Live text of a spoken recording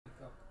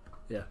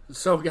Yeah.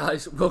 So,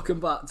 guys, welcome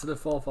back to the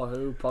 4 for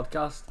Who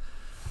podcast.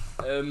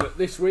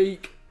 This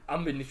week,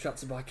 I'm being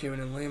distracted by Kieran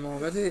and Liam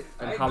already,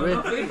 and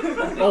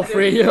Harry. All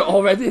three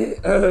already.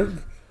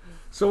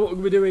 So what we're going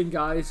to be doing,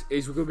 guys,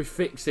 is we're going to be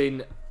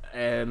fixing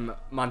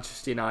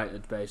Manchester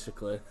United,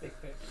 basically.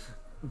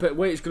 But the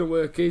way it's going to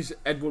work is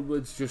Ed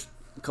Woodward's just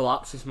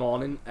collapsed this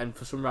morning, and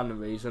for some random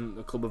reason,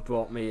 the club have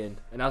brought me in.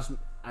 And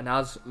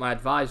as my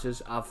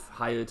advisors, I've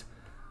hired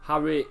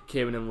Harry,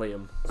 Kieran and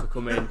Liam to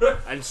come in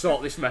and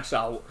sort this mess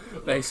out,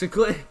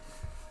 basically.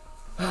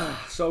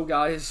 So,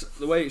 guys,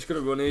 the way it's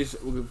going to run is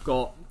we've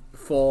got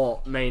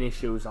 4 main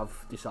issues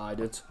I've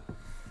decided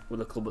with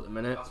the club at the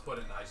minute. That's put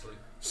it nicely.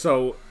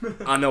 So,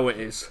 I know it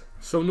is.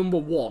 So, number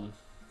 1,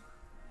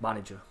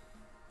 manager.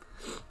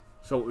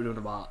 So, what we're doing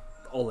about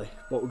Ollie,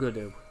 what we're going to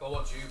do. Well,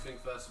 what do you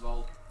think, first of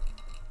all?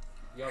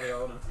 You're the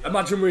owner.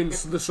 Imagine we're in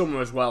the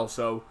summer as well,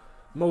 so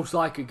most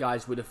likely,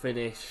 guys, would have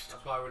finished.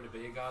 That's why we're in the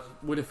beer garden.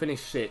 Would have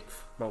finished 6th,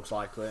 most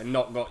likely, and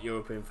not got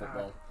European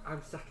football.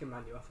 I'm second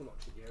Man U after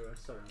watching Euro,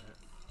 sorry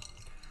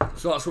mate.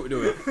 So that's what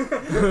we're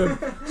doing.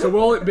 So we're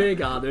all at Beer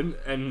Garden,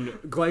 and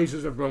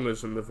Glazers have rung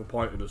us and they've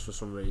appointed us for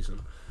some reason.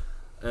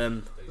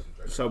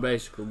 So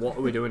basically, what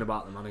are we doing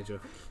about the manager?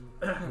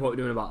 What are we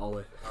doing about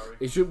Ollie?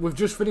 We've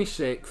just finished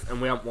 6th,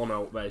 and we haven't won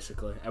out,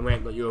 basically, and we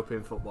ain't got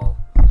European football.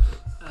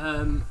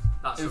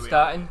 Who's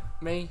starting?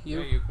 Me?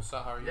 You? Yeah, you can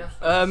start, Harry.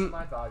 Yeah.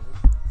 My advisors.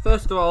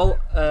 First of all,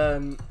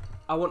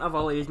 I won't have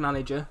Ollie as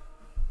manager.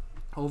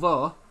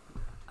 Although,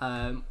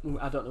 I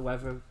don't know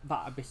whether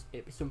that'd be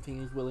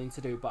something he's willing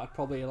to do, but I'd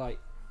probably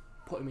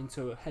put him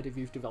into a head of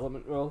youth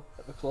development role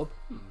at the club.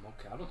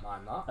 Okay, I don't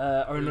mind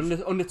that. Or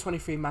an under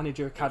 23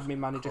 manager, academy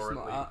manager, something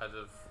like that. Head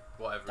of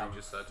whatever you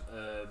just said.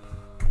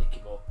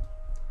 Nicky Butt.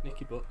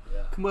 Nicky Butt.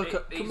 Yeah. Can work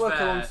He's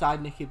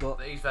alongside Nicky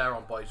Butt. He's there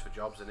on Boys for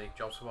Jobs, isn't he?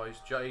 Jobs for Boys.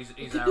 He's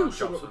We there can on do Jobs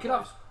something. for We can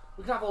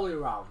Boys. have Ollie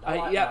around.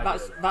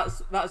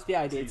 That's the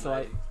idea. So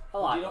I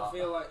like Do you not that.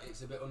 feel like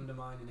it's a bit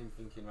undermining him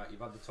thinking, right,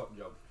 you've had the top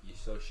job, you're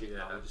so shit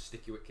now, we'll just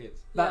stick you with kids?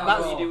 That's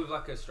That's what you do with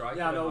like a striker.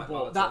 Yeah, I know, and,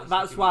 but Balotelli,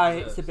 that's stick him why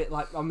with it's a reserves.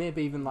 bit or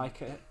maybe even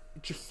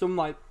just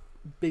some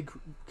big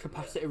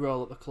capacity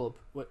role at the club.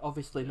 Well,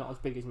 obviously not as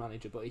big as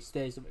manager, but he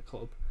stays at the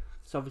club.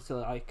 So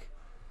obviously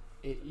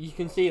you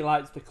can see he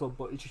likes the club,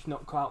 but he's just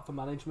not cut out for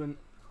management.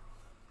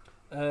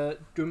 Do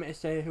you want me to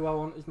say who I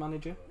want as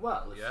manager?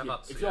 Well,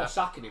 if you're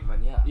sacking him,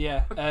 then yeah.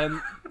 Yeah.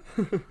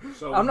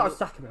 So I'm not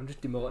sacking him. I'm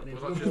just demoting him.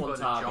 We're not just putting a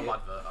job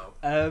advert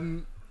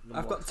out.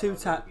 I've got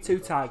two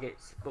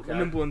targets, but my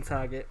number 1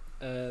 target,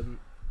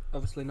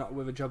 obviously not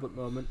with a job at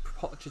the moment,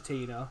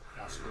 Pochettino.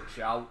 That's a good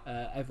shout.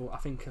 I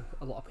think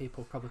a lot of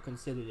people probably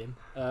considered him.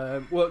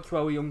 Worked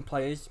well with young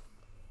players.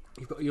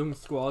 He's got a young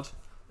squad.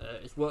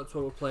 He's worked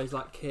well with players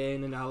like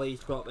Kane and Ali.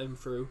 He's brought them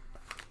through,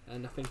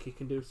 and I think he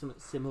can do something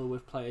similar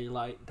with players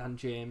like Dan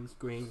James,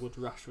 Greenwood,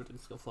 Rashford, and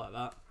stuff like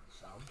that.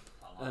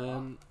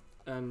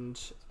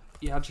 And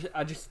yeah,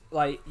 I just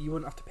you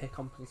wouldn't have to pay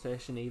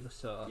compensation either,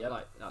 so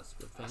that's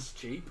a good thing. That's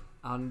cheap.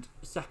 And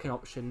second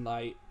option,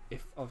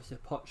 if obviously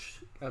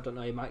Poch, I don't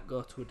know, he might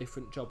go to a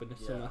different job in the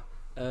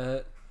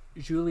summer.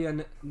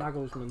 Julian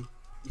Nagelsmann.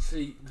 You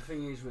see, the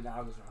thing is with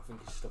Nagelsmann, I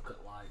think he's stuck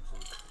at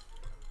Leipzig.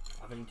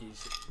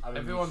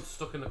 Everyone's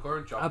stuck in the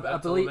current job. I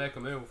Until believe- they make a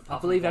move. I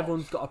believe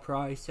everyone's got a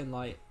price, and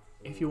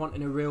if you're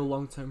wanting a real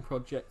long-term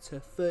project, a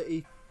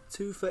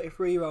 32,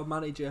 33-year-old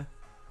manager,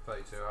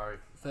 32, Harry.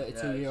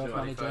 32-year-old 23rd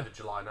manager. of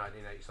July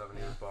 1987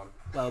 he was born.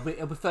 Well,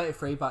 he'll be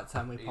 33 by the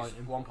time we He's point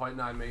him.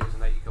 1.9 metres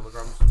and 80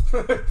 kilograms.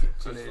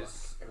 And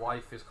his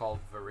wife is called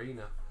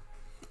Verena.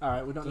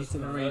 Alright, we don't need to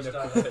know.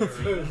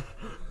 Verena.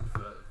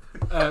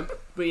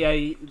 But yeah,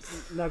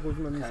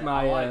 Nagelsmann's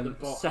my I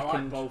like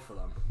second both of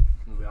them,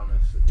 to be honest.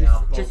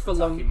 just for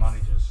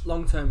managers.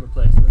 long-term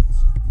replacements.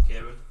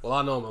 Kieran, Well,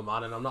 I know my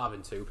man, and I'm not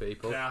having 2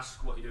 people. can I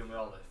ask what you're doing with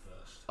Ollie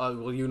first?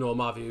 Well, you know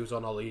my views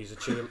on Ollie. He's a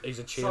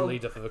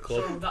cheerleader for the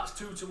club. So that's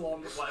 2-1.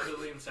 Whatever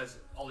Liam says,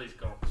 Ollie's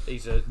gone.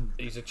 He's a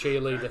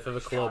cheerleader for the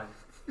club.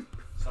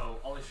 So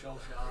Ollie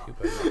Solskjaer. You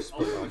better not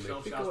split Ollie on me.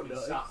 Solskjaer's been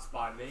sacked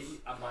by me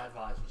and my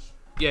advisors.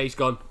 Yeah, he's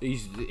gone.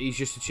 He's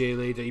just a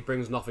cheerleader. He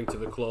brings nothing to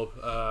the club.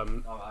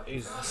 Alright,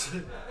 He's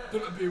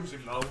don't abuse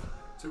him though.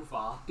 Too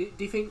far. Do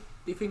you think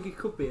he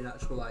could be an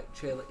actual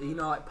cheerleader? You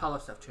know, like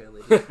Palace have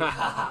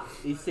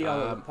cheerleaders. You see all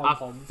the I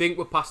pom-poms. think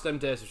we're past them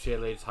days of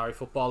cheerleaders, Harry.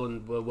 Football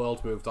and the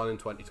world's moved on in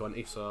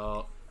 2020,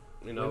 so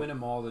Women are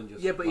more than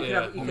just... Yeah, but you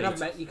Yeah.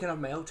 can have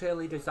male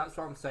cheerleaders. That's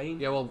what I'm saying.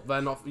 Yeah, well,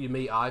 they're not you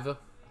meet either.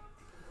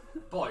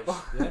 Boys.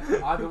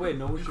 Yeah, either way,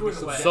 no one should be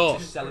subject So-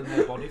 to selling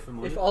their body for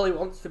money. If Ollie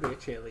wants to be a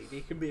cheerleader,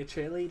 he can be a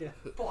cheerleader.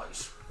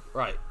 Boys.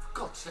 Right. For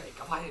God's sake,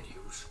 have I had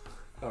yous?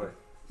 Sorry.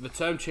 The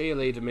term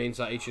cheerleader means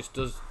that he just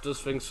does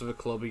things for the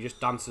club. He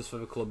just dances for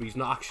the club. He's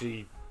not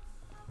actually.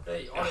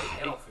 Hey, Ollie,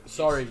 get off him.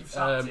 Sorry, You've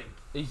sacked him.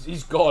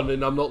 He's gone,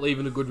 and I'm not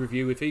leaving a good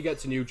review. If he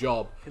gets a new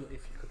job, If you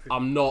could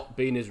I'm not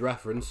being his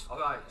reference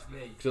Alright, it's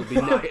me. because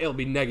it'll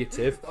be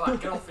negative. Alright,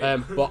 get off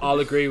him. But I'll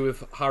agree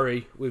with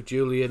Harry with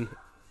Julian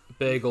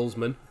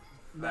Bagelsman.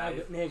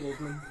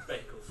 Nagelsmann.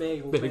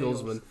 Bagels.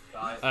 Bagelsman.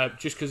 Right.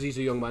 Just because he's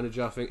a young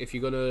manager, I think if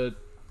you're gonna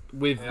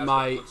with He has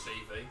got a my good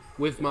CV.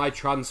 with my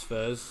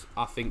transfers,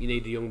 I think you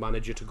need a young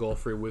manager to go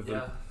through with them.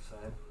 Yeah,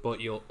 same. But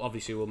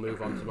we'll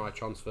move on to my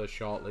transfers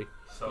shortly.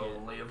 So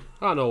Liam,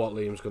 I know what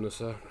Liam's gonna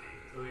say.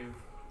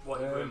 what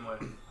are you going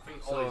with? I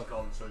think so- Ollie's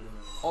gone, so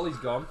you're Ollie's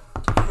gone.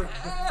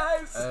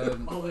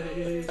 Ollie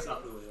is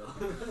at the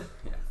wheel.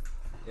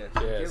 Yeah.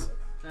 Cheers.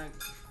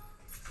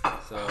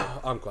 So,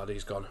 I'm glad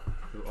he's gone.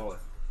 Ollie.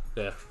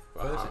 Yeah.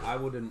 Personally, I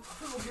wouldn't. I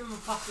think we'll give him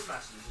a passive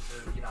message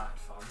as a United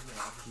fan,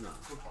 you know,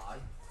 just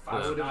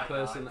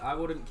goodbye. I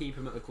wouldn't keep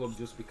him at the club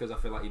just because I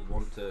feel like he'd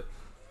want to.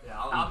 Yeah,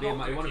 I'm He'd not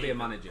want to be a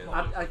gonna keep manager.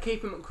 him. I'd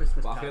keep him at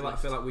Christmas. But I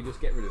feel like we just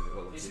get rid of it.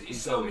 Well,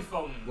 He's still on my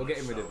phone. We're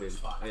getting rid so of him. it's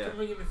fine. I Yeah. can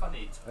ring him if I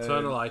need to.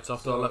 Turn the lights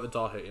off. Don't so- let the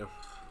door hit you.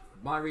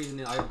 My reason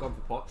is I've gone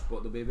for Poch, but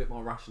there'll be a bit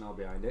more rationale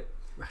behind it.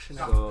 You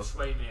Rationale. have to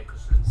persuade me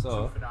because there's so-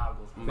 something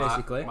Argos.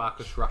 Basically-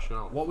 Marcus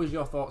Rationale. What was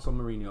your thoughts on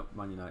Mourinho at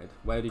Man United?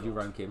 Where did you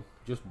rank him?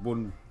 Just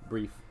one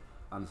brief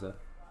answer.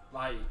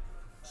 Like,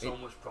 so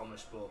much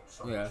promise, but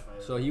so Yeah. much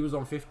failure. So he was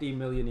on 15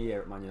 million a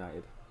year at Man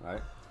United,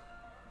 right?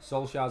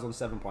 Solskjaer's on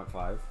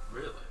 7.5.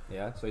 Really?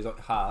 Yeah. So he's on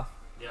half.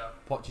 Yeah.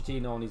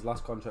 Pochettino on his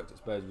last contract at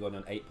Spurs was only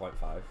on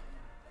 8.5.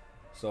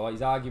 So he's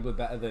arguably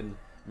better than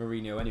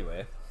Mourinho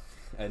anyway,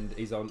 and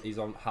he's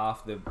on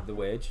half the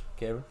wage.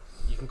 Kieran.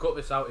 You can cut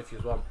this out if you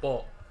want,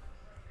 but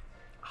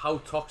how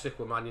toxic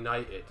were Man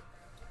United?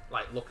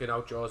 Like, looking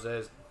how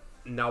Jose's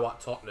now at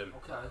Tottenham.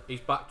 Okay. He's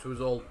back to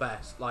his old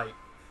best. Like,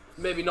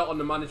 maybe not on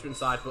the management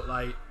side, but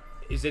like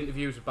his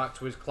interviews are back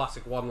to his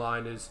classic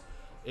one-liners,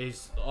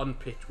 his on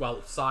pitch,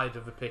 side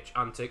of the pitch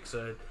antics,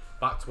 and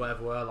back to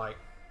wherever we're like.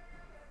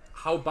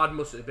 How bad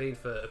must it have been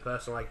for a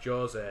person like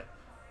Jose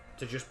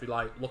to just be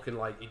like looking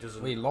like he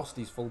doesn't? Well, he lost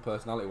his full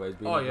personality where he's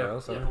been Oh, everywhere yeah.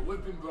 else, Yeah, hasn't but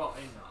we've been brought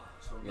in now,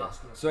 so he? Yeah. that's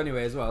gonna. So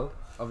anyway, as well,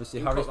 obviously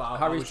You can Harry's, cut that out.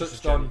 That Harry's was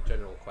just touched a on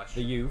general the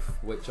question. youth,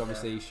 which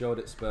obviously he showed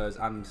at Spurs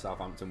and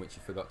Southampton, which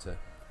you forgot to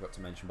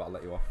mention, but I'll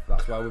let you off.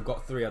 That's why we've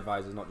got 3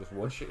 advisors, not just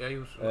one. Yeah, he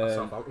was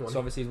So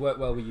obviously he's worked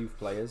well with youth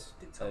players,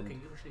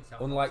 and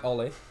unlike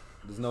Ollie,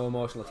 there's no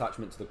emotional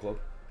attachment to the club.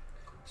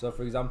 So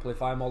for example,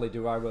 if I'm Ollie,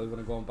 do I really want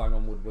to go and bang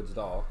on Woodward's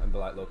door and be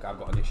like, look, I've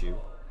got an issue?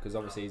 Because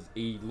obviously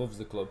he loves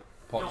the club.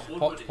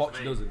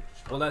 Poch doesn't.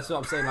 Well, that's what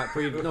I'm saying. Like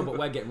previous, no, but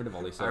we're getting rid of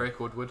Ollie. So. Eric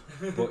Woodward.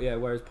 But yeah,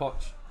 whereas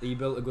Poch, he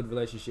built a good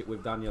relationship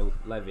with Daniel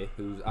Levy,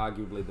 who's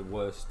arguably the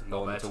worst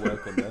one to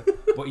work under.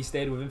 But he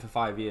stayed with him for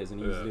 5 years,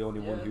 and he's the only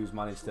one who's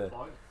managed to.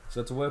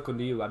 So to work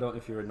under you, I don't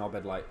know if you're a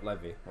knobhead like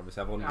Levy.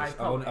 Obviously, I've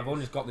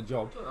only just got the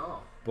job.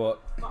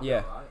 But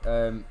yeah,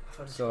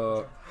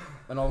 so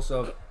and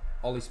also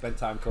Ollie spent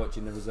time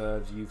coaching the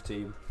reserves youth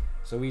team,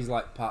 so he's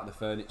like part of the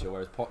furniture.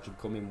 Whereas Poch would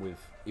come in with,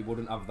 he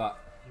wouldn't have that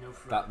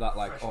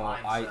like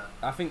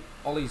I think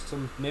Ollie's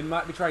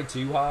might be trying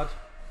too hard,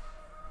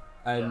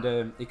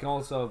 and he can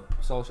also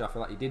Solskjaer. I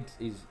feel like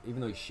he's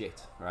even though he's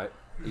shit, right?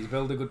 He's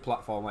built a good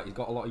platform. Like he's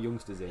got a lot of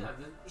youngsters in. Yeah,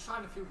 they're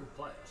signed a few good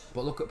players.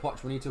 But look at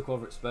Poch when he took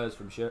over at Spurs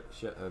from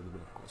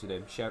what's his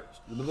name?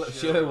 Sherwood.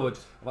 Sherwood.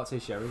 I'm about to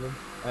say Sheringham.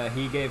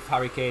 He gave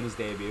Harry Kane his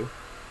debut,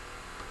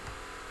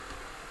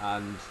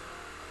 and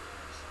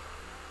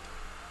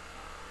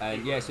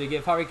yeah, so he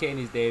gave Harry Kane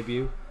his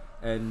debut,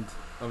 and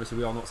obviously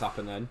we all know what's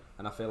happened then.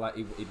 And I feel like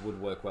it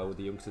would work well with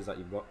the youngsters that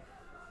you've got.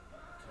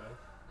 Okay.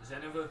 Is there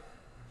any other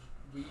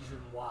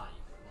reason why,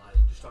 like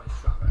just on his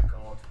track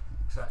record,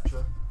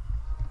 etc.?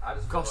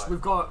 Because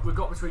we've got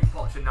between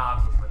Poch and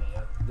Nagelsmann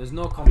here. There's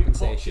no I think Poch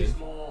compensation. is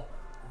more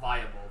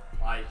viable.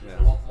 Like Yeah.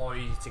 it's a lot more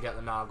easy to get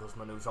the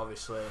Nagelsmann, who's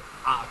obviously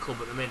at a club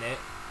at the minute,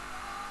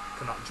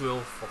 cannot drill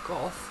fuck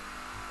off.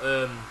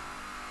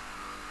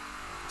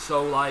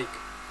 So like,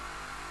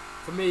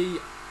 for me,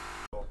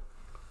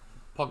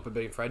 Pogba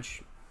being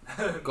French,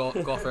 go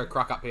for a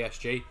crack at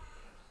PSG.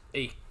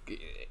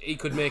 He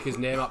could make his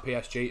name at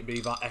PSG to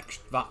be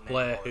that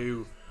player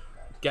who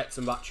gets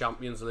him that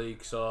Champions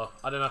League. So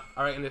I don't know.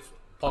 I reckon if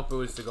Pogba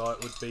was to go,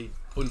 it would be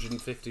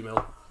 150 mil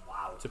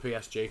wow. to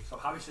PSG. So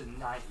Harry said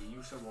 90,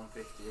 you said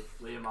 150.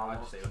 Liam,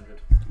 I'd say 100.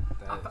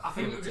 I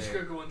think we're just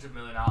going to go 100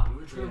 million out.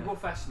 We're just going to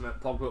rough estimate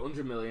Pogba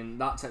 100 million.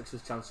 That takes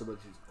us Chancellor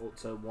budget up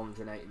to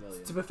 180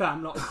 million. To be fair,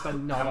 I'm not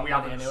spending no And we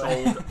money haven't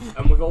anyway. sold,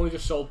 and we've only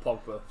just sold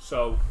Pogba.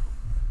 So,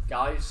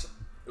 guys,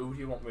 who do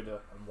you want rid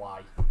of and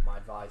why? My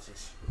advice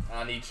is,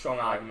 I need strong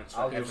arguments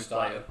for I'll every just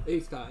start player.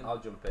 He's starting. I'll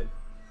jump in.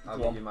 I'll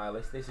Go give on. you my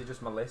list. This is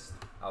just my list.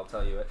 I'll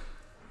tell you it.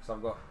 So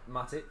I've got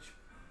Matic.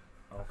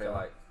 I feel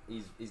like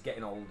he's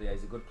getting old. Yeah,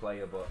 he's a good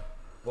player, but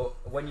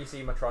when you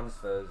see my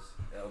transfers,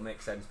 it'll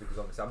make sense because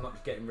obviously I'm not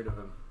just getting rid of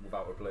him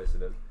without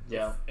replacing him.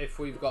 Yeah. If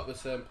we've got the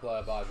same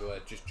player, by the way,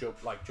 just jump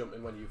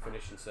in when you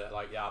finish and say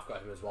like, yeah, I've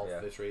got him as well Yeah.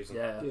 for this reason.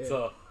 Yeah. Yeah.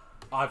 So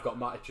I've got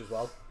Matic as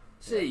well.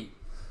 See,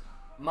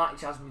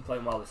 Matic has been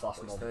playing well this last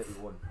He's month.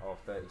 31 or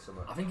 30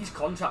 something. I think his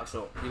contract's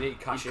up. You need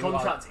cash His in.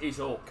 contract is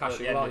up Cash at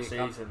the in end while of the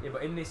you can. season. Yeah,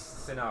 but in this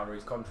scenario,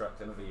 his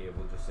contract another year.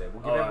 We'll just say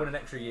we'll give Alright. everyone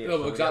an extra year. No, so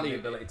but we have exactly. the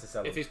ability to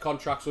sell If him. his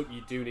contract's up,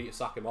 you do need to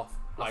sack him off.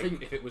 I Like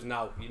think- if it was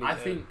now, you need I to.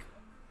 think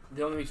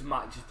the only reason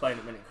Matic is playing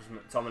at the minute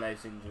because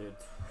McTominay's injured.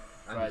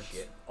 And Fred's he's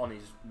shit. on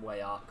his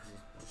way out because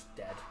he's just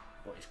dead,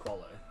 but he's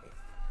quality.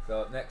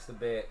 So next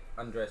debate,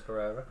 Andres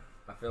Pereira.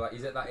 I feel like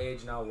he's at that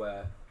age now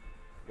where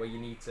where you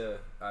need to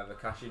either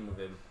cash in with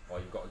him or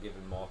you've got to give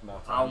him more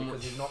How time because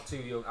much? he's not too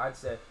young. I'd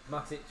say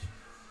Matic,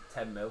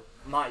 10 mil.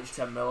 Matic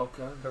 10 mil,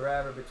 okay.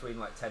 Pereira between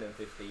like 10 and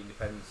 15,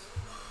 depends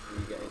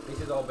who you get in.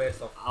 This is all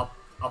based off.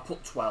 I'll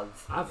put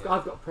 12. I've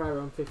got Pereira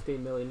on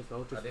 15 million as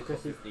well, I just did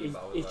because put 15, he's but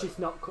I was he's like- just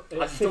not. I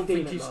just don't 15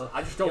 think at he's. most.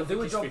 I just He'll don't do think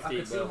a he's job. I 15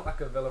 could see him mil.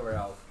 like a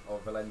Villarreal or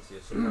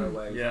Valencia, somewhere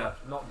where he's Yeah.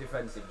 not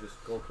defensive,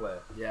 just go play.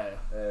 Yeah.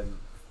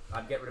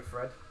 I'd get rid of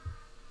Fred.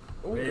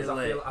 Really? Because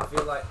I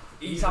feel like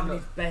He's even having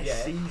his best yeah,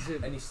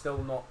 season. and he's still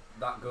not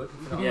that good.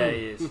 You know what I Yeah, mean?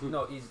 he is.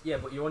 No, he's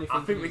but you only I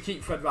think. think we he's-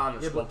 keep Fred round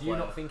as Yeah, squad but do you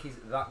player. not think he's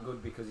that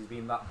good because he's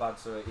been that bad?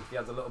 So if he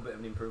has a little bit of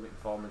an improvement in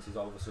performance, he's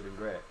all of a sudden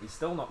great. He's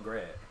still not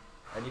great.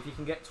 And if you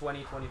can get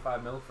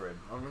 20-25 mil for him,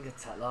 I'm going to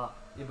take that.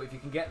 yeah, but if you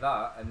can get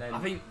that and then I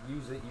think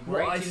use it,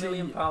 what I £80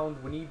 million see-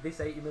 pound. We need this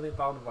 £80 million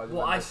pound.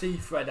 What I see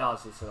Fred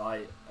as is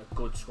like a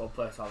good squad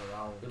player to have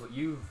around. Yeah, but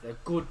you've They're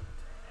good,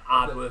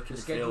 hard-working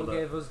the schedule midfielder.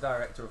 gave us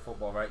director of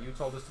football, right? You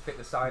told us to pick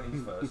the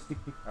signings first,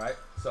 right?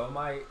 So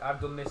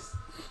I've done this.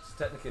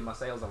 Technically, my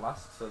sales are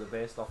last, so they're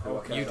based off. Who I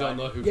Okay. can You sign. don't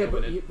know who's Yeah,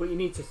 coming but in. you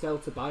need to sell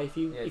to buy. If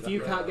you Yeah, if you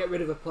exactly. can't get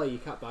rid of a player, you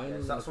can't buy him.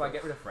 Yeah, so that's why I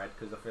get rid of Fred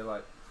because I feel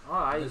like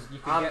Alright, you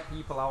can get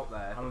people out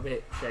there. I'm a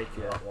bit shaky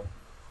Yeah. on that one.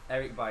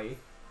 Eric Bailly,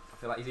 I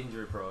feel like he's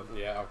injury prone,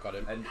 Yeah, I've got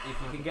him. and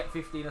if you can get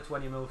 15 or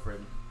 20 mil for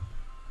him,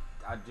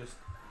 I'd just.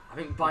 I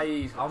think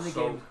Bailly's How many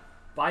so games?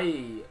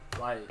 Bailly,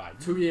 like Bailly.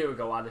 2 years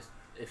ago,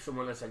 if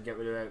someone had said get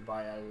rid of Eric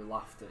Bailly, I'd have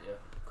laughed at you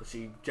because he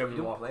He generally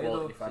don't was a play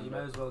quality though, so you may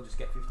defender. as well just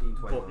get 15,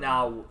 20. But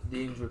now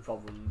the injury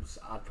problems,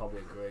 I'd probably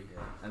agree.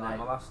 And Like, then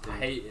my last two. I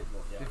hate it,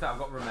 but To be yeah, fair, I've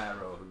got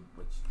Romero,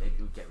 which they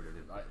would get rid of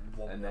him. like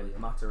 1 And then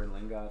million. Mata and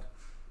Lingard.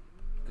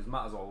 Because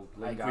Mata's old.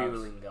 I agree Lingard's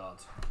with Lingard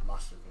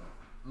massively.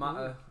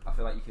 Mata, I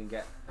feel like you can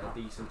get a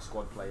decent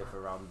squad player for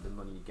around the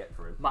money you get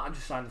for him. Matt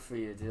just signed a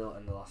 3-year deal at the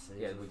end of last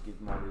season. Yeah, it would give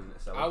more reason to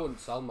sell I him. wouldn't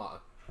sell Matter.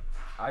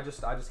 I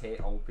just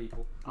hate old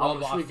people. How No,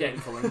 much but are we I getting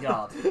for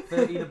Lingard?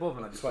 13 above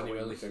and I just 20 don't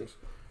million listen. things.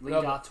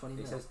 Lingard 20 It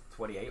mil. says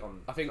 28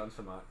 on I think-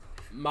 Transfermarkt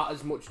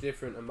Matter's much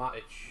different to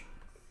Matic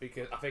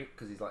because I think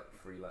because he's like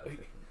 3 letters.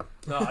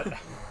 no,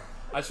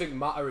 I just think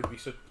Matter would be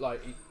such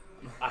like.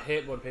 I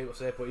hate when people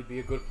say, it, but he'd be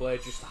a good player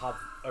just to have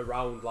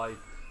around. Like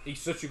he's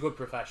such a good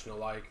professional.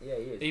 Like Yeah,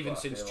 he is. even but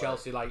I since feel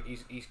Chelsea, like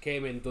he's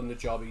came in, done the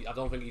job. I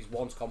don't think he's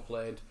once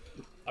complained.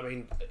 I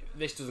mean,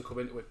 this doesn't come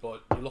into it,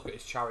 but you look at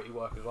his charity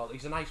work as well.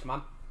 He's a nice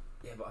man,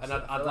 yeah, but I and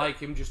still- I I'd feel like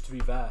him just to be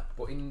there.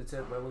 But in the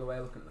term, where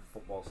we're looking at the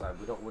football side,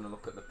 we don't want to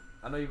look at the.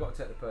 I know you've got to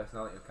take the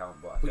personality account,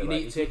 but I But feel you like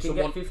need if to you take can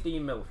someone- get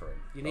 15 mil for him.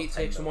 You or need to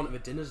 10 take mil. someone to the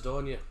dinners,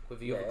 don't you, with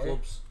the other Yeah.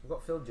 clubs? We've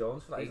got Phil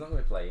Jones for that. He's He- not going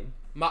to be playing.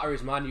 Matter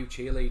is Man U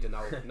cheerleader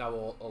now. Now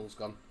all's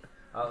gone.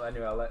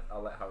 Anyway, I'll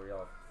let Harry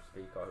or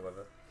speak or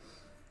whoever.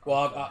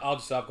 Well, I'll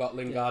just say I've got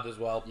Lingard as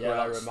well. Yeah,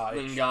 Pereira, that's Matic,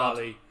 Lingard.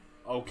 Bally.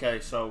 Okay,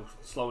 so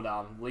slow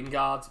down.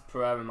 Lingard,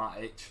 Pereira,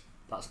 Matic.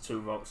 That's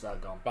 2 votes there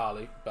gone.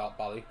 Bailly.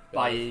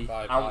 Bailly.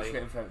 How much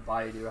getting for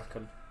Bailly, do you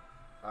reckon?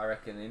 I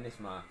reckon in this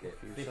market,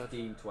 You said-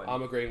 15, 20.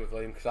 I'm agreeing with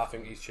Liam because I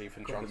think he's cheap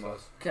in Couple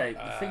transfers. Okay,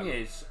 the thing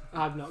is,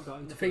 I've not got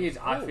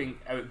I Oh. think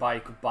Eric Bailly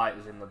could bite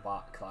us in the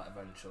back, like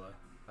eventually, I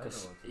don't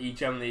because know. he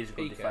generally is a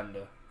good Piqué.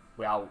 defender.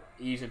 Well,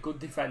 he's a good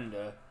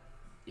defender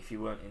if he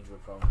weren't injury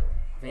prone.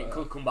 I think it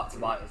could come back to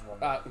bite us one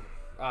day.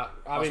 I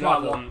That's mean, my I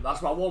don't- one.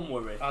 That's my one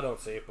worry. I don't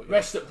see it, but yeah.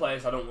 Rest of the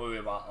players, I don't worry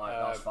about. Like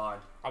that's fine.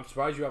 I'm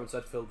surprised you haven't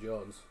said Phil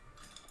Jones.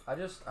 I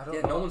don't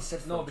Yeah, know. no one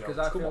said No, Phil because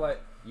Jones. I Come feel on. like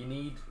you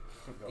need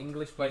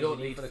English players. don't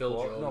you need for the Phil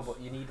core. Jones. No,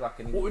 but you need like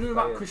an What are we English doing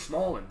about player. Chris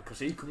Smalling because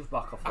he comes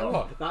back off Hang loan?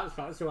 on.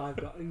 That's who I've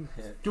got. In.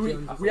 Yeah. Do we?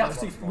 Jones is We have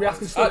fine. to. We have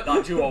to split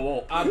that duo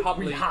up. I'd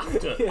happily. We have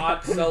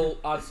to.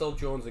 I'd sell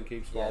Jones and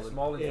keep Yeah, Smalling.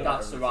 Smalling's Yeah.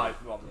 That's the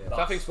right one. So I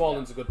That's- think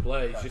Smalling's a good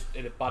player. He's Okay. just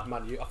in a bad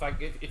Man U. I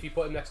think if you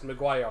put him next to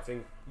Maguire, I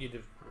think you'd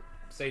have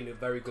seen a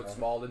very good Okay.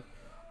 Smalling.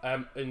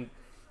 And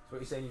So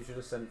what you're saying? You should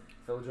have sent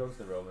Phil Jones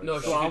to Roma. No,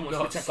 So how should much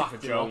not we taking sack for him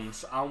off.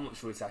 Jones? How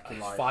much we taking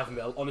like 5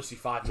 mil, honestly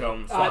 5 mil.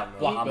 Jones? Uh, Fine,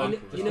 Blackburn. you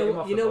Just know, get him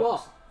off you the know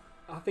books.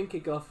 what? I think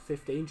he'd go for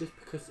 15 just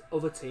because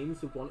other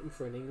teams would want him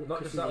for an England.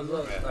 Not just that as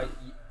well. Yeah. Like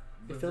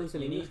It feels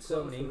an you English need so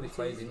squad many for English the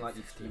players team. in like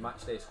your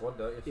match day squad,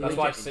 don't you? Yeah. That's Yeah.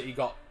 why City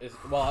got.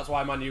 That's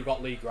why Man U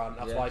got Lee Grant.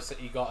 That's Yeah. why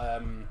City got.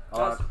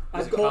 Alright. Is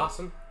I've it got,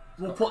 Carson?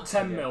 We'll put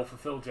 10 Yeah. mil for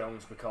Phil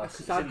Jones because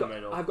it's I've in the got,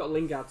 middle. I've got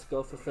Lingard to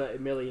go for 30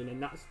 million,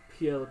 and that's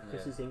purely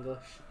because Yeah. he's English.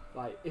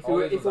 Like if All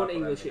we these if we ones want I've got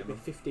English, them it'd be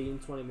minimum. 15,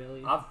 20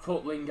 million. I've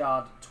put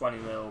Lingard 20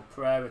 mil,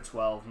 Pereira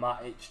 12,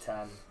 Matic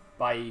 10,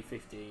 Bailly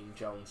 15,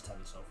 Jones 10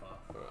 so far.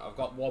 I've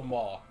got one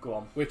more, Go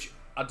on. which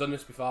I'd done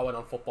this before. I went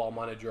on Football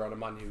Manager on a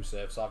Man U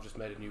save, so I've just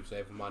made a new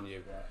save for Man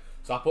U. Yeah.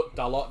 So I put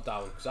Dalot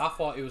down because I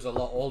thought he was a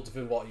lot older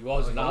than what he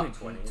was. he's and only I-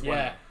 20.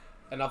 Yeah.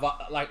 And I've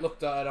like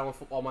looked at it on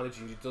Football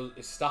Manager. And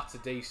his stats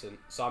are decent,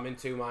 so I'm in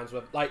two minds.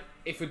 Whether like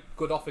if a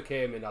good offer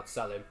came in, I'd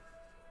sell him.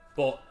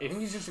 But I if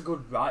think he's just a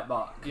good right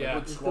back. Yeah. A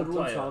good He's squad good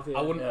player. 112, yeah.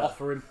 I wouldn't Yeah.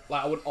 offer him,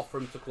 like I wouldn't offer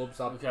him to clubs.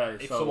 Okay,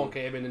 if so- someone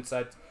came in and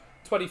said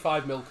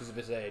 25 mil because of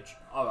his age,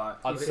 Alright.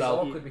 I'd But it's sell.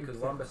 awkward because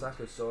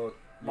Wan-Bissaka's so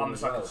young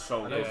as well. Wan-Bissaka's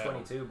so I know he's good.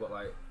 22, but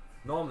like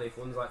normally if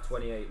one's like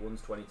 28,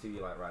 one's 22,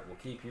 you're like right, we'll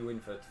keep you in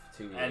for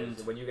 2 years.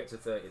 And- when you get to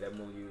 30, then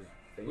we'll use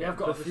We have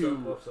got a Because few.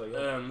 we're so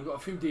young. We've got a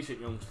few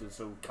decent youngsters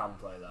who can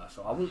play there,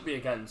 so I won't be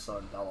against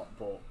selling Dalot,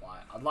 but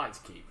like I'd like to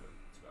keep him.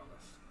 To be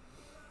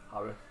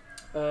honest,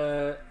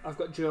 Harry. I've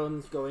got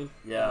Jones going.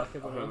 Yeah, like I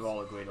think everyone we're else.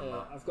 all agreed on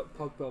that. I've got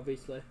Pogba,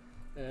 obviously.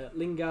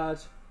 Lingard,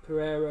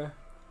 Pereira.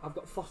 I've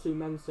got Fosu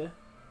Mensah.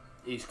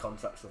 His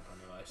contract's up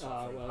anyway, so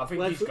Well, I think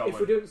well, he's if going.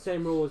 we're doing the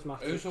same rule as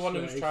Matic, Who's the one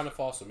who's Suarez. trying to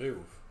force a move?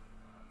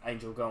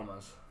 Angel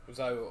Gomez Was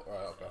that right?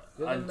 Okay.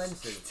 The other and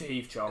Menses,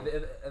 Steve Chong.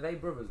 are they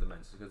brothers, the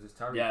Menses? Because there's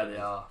Tariq. Yeah, and they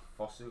are.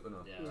 Fosu, or no?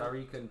 Yeah.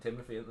 Tariq and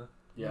Timothy, aren't they?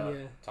 Yeah.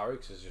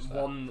 Tariq's is just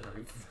there. One.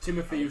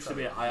 Timothy used to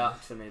be at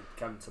Ajax and he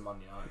came to Man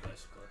United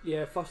basically.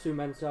 Yeah, Fosu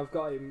Mensah. I've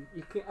got him.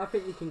 I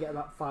think you can get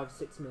about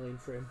 5-6 million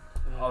for him.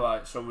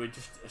 Alright, so we're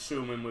just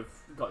assuming we've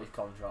got his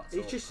contract.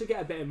 It's up. just to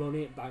get a bit of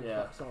money at Bangkok. Yeah,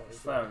 That's all it is.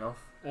 fair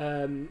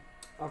enough.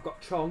 I've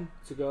got Chong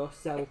to go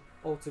sell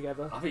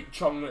altogether. I think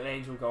Chong and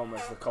Angel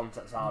Gomez, the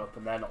contracts are up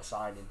and they're not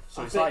signing.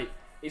 So I it's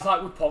think-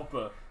 like with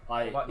Pogba,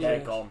 like What about they're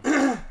you? gone.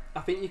 I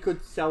think you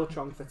could sell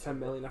Chong for 10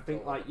 million. I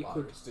think like you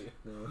could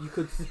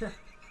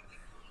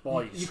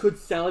Boys. you could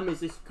sell him as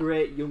this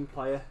great young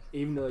player,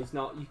 even though he's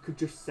not. You could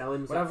just sell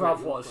him. As Whenever a great I've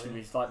young watched player. him,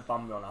 he's like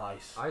Bambi on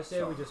ice. I say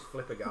So- we just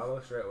flip a Gallo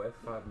straight away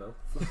for 5 mil.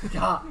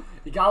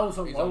 The Gallo's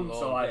on He's loan, on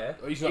so loan, like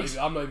yeah. He's not He's-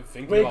 even, I'm not even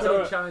thinking We're about gonna- it.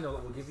 Tell China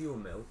that we'll give you a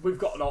mil. we've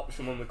got an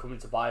option when we're coming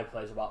to buy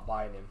players about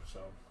buying him.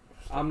 So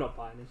I'm not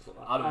buying him for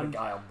that. I don't And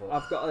think I am, but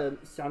I've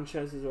got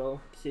Sanchez as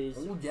well. 'Cause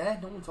oh yeah,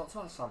 no one talks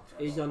about Sanchez.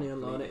 he's only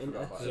on loan at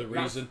Inter. There's a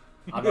reason.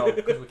 I know.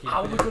 Because we keep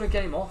How are we paying. going to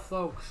get him off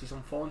though? Because he's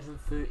on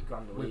 430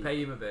 grand a We week.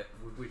 pay him a bit.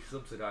 We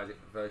subsidise it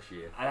for the first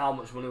year. And how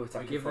much money we're We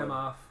taking give for them him?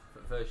 half for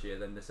the first year.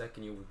 Then the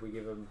second year we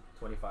give them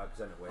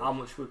 25% of wage. How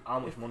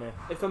much money?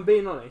 If I'm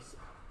being honest,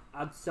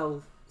 I'd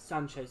sell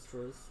Sanchez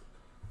for us.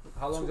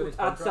 How long did his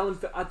I'd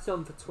contract? sell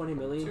him for 20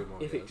 million 2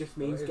 more if years. it just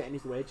means Oh, it is. getting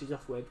his wages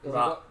off wage. Has he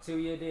Right. got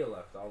 2-year deal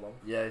left? How long?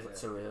 Yeah, he's got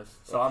 2 years.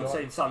 So Well, I'm if you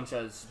saying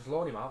Sanchez. Just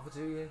loan him out for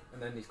 2 years,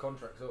 and then his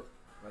contract's up.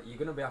 Like, you're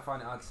gonna be able to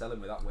find it hard to sell him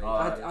with that wage. Oh,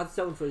 I'd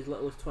sell him for as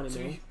little as 20 To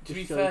be- million. to be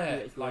just so he can fair,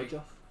 get his like, wage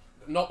off.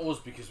 Not us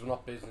because we're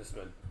not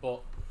businessmen, but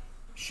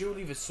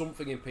surely there's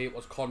something in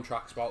people's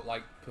contracts about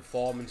like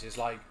performances.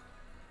 Like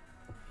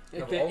Yeah,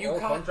 If but it- all, you all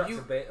can't- contracts you-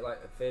 are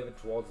like favoured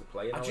towards the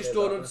player. I nowadays, just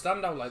don't aren't they?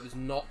 understand how like there's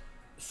not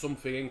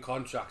something in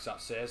contracts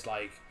that says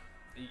like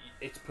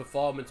it's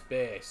performance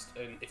based,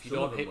 and if you Some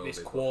of don't them hit will this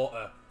be, but-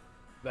 quarter,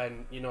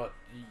 then you know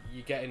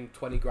you're getting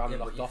 20 grand Yeah,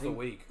 but knocked you off a think-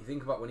 week. You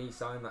think about when he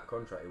signed that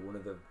contract, he was one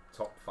of the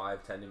top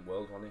 5-10 in the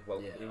world, wasn't he?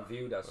 Well, Yeah. in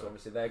viewed as, so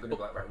obviously they're going to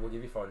be like, right, we'll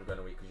give you 400 grand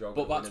a week because you're.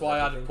 But gonna that's win why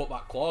I'd everything. put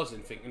that clause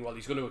in, thinking, well,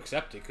 he's going to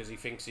accept it because he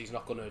thinks he's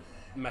not going to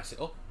mess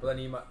it up. But then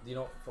you might, you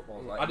know,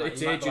 football's like. And you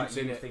it's might be agents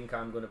like, in you it. think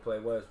I'm going to play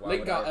worse? Why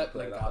would I ever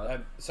play that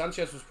bad?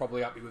 Sanchez was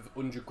probably happy with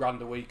 100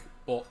 grand a week,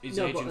 but his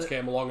No, but, agents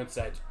came along and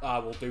said,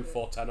 we'll do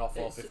 410 or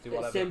 450, At the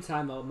whatever. same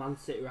time, though, Man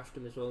City were after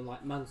him as well. And,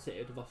 like Man City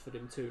would have offered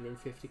him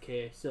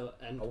 250k. So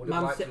and I would have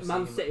Man, liked to City, have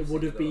Man seen City him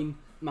would have City, been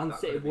Man That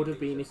City could have would been have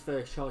been decent.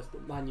 his first choice.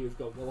 But Man U've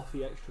gone, we'll offer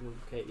you extra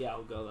 100k. Yeah,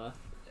 I'll go there.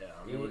 Yeah,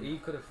 I mean, He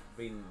could have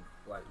been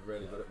like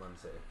really good at Man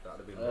City. That'd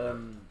have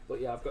been.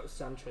 But yeah, I've got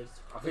Sanchez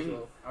I as think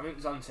well.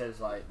 Sanchez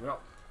like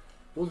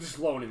we'll just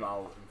loan him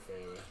out in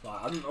theory.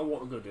 Like I don't know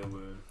what we're gonna do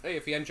with him. Hey,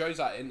 if he enjoys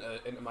that, Inter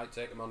might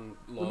take him on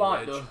We low might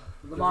wage. do.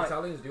 We The might.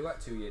 Italians do like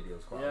 2-year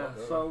deals quite a Yeah. lot.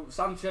 don't So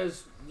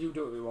Sanchez, you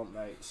do what we want,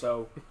 mate.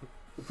 So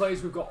the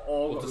players we've got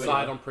all We'll got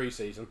decide rid on of.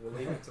 pre-season. they? We'll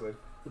leave it to him.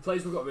 The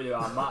players we've got rid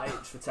of are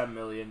Matic for 10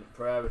 million,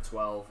 Pereira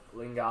 12,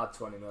 Lingard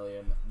 20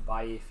 million,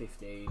 Bailly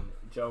 15,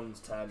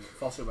 Jones 10,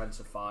 Fosu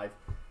Mensah 5,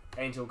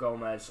 Angel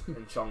Gomez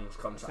and Chong's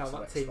contracts How have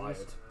that team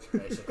expired,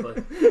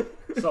 basically.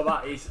 So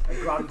that is a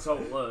grand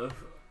total of,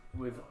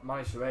 with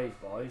managed to raise,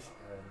 boys,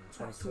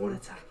 That's 22. one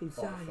attacking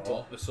side.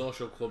 44. But the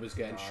social club is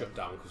getting shut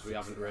down because we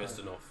haven't raised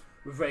enough.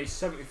 We've raised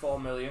 74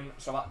 million,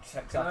 so that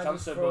takes Can our I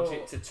transfer just throw-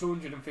 budget to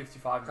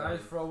 255 Can I million.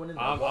 just throw one in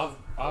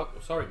there?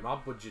 Sorry, my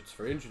budget's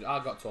 300.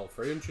 I got told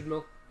 300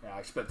 mil. Yeah, I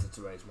expected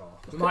to raise more.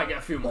 We might get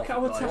a few more. Look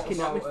how from attacking players.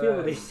 that What midfield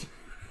about, is.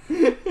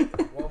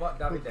 What about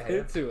David De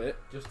Gea? To it.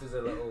 Just as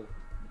a little.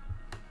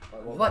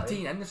 What about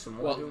Dean Henderson?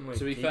 What are Well, we doing with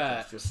to be keepers?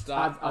 fair, Just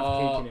start.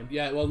 I've taken him.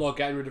 Yeah, well, no,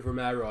 getting rid of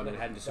Romero and then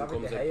Henderson David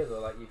comes De in. Gea though,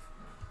 like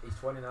he's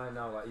 29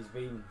 now. Like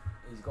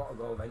he's got to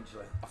go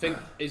eventually. I think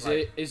his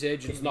Like, his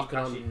agent's Keep knocking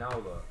cashing on. now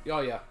though.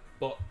 Oh yeah,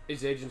 but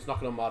his agent's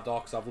knocking on my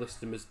door because I've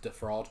listed him as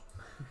defraud.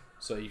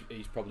 So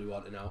he's probably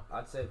wanting out.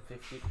 I'd say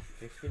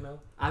 50 mil.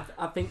 I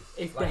think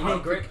if Like, De he's a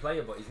Gea great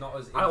player, but he's not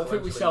as. I don't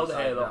think we sell the influential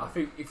hair though. inside I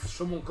think if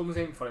someone comes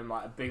in for him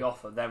like a big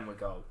offer, then we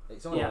go. now.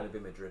 It's only Yeah. going to be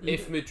Madrid.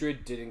 If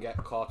Madrid didn't get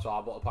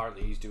Courtois, but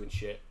apparently he's doing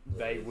shit,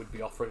 they would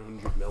be offering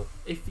 100 mil.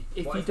 if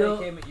what you if don't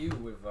they came at you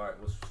with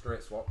was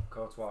straight swap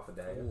Courtois for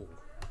De Gea?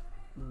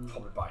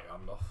 Probably bite your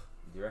hand off.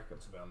 Do you reckon?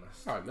 To be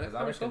honest. All right, mate. Because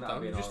I reckon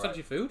that'd be You an just alright-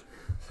 had your food.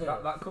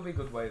 That could be a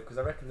good way because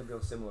I reckon they'll be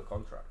on similar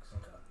contracts.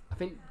 Okay. I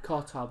think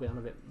Courtois will be on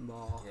a bit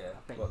more. Yeah, I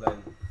think. but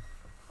then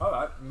All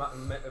right.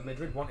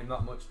 Madrid want him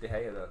that much De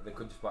Gea that they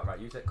could just be like, right,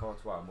 you take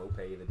Courtois and we'll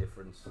pay you the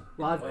difference.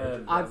 Well, in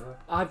wages, I've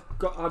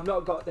whatever. I've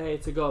not got De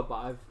Gea to go,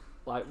 but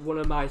I've one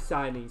of my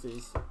signings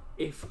is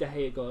if De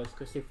Gea goes,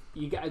 because if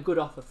you get a good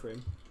offer for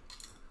him,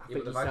 Yeah,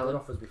 but they've had good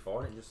offers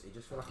before, and it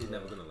just feels like he's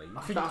never going to leave.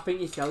 I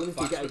think you sell him if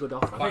you get a good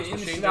offer. I think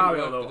in this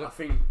scenario though, I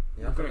think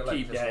we're going to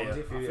keep Dyer.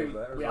 I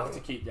think we have to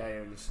keep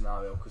Dyer in this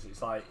scenario because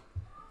it's like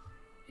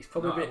he's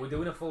probably a bit. We're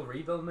doing a full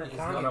rebuild, mate. You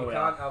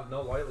can't have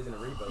no loyalties in a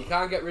rebuild. You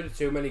can't get rid of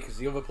too many because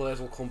the other players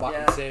will come back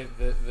and say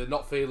they're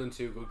not feeling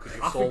too good because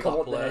you've sold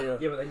that player.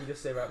 Yeah, but then you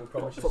just say, right, we'll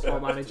probably just football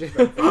manager.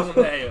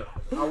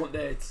 I want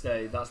Dyer to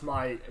stay. That's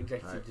my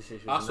executive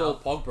decision. I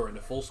sold Pogba and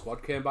the full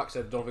squad came back,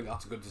 said, don't think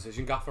that's a good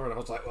decision, Gaffer, and I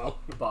was like, well,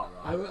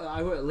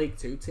 I were at League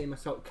 2 team. I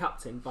saw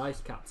captain,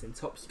 vice captain,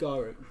 top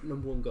scorer,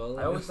 #1 goal.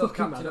 I always thought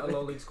captain at a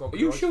low league squad. Are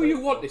you sure you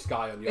want this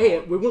guy on your Hey,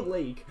 we won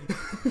league.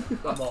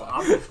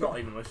 I'm just not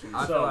even listening.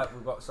 I feel like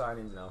we've got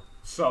signings now.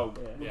 So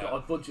we've got a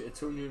budget of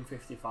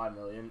 255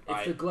 million.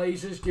 If the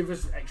Glazers give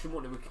us extra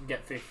money, we can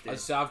get 50. I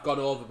say I've gone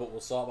over, but we'll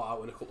sort that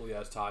out in a couple of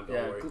years' time.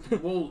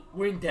 Don't worry.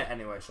 We're in debt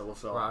anyway, so we'll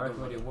sort. Right, I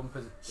reckon we do one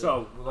position.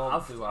 So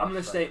I'm going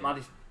to state my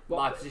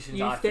positions.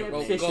 You state a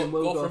position.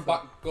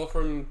 Go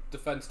from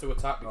defence to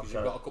attack because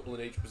you've got a couple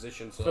in each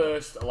position. So.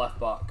 First, a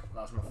left back.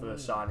 That's my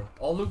first signing.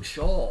 Or Luke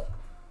Shaw.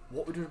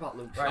 What are we doing about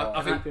Luke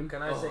Shaw?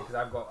 Can I say because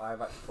I've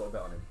actually put a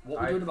bit on him. What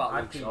are we doing about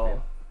Luke Shaw?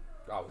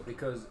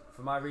 Because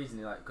for my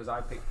reasoning, because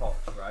I picked Poch,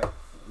 right?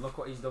 Look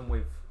what he's done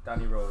with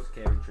Danny Rose,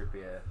 Kieran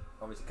Trippier.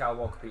 Obviously, Kyle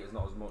Walker-Peters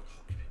not as much.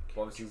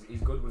 But obviously,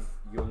 he's good with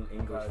young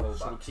English fullbacks.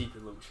 So we're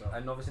keeping Luke Shaw.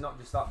 And obviously, not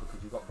just that,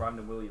 because you've got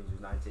Brandon Williams, who's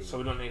 19. So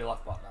we don't need a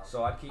left back now.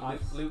 So I'd keep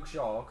Luke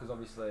Shaw, because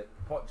obviously,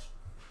 Poch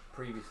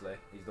previously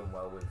he's done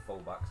well with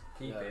fullbacks.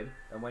 Keep him,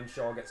 and when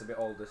Shaw gets a bit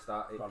older,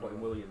 start putting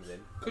Williams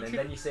in. And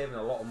then you're saving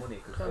a lot of money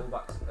because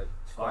fullbacks are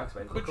quite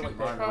expensive.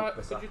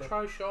 Could you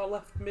try Shaw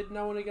left mid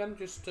now and again?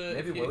 Just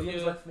maybe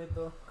Williams left mid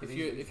though. If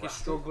you're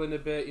struggling a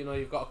bit,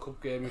 you've got a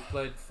cup game. You've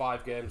played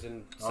 5 games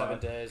in 7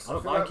 days. I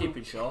don't mind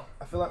keeping Shaw.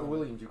 I feel like with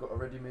Williams, you've got a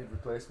ready-made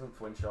replacement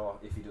for when Shaw,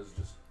 if he does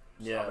just.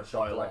 Yeah, a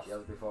shot like he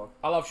has before.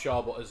 I'll have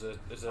Shaw, but as a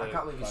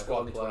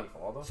squad player.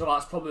 So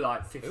that's probably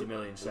like 50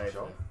 million saved.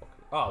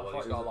 Oh well,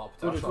 he's got a lot of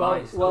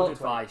potential. Good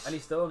advice. And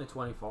he's still only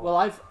 24. Well,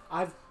 I've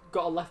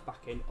got a left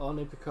back in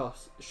only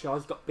because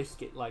Shaw's got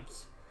biscuit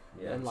legs,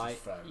 and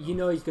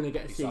he's going to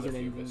get a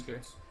season-ending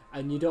injury,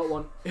 and you don't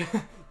want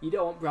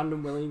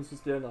Brandon Williams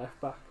who's doing a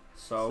left back.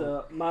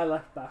 So my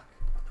left back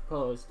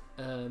proposed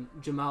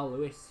Jamal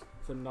Lewis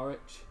from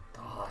Norwich.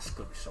 Oh, that's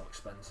going to be so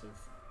expensive.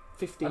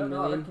 15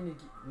 million.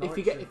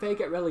 If they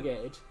get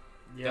relegated,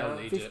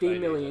 15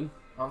 million.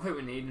 I don't think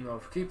we need him though.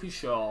 Keep his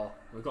Shaw.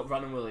 We've got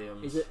Brandon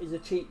Williams. He's a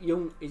cheap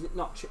young. He's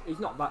not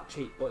that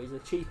cheap, but he's a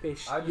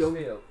cheapish young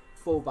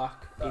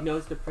fullback. He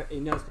knows the Premier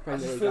League. I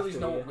just feel he's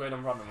not going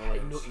on Brandon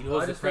Williams. He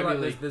knows the Premier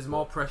League. There's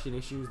more pressing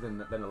issues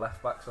than a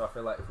left back. So I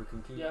feel like if we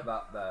can keep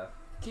that there,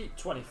 keep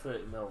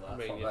 20-30 mil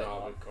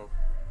there.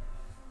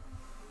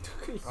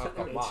 I've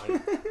got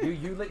mine.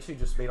 You literally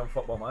just been on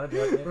Football Manager,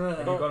 haven't you?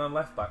 And you've gone on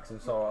left backs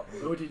and saw.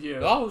 Who did you?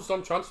 I was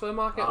on Transfer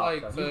Market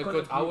for a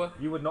good hour.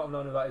 You would not have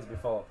known who that is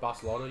before.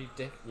 Barcelona, you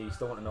dick. Yeah, you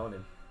still wouldn't have known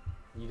him.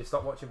 You just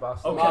stopped watching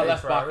Barcelona. My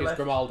left back is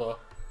Grimaldo.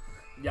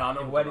 Yeah, I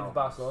know. Where did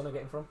Barcelona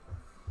get him from?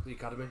 The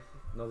academy.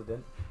 No, they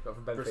didn't. Got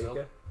from Benfica.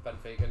 Brazil.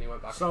 Benfica, and he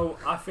went back. So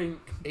I think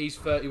he's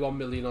 31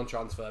 million on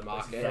Transfer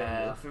Market.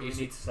 Yeah, I think we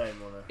need to save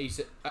money.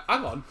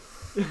 Hang on.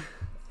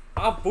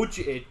 I've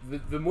budgeted.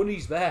 The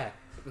money's there.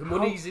 The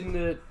money's in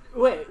the.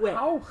 Wait.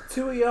 How?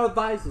 2 of your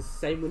advisors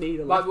saying we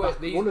need a left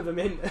back. One of them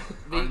in.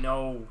 I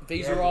know.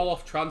 These are all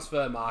off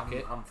Transfer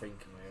Market. I'm thinking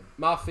him.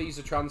 My fees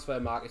are Transfer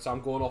Market, so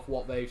I'm going off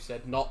what they've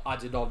said, not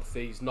added on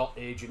fees, not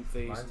agent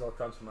fees. Mine's all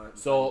Transfer Market.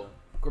 So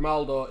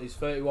Grimaldo is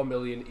 31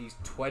 million. He's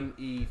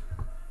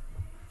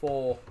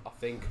 24, I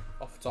think,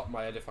 off the top of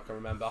my head, if I can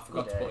remember. I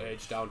forgot to put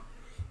age down.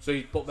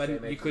 So, but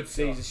then you could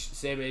see he's the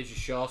same age as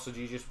Shaw. So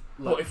do you just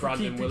let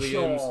Brandon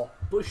Williams?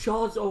 But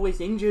Shaw's always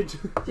injured.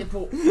 Yeah,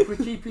 but if we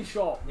keep his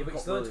Shaw, yeah, but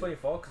he's still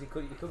 24 because he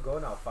could go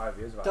now 5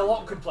 years.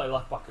 Delort can play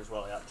left back as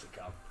well. He actually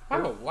can.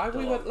 Hang on, why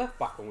we went left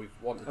back when we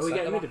wanted? Are we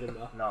getting rid of him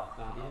though? No,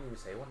 he didn't even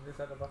say he wanted to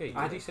centre back.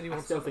 Yeah, he said he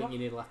wanted. I still think you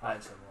need a left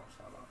back.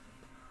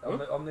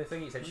 On the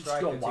thing he said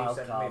striker, he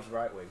said mid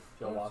right wing.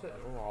 I know.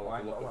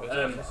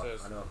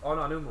 Oh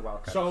no, I knew my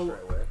wild card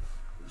straight away.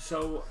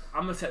 So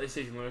I'm gonna take the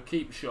decision. We're gonna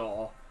keep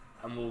Shaw,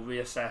 and we'll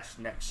reassess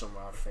next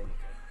summer, I think,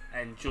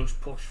 and just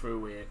push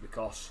through with it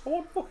because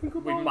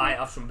we might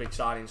have some big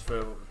signings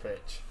further up the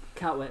pitch.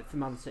 Can't wait for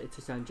Man City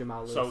to sign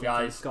Jamal Lewis. So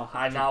guys,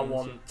 I now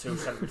want 2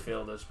 centre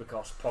midfielders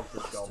because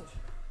Pogba's gone.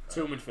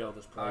 2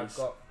 midfielders, please.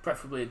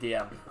 Preferably a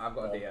DM. I've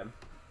got a DM.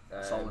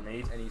 That's all we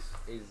need. And he's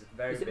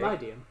very big. Is it my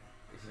DM?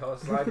 He's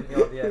sliding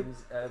your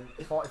DMs.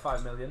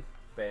 45 million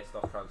based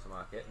off Transfer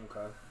Market.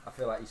 Okay. I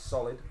feel like he's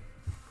solid.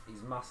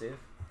 He's massive,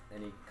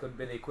 and he could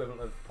be the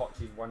equivalent of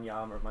Poch's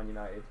Wanyama at Man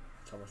United.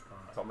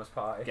 Thomas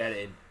Partey. Get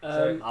in.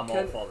 I'm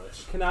all for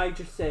this. Can I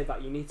just say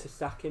that you need to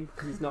sack him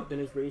because he's not done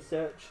his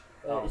research?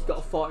 He's got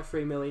a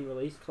 43 million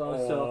release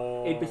clause,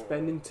 so he'd be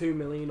spending 2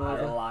 million I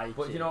over. like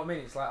But it. you know what I mean?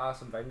 It's like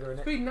Arsene Wenger,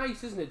 It's innit? been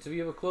nice, isn't it, to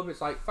the other club?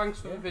 It's like, thanks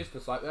for the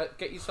business. Like,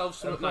 get yourself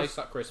something plus, nice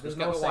at Christmas. There's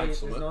Get no, the saying, wife there's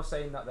something. no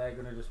saying that they're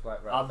going to just like,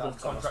 I'd right, love that to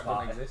have contract a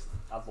doesn't Sparty. exist.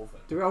 I'd love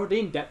it. They're already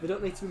in debt. They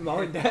don't need to be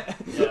more in debt.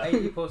 Yeah.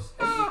 80 plus,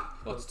 80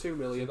 What's 2 So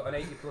million? you've got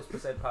an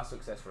 80+% pass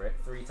success rate,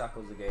 3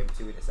 tackles a game,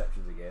 2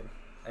 interceptions a game.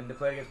 And they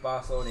played against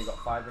Barcelona, he got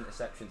 5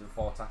 interceptions and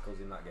 4 tackles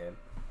in that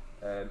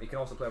game. He can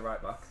also play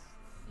right back,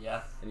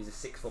 Yeah. and he's a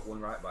 6'1"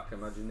 right back.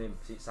 Imagine him,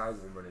 see the size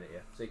of him running at you.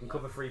 So he can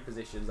cover 3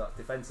 positions, that's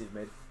defensive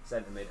mid,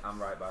 centre mid and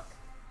right back.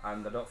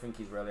 And I don't think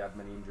he's really had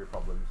many injury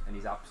problems, and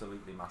he's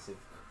absolutely massive.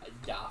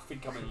 Yeah, I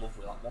think I'm in love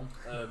with that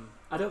one.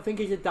 I don't think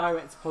he's a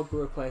direct Pogba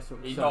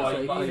replacement. He's so not.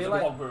 he- but I He's feel a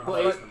like- Pogba but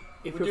replacement.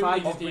 If We do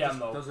provides need DM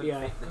though. Doesn't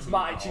Yeah. fit the Because team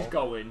Matic at is all.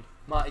 going.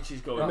 Matic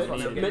is going. That's what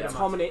we I'm need saying. a DM.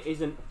 McTominay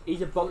isn't.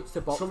 He's a box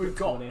to box. So we've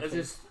got McTominay, I think.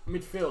 there's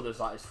midfielders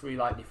like there's 3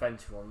 like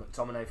defensive one,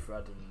 McTominay,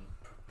 Fred, and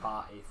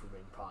Partey if we're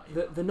being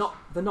Partey.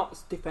 They're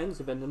not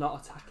defensive and they're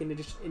not attacking. They're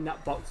just in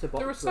that box to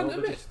box. They're a centre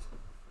mid.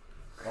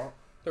 What?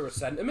 They're a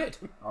centre mid.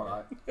 All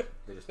right.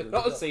 They just do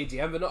Not a the job.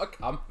 CDM, they're not a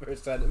camp, they're a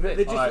centre They're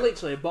mid. just Alright.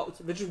 literally a box.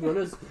 They're just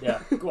runners.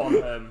 Yeah. Go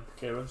on,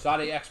 Kieran. So I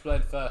need to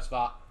explain first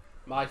that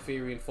my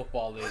theory in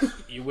football is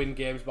you win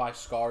games by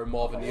scoring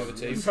more than the other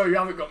team. So you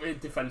haven't got me a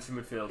defensive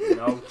midfielder, you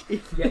know?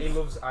 Yeah, he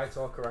loves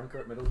Aitor Karanka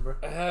at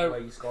Middlesbrough, where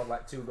he scored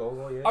like 2 goals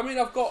all year. I mean,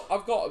 I've got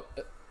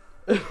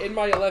in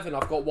my 11,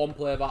 I've got one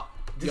player that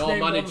Just your name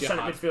one manager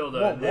centre had.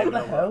 midfielder. and name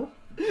another one.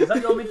 Is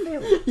that your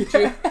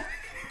midfield?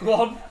 Go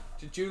on.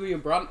 Julian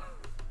Brandt.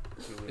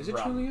 Is it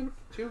Brandt.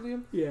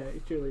 Julian? Yeah,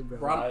 it's Julian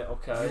Brandt. Brandt. You Right,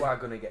 okay. are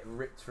going to get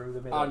ripped through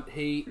the middle. And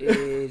he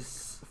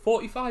is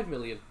 45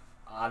 million.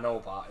 I know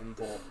about him,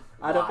 but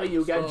I don't think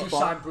you'll get just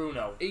far. sign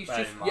Bruno. He's bear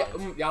just in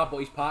mind. yeah, but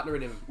he's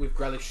partnering him with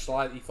Grealish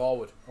slightly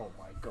forward. Oh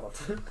my god.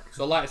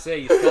 So like I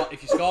say,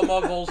 if you score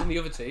more goals than the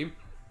other team,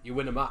 you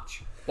win a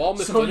match.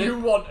 Bournemouth So done you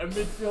it. want a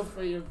midfield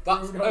three of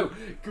That's- Bruno, no.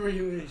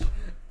 Grealish,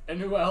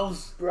 and who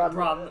else?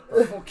 Brandt.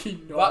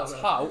 Fucking no. That's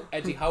how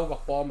Eddie Howe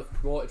got Bournemouth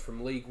promoted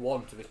from League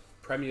One to the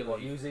Premier What,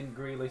 League. using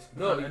Grealish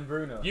No, and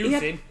Bruno?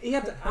 Using He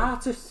had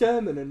Arthur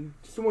Sermon and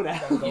someone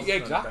else. yeah,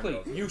 exactly.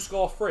 You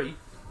score 3.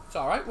 It's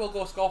all right. We'll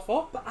go score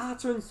 4. But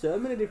Arthur and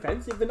Sermon are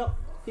defensive. They're not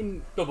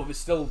in. No, but it's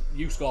still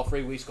you score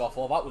 3, we score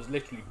 4. That was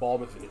literally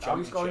Bournemouth in the How are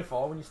you scoring championship.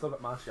 4 when you still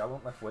got Martial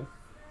on left wing?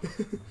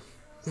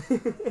 Do you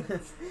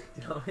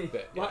know what I mean?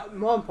 But, yeah.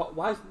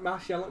 Why is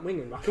Martial at wing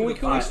and Rashford Can we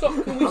at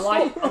stop? Can we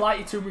I stop? like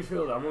your two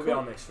midfielder. I'm gonna be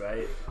honest,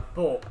 right?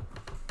 But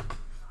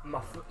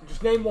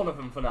just name one of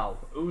them for now.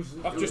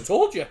 I've just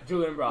told you.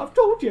 Julian Brandt. I've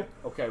told you.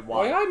 Okay,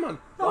 Why, why? I man?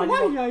 Oh,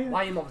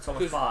 Why you mother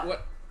Thomas 'Cause Partey?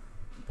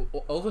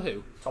 over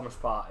who? Thomas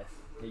Partey.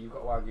 Yeah, you've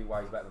got to argue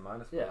why he's better than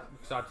mine. Yeah.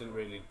 Because I didn't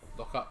really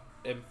look at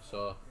him,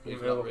 so he's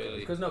really not look at really.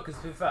 Because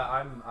to be fair,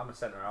 I'm a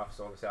centre half,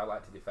 so obviously I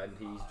like to defend.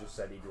 He's just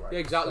said he'd right. Yeah,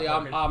 exactly.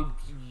 Stop working.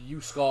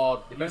 You scored.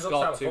 You Depends what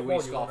scored style 2. of We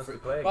football you want scored us 3.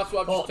 to play. That's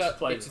what Poch I've just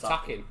plays It's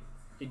attacking.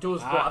 He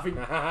does, but I think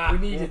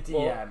we need a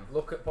DM.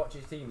 Look at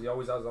Poch's teams. He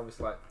always has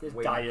obviously like There's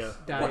wings. Dyer,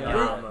 Dyer,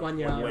 Wanyama,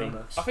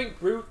 Wanyama. I think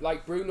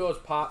Bruno's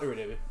partnering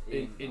him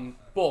in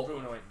but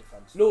Bruno ain't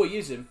defensive. no, he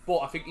isn't. But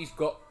I think he's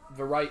got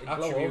the right He'd blow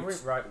over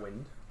attributes. it, right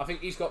wind. I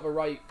think he's got the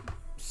right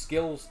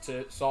skills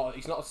to sort of.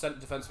 He's not a centre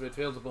defensive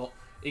midfielder, but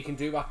he can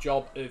do that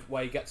job of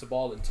where he gets the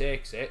ball and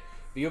takes it.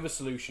 The other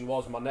solution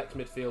was my next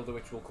midfielder,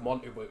 which we'll come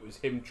on to, but it was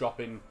him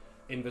dropping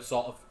in the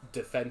sort of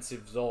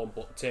defensive zone,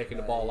 but taking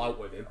the ball out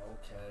with him.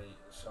 Okay,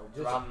 so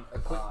Just Brandt, a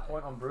quick Partey.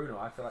 point on Bruno.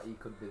 I feel like he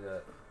could be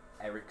the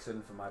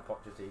Ericsson for my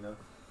Pochettino.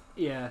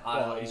 Yeah.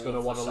 Well, he's going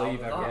to want to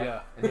leave every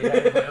year. And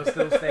he'll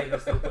still stay. He'll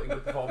still put in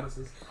good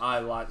performances. I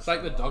like. It's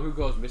like the dog who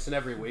goes missing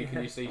every week,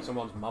 and you see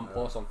someone's man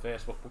post on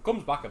Facebook, but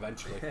comes back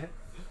eventually.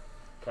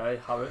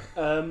 Okay, Harry.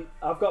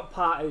 I've got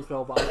Partey as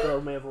well, but I'll go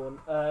with my other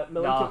one.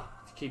 Nah,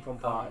 keep on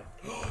Partey.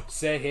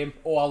 Say him.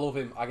 Oh, I love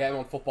him. I get him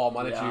on Football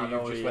Manager. Yeah, I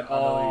know you just you- went, I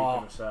know what you're oh,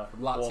 gonna say.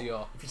 But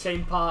Lazio. if you're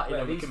saying Partey, Wait,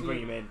 then we these can bring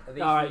him in.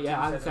 Alright,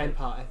 yeah, I'm saying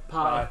Partey.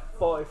 Partey, Right.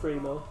 43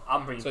 mil.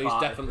 I'm bringing So he's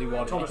Partey. definitely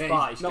one. Thomas He's-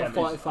 Partey's Not getting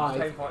 45.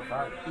 Paying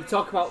 45. You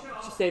talk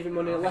about saving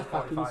money on left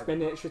back and you 45.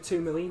 spend an extra 2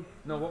 million.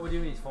 No, what we're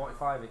doing is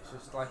 45. It's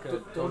just like a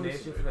Don't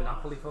donation for the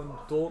Napoli fund.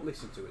 Don't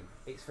listen to him.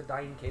 It's for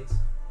dying kids.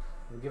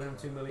 We're giving them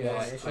 2 million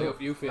Yeah, donation. I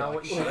hope you feel Now like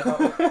what you shit. say about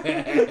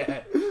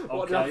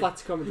What do Okay.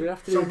 Atletico Madrid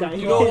have to So do?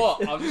 Danny? You know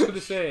what? I'm just going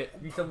to say,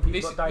 you tell people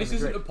this about dying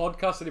isn't a Madrid.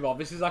 podcast anymore.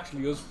 This is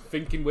actually us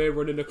thinking we're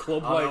running a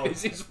club. I know. Like,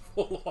 this is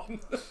full on.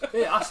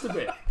 It has to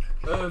be.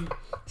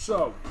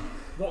 So,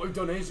 what we've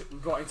done is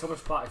we've got in Thomas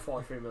Partey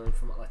 43 million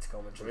from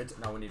Atletico Madrid,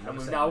 Now we need and another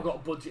we've centre now mid. got a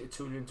budget of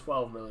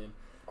 212 million.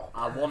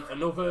 I want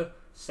another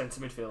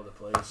centre midfielder,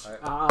 please.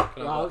 Alright.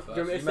 Can I go Well, first? do you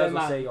want me You to may say as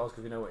well say mine? yours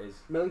because we know what it is.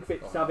 Milinkovic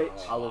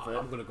Savic, I love it.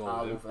 I'm going to go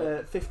I with him. love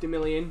it. 50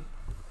 million.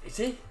 Is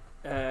he?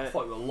 I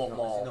thought you were a lot No,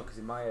 more. because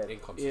in my head,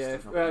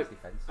 Inconsistent. not Yeah, his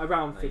defence.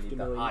 around No, you 50 need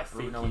that. million. I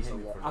think Bruno he's a and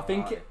him lot. for I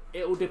think Alright.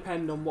 it'll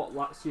depend on what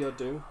Lazio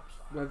do,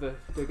 whether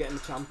they're getting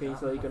the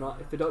Champions League or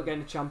not. If they don't get in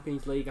the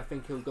Champions League, I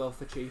think he'll go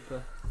for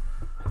cheaper.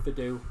 If they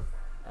do,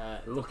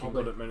 Looking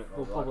probably, good at minute.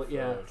 we'll though, probably like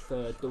yeah, third.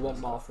 third. They want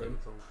more for him,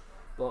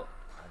 but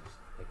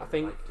I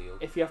think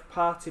if you have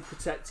Partey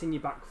protecting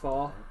your back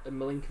four and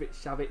Milinkovic,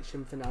 Savic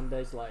and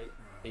Fernandes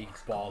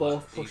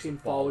both pushing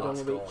forward on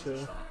each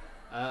other,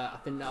 I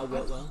think that'll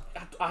work well.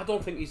 I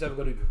don't think he's ever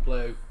going to be a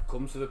player who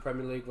comes to the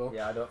Premier League though.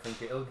 Yeah, I don't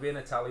think it'll be an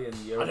Italian,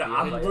 European.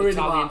 I'm like, worried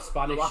Italian, about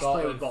Spanish the last sort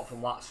player we of- got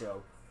from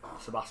Lazio,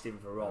 Sebastian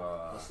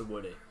Veron. That's the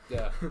worry.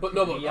 Yeah, but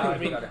no, but yeah, I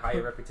mean, got a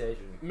higher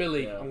reputation.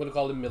 Millie. Yeah. I'm going to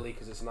call him Millie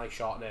because it's a nice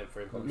short name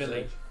for him. But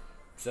Millie,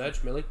 Serge.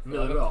 Serge, Millie, Millie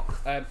whatever.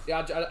 Rock.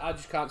 Yeah, I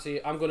just can't see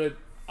it.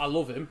 I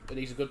love him and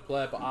he's a good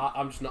player, but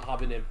I'm just not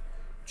having him.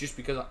 Just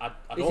because I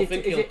don't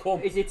think he'll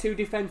come. Is he too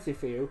defensive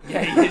for you?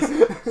 Yeah, he is.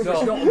 It's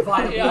not a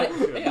viable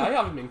option. Yeah, I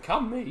have him in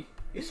Cam. Me,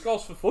 he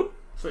scores for fun.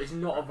 So it's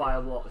not a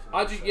viable option.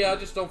 I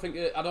just don't think.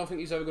 I don't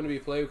think he's ever going to be a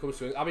player who comes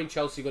to. I mean,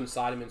 Chelsea are going to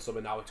sign him in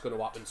summer now. It's going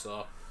to happen.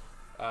 So,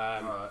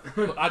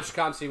 but I just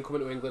can't see him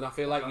coming to England. I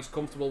feel like he's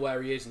comfortable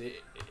where he is, and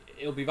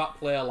he'll be that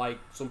player like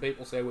some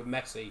people say with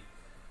Messi,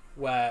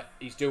 where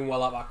he's doing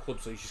well at that club,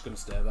 so he's just going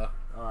to stay there.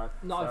 Alright,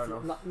 fair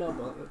enough.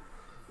 No,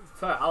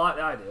 Fair, I like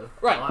the idea.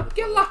 Right, I like the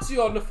get plan.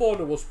 Lazio on the phone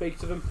and we'll speak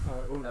to them.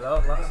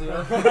 Hello,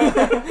 Lazio.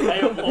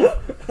 Hey, up,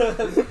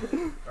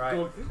 love.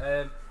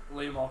 Right.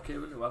 Liam or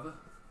Kieran, whoever.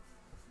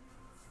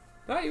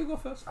 Right, you go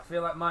first. I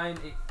feel like mine,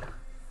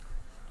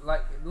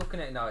 like looking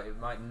at it now, it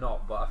might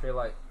not, but I feel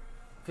like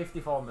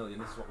 54 million.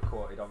 This is what we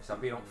quoted. Obviously,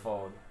 I've been on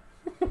phone,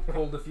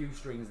 pulled a few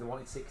strings. They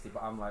wanted 60,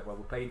 but I'm like, well,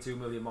 we're paying 2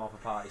 million more for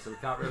Party, so we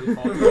can't really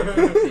afford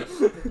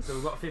it. So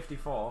we've got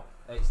 54.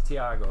 It's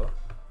Thiago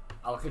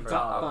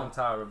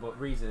Alcantara, but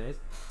reason is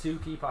 2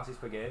 key passes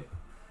per game,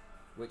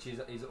 which is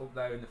up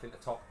there in I think the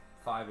top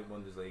 5 in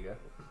Bundesliga.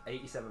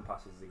 87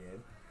 passes a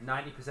game,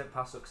 90%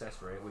 pass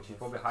success rate, which is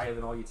probably higher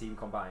than all your team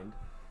combined.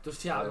 Does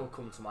Thiago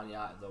come to Man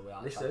United though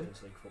without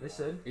Champions League football?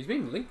 Listen. He's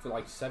been linked for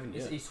like 7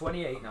 years. He's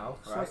 28 now,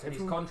 right? And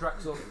his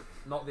contract's up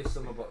not this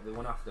summer, but the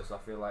one after. So I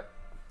feel like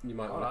You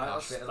might Alright, want to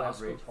that's cash. bit of That's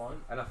a leverage. good point.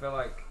 And I feel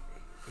like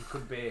he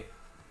could be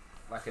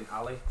like an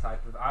alley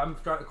type of. I'm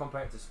trying to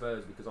compare it to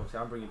Spurs because obviously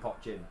I'm bringing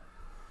Poch in,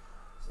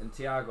 and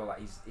Thiago like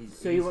he's.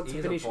 So you want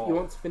to finish? You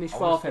want to finish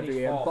fourth every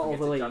year and bottle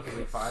the league?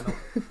 League final.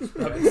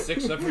 Having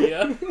 6 every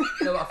year.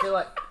 No, I feel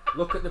like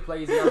look at the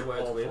players he has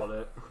worked with.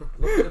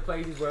 Look at the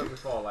players he's worked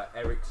with before, like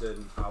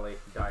Ericsson, Ali,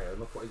 Dyer. And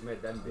look what he's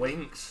made them do.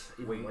 Winks.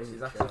 Winks.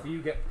 Exactly. If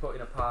you get put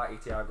in a party,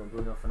 Thiago and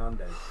Bruno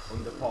Fernandes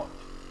under Poch,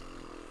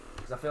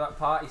 because I feel like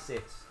Party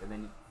sits and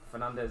then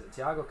Fernandes,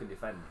 Thiago can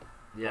defend.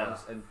 Yeah.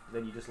 And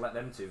then you just let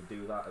them two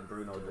do that, and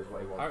Bruno does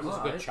what he I wants. reckon there's a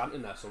Alright. good chant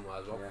in there somewhere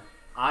as well.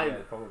 Yeah,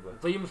 probably.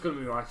 Liam's going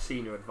to be my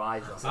senior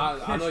advisor.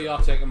 I know you're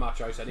taking my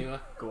choice anyway.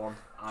 Go on.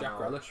 Jack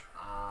Grealish.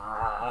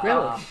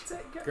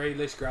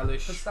 Grealish? For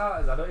Grealish.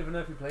 starters, I don't even know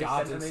if he plays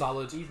Garden centre mid.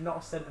 salad. He's not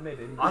a centre mid.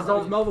 I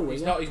thought Melvin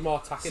He's was. not. He's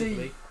more attacking See,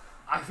 for me.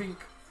 I think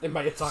In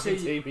my attacking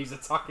See, team, he's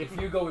attacking. If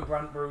you go with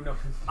Brandt Bruno,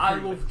 I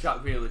love Jack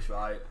Grealish,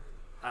 right?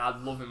 And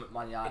I'd love him at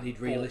Man United. And he'd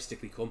but-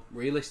 realistically come. Yeah,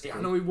 Realistically.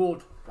 I know he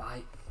would,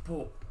 right?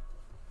 But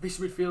this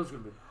midfield's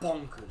going to be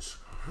bonkers.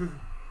 And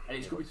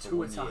it's going to be for too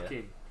 1 year.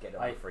 attacking. get it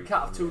on Like, free. we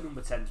can't have 2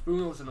 number 10s.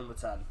 Bruno's a number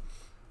 10.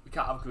 We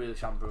can't have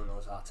Grealish and Bruno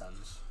as our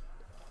 10s.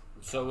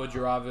 So would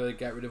you rather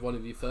get rid of one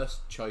of your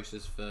first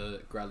choices for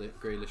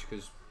Grealish?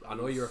 Because I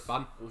know you're a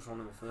fan. Who's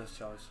one of my first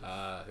choices?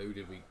 Who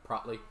did we?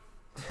 Pratley.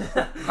 No,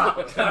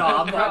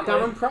 I'm not.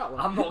 Darren Pratley.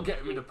 I'm not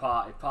getting rid of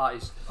Party.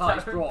 Party's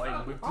brought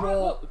in. We've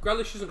brought.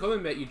 Grealish isn't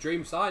coming, mate. Your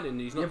dream signing.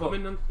 He's not Yeah, but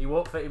coming then. He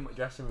won't fit in with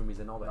dressing room. He's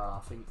an hobbit. Nah, I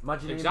think.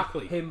 Imagine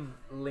Exactly. him,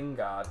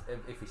 Lingard,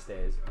 if he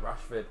stays,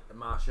 Rashford,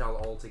 Martial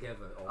all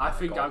together. Oh I my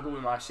think God. I'll go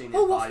with my senior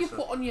Oh, what have you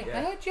advisor. put on your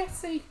Yeah. hair,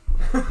 Jesse?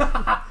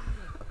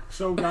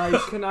 So guys,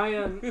 can I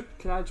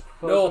just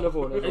propose No. another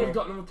one as Have you well?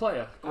 got another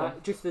player? Go on.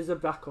 Just as a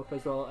backup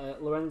as well,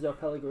 Lorenzo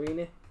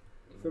Pellegrini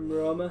from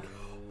Roma,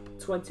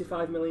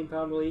 £25 million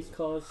release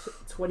clause,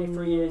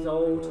 23 years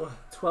old,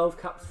 12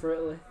 caps for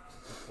Italy,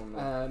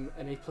 and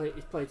he's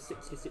played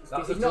 66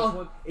 That's games. a He's tough not,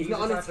 one. he's He's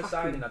not the an type of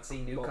signing attacking. I'd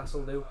see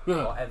Newcastle do,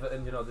 Yeah. or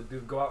Everton. You know, they do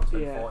go out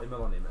spend Yeah. 40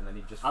 mil on him, and then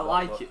he just. I flop,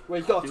 like but- it. Well,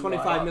 he's got a Do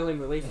 25 like million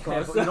release Yeah,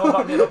 clause. but you know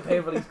about they don't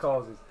pay for these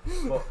causes.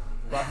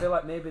 But I feel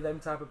like maybe them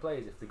type of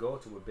players, if they go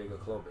to a bigger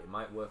club, it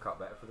might work out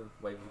better for them.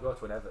 Where if you go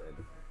to an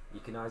Everton, you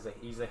can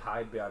easily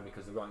hide behind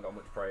because they've not got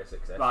much prior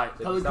success. Right,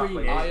 So if you start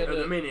Pellegrini playing- at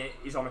the minute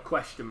is on a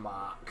question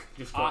mark.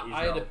 Just to let you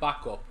I had know. a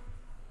backup,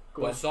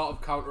 Go but on. sort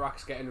of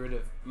counteracts getting rid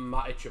of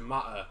Matic and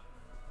Mata.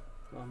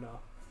 Oh no.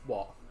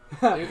 What?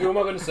 who am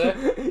I going to say?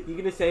 You're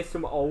going to say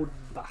some old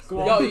bastard.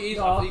 Go on. No,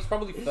 No. he's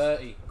probably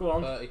 30. Go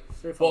on. 30.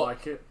 See if But- I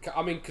like it.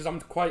 I mean, because I'm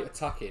quite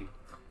attacking.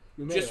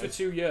 You may Just for have.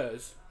 2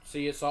 years,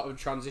 see a sort of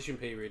transition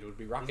period would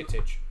be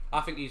Rakitic.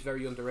 I think he's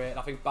very underrated.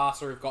 I think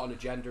Barca have got an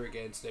agenda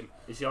against him.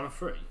 Is he on a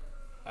free?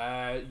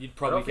 You'd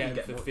probably think get he'd him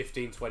get for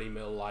much. 15-20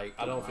 mil. Like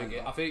I don't think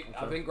it. I think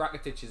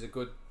Rakitic is a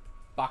good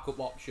backup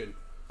option,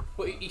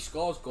 but he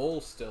scores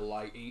goals still.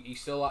 Like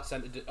he's still that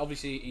centre.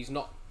 Obviously, he's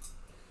not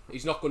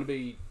going to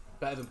be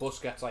better than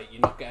Busquets. Like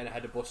you're not getting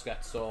ahead of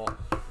Busquets, so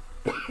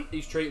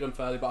he's treated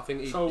unfairly. But I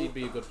think he'd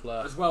be a good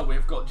player. As well,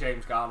 we've got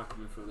James Garner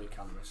coming through the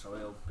academy, so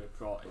he'll be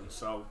brought in.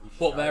 So,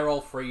 But they're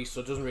all free,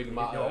 so it doesn't really You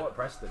know matter what,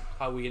 Preston?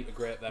 how we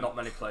integrate them. not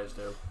many players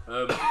do.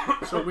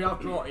 So we have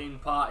brought in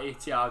Partey,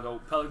 Thiago,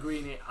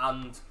 Pellegrini,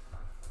 and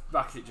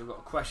Rakitic have got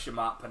a question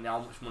mark and how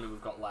much money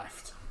we've got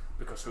left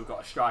because we've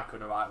got a striker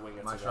and a right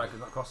winger. My striker's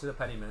not costing a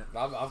penny, mate.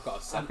 I've got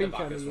a centre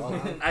back as well.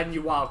 And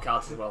your wild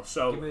cards as well.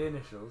 So Give me the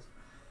initials.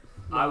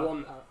 I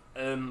want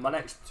my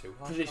next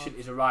position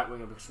is a right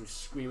winger because we're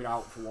screaming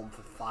out for one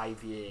for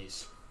 5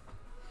 years.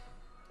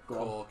 Go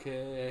on.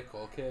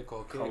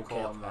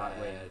 Koke on right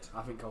wing.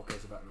 I think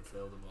Koke's a better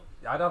midfielder,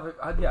 but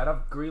I'd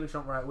have Grealish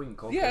on right wing.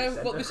 Koke Yeah,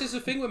 centre. but this is the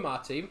thing with my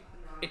team.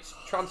 It's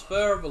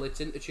transferable, it's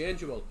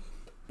interchangeable.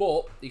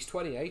 But he's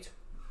 28.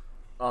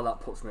 oh, that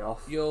puts me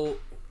off. You'll...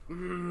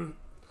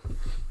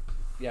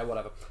 yeah,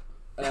 whatever.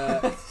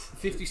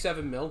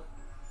 57 mil.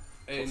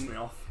 Puts me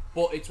off.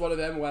 But it's one of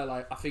them where,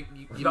 like, I think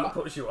you that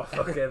puts you off.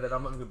 Okay, then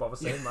I'm not going to bother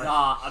saying that.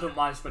 Nah, I don't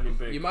mind spending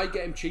big. You might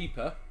get him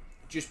cheaper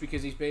just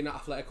because he's been at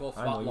Atletico for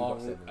I know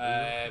that you've got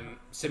long.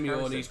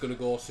 Simeone's going to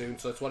go soon,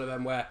 so it's one of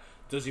them where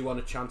does he want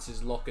to chance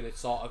his luck and it's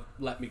sort of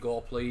let me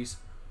go, please.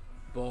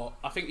 But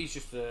I think he's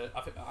just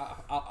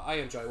I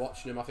enjoy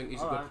watching him. I think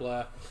he's a good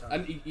player,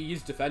 and he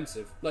is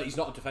defensive. Like he's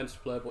not a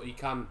defensive player, but he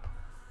can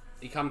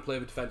play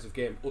the defensive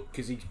game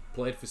because he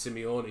played for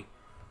Simeone,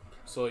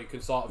 so you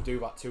can sort of do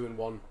that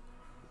 2-in-1.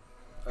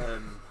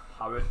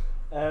 Harry,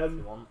 if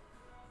you want.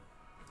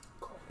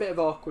 Bit of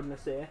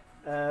awkwardness here.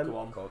 Go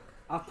on.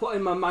 I've put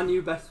in my Man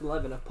U best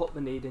 11. I've put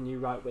the need a new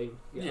right wing.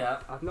 Yeah.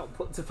 I've not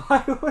put to buy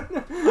one.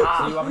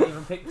 So you haven't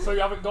even picked. So you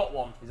haven't got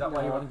one. Is that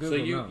why you're on Google?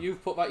 So now?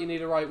 you've put that you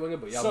need a right winger,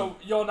 but you So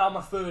you're now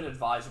my third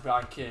advisor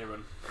behind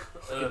Kieran.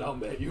 haven't.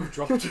 Mate, you've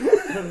dropped.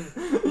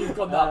 You've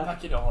got that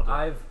pecking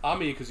order.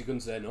 I'm here because you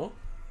couldn't say no.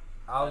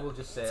 I will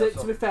just say.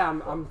 To be fair,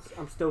 I'm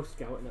still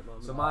scouting at the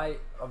moment. So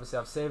obviously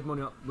I've saved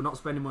money. We're not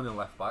spending money on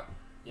left back.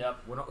 Yep.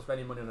 We're not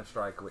spending money on a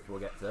striker, which we'll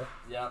get to.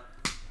 Yep.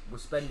 We're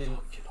spending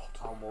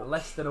How much?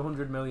 less than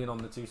 100 million on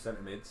the two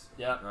centre mids.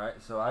 Yep. Right.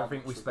 So I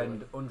think we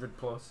spend 100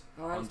 plus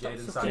Alright, on stop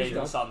Jadon supporting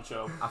Sancho. Jadon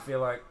Sancho. I feel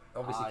like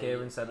obviously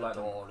Kieran said like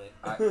adore it.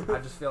 I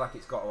just feel like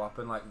it's got to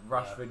happen. Like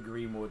Rashford,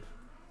 Greenwood,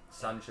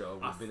 Sancho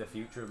would be the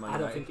future of Man I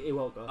don't United. think he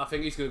won't go. I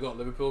think he's going to go to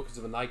Liverpool because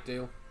of a Nike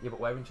deal. Yeah, but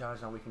we're in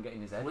charge now. We can get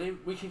in his head.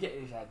 We can get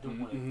in his head,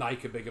 don't we?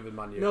 Nike are bigger than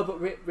Man U. No, but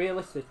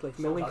realistically,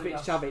 Milinkovic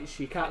Adidas. Savic,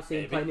 you can't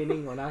see him playing in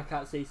England. I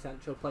can't see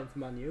Sancho playing for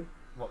Man U.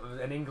 What,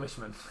 an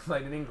Englishman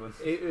playing in England?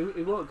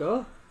 He won't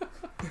go.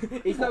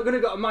 He's not going to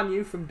go to Man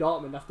U from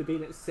Dortmund after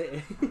being at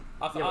City. Yeah,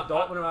 but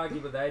Dortmund are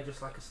arguably they're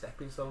just like a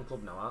stepping stone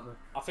club now, aren't they?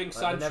 I think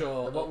Like,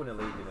 Sancho. they won't win a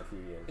league in a few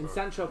years. And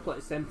Sancho played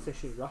the same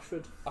position as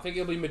Rashford. I think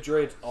he'll be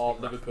Madrid or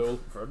Stick Liverpool.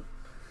 front.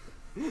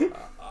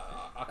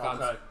 I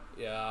can't. Okay.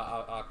 Yeah,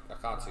 I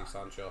can't see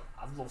Sancho.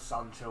 I'd love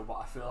Sancho, but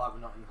I feel like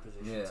we're not in a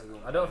position Yeah, to go.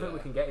 I don't think we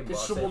can get him. But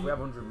Because I say if someone- we have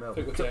 100 mil. I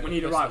think we're We need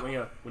a taking right piss.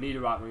 winger. We need a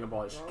right winger,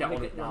 boys. Get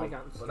on it now.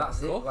 But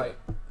that's it. Okay. Like,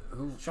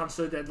 who?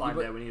 Transfer deadline Yeah,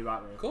 but- there. We need a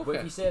right winger. Cool. But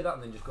if you say that,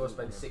 and then just go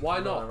spend 60 Why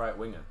mil not? on a right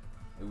winger,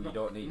 who you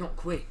don't need. Not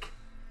quick.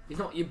 He's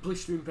not your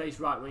blistering pace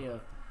right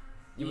winger.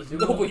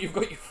 No, but you've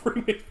got your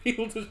three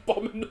midfielders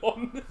bombing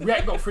on. We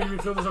ain't got three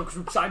midfielders on because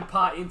we signed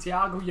Partey and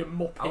Thiago. You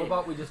muppet. How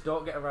about we just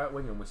don't get a right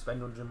winger and we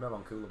spend 100 mil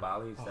on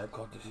Koulibaly instead?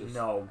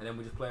 No. And then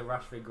we just play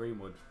Rashford,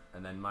 Greenwood,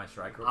 and then my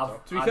striker I've- up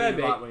top. To be I fair, need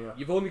a right mate, winger.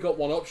 you've only got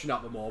one option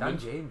at the Dan moment.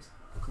 James.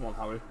 Come on,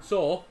 Harry.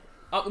 So,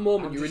 at the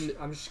moment,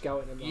 I'm just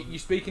scouting him. you're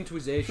speaking to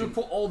his Should we agent.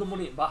 put all the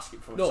money in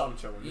basket for No.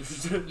 Sancho?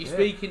 You're Yeah.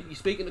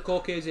 speaking to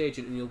Koke's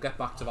agent, and you'll get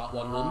back to that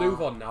one. We'll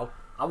move on now.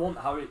 I want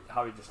Harry.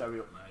 Just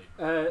hurry up,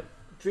 mate.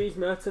 Dries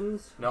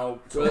Mertens. No.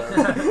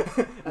 William.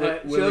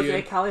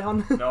 Jose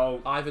Callejon.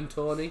 No. Ivan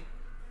Toney.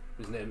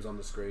 His name's on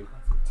the screen.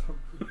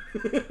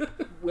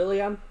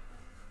 Willian.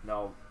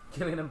 No.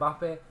 Kylian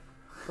Mbappe.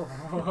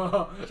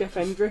 Jeff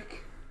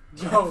Hendrick.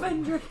 No.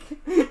 Hendrick.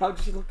 I'm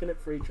just looking at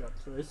free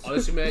transfers.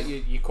 Honestly,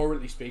 mate, you're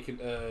currently speaking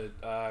to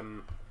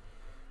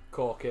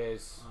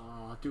Koke's.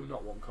 I do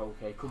not want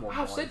Koke. Come on,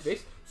 I've boys. said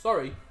this.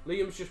 Sorry,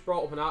 Liam's just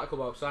brought up an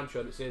article about Sancho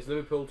and it says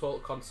Liverpool total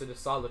consider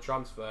Salah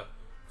transfer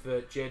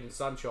for Jadon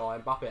Sancho or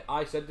Mbappe.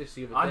 I said this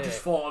the other I day.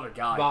 just thought of a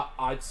guy. That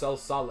I'd sell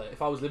Salah.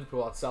 If I was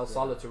Liverpool, I'd sell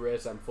Salah to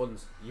raise them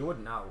funds. You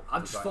wouldn't now. I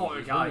just Like, thought of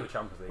a he's winning guy. the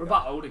Champions League. What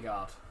about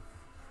Odegaard?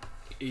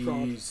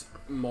 He's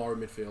more a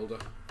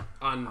midfielder.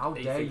 And How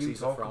he dare thinks you he's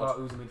talk a fraud. about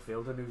who's a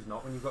midfielder and who's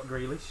not when you've got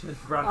Grealish and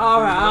Brandon?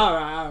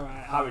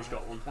 Alright. Harry's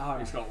got one. Alright.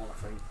 He's got one, I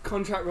think.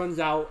 Contract runs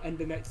out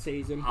end of next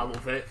season. I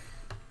love it.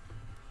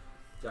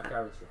 Jack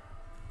Harrison.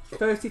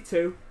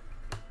 32,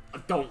 I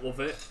don't love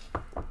it.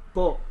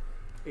 but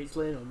it's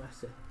Lionel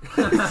Messi.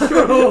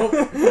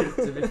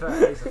 To be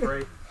fair, he's a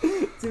free.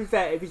 To be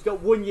fair, if he's got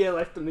 1 year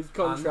left on his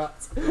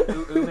contract,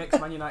 Who makes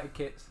Man United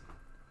kits?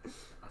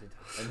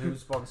 Adidas. And who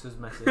sponsors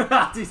Messi?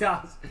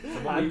 Adidas. So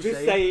what are I'm you just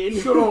saying?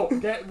 saying. Shut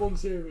up. Get one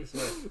seriously.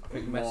 I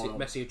think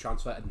Messi had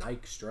transferred to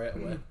Nike straight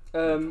away.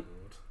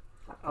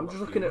 I'm just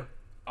looking at.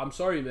 I'm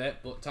sorry, mate,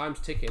 but time's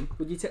ticking.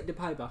 Would you take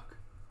Depay back?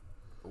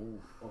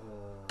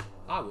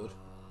 I would.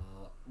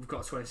 We've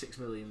got a 26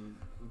 million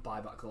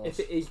buyback clause.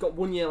 He's got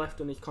 1 year left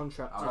on his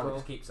contract. I'll probably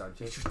just keep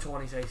Sanchez. He's just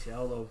torn his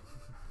ACL though.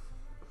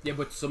 Yeah,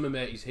 but summer,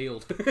 mate, he's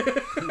healed. He's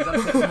had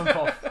 6 months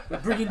off. We're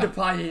bringing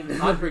Depay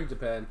in. I'd bring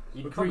Depay.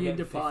 We're bringing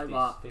Depay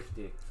back.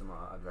 50, something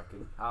like that, I'd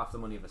reckon. Half the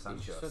money of a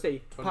Sancho. Is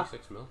See,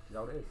 26 mil. that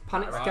what it is?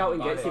 Panic Right, scouting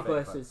buy gets it. you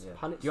versus. Yeah.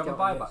 Panic Do you have a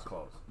scouting buyback gets-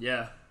 clause?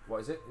 Yeah.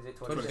 What is it? Is it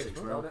 26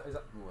 26 mil? Is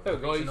that? There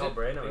we go, It's a easy.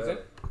 no-brainer, Easy.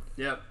 really.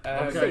 Yep.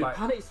 Okay. Okay. Like-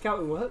 Panic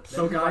scouting works.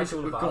 So guys,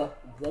 Like we've Silva.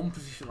 got one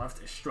position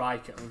left at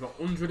striker, and we've got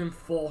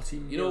 140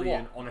 You know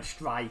million what? on a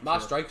striker. My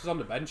striker's on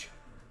the bench.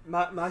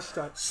 My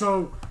strike.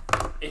 So,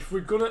 if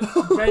we're gonna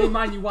bear in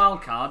mind your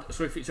wild card,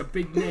 so if it's a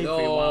big name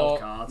for your wild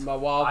card, my I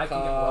wild can get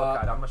wild card.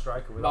 card. I'm a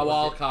striker. My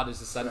wild card is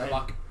the centre Right.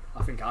 back.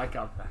 I think I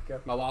can.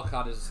 My wild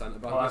card is the centre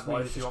back. Alright, boys,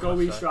 boys, you just want go my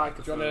with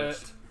striker Do you want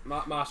first.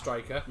 my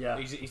striker? Yeah.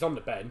 He's on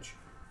the bench.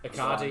 fine.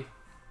 Icardi.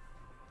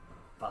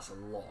 That's a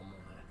lot of money.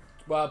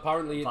 Well,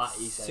 apparently That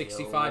it's is a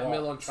 65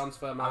 mil lot. on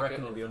transfer I market.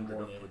 reckon it'll be 100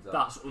 Money. upwards.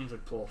 That's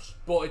 100 plus.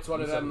 But it's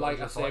one of You them, said like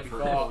I said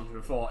 140.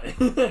 before,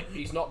 140.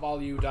 he's not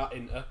valued at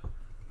Inter.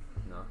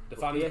 No. The But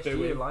fans PSG,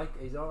 boo him.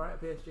 he's alright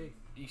at PSG.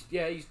 He's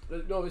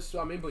no, this is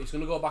what I mean. But he's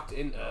going to go back to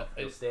Inter.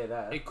 He'll stay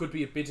there. It could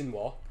be a bidding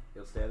war.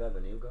 He'll stay there,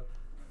 then he'll go.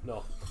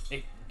 No,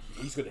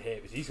 he's going to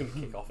hate this. He's going to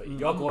kick off it.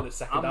 You're going to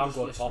second, I'm just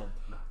going top.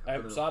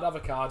 listening. So I'd have a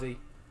Cardi.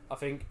 I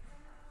think.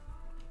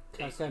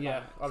 Can I say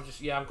Yeah, mine?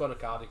 I'm going to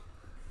Cardi.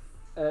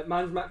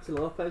 Mine's Maxi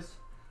Lopez.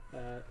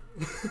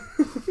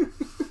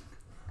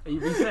 Are you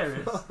being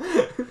serious?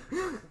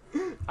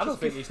 I don't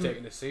think he's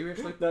taking this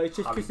seriously. No, it's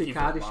just I mean, because keep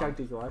Icardi it, man. shagged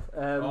his wife.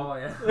 Oh,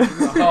 yeah.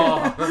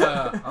 Oh,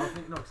 I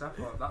think, no, because I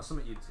thought that's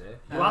something you'd say.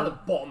 You're at the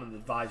bottom of the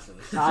advisory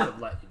list. Ah. Should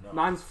have let you know.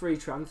 Mine's free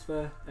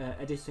transfer.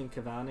 Edison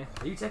Cavani.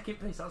 Are you taking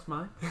piss? That's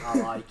mine. I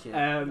like it.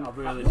 I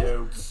really What?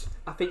 do.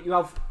 I think you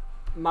have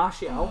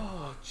Martial.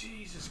 oh,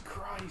 Jesus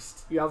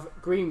Christ. You have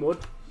Greenwood.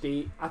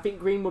 I think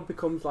Greenwood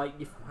becomes like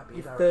your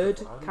He's third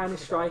director of football. kind of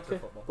He's director striker,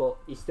 of football.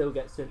 but he still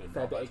gets a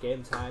fair bit of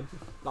game time.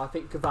 But I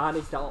think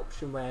Cavani's that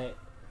option where,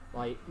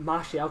 like,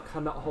 Martial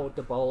cannot hold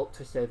the ball up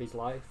to save his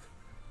life.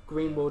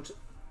 Greenwood,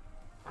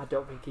 I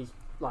don't think he's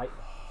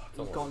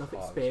got enough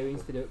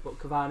experience to do it, but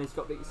Cavani's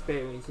got the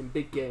experience in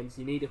big games.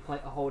 You need a player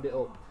to hold it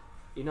up.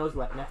 He knows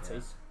where net Yeah.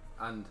 is.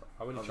 And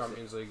How many obviously,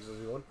 Champions Leagues has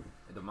he won?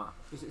 it doesn't matter.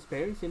 His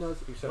experience, he knows.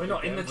 We're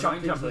not in the We're not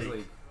in Champions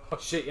League. Oh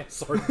shit, yeah,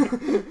 sorry.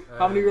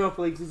 How many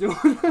Europa Leagues has he won?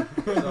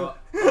 So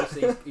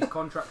obviously his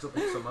contract's up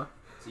in summer,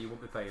 so you won't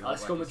be paying.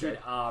 Let's like go you Madrid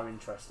said. are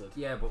interested.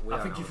 Yeah, but we I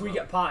are think now if as we well.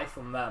 get party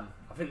from them,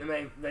 I think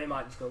they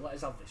might just go, let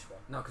us have this one.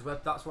 No, because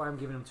that's why I'm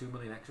giving him 2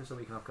 million extra so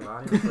we can have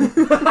Cavani.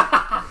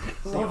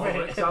 See Love what it.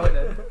 works out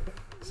then.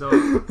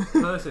 So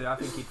personally, I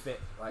think he'd fit.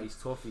 Like he's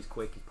tough, he's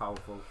quick, he's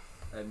powerful,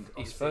 and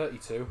He's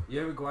obviously 32.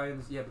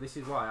 Uruguayans. Yeah, but this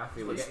is why I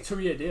feel we're It's a getting,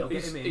 2-year deal. We'll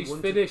get him in He's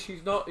one finished,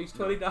 he's not, he's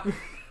 29.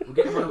 we'll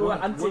get him on a Well,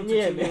 1 to 2 Anthony,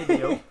 year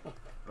deal,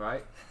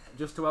 right?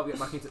 Just to help get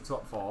back into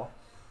top 4,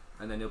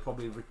 and then he'll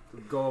probably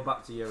go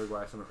back to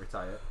Uruguay or something,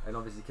 retire, and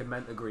obviously can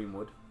mentor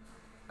Greenwood.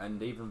 And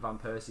even Van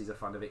Persie's a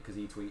fan of it because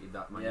he tweeted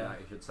that Man Yeah.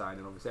 United should sign,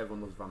 and obviously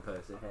everyone loves Van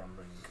Persie. Okay, I'm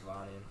bringing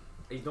Cavani in.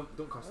 He don't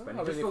cost Oh,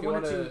 spending. I Just mean, for if you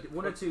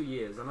one wanna- or 2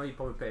 years. I know you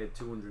probably paid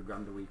 200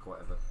 grand a week or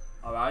whatever.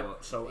 Alright,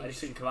 But so he's-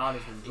 Edison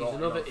Cavani's been He's brought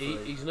another in on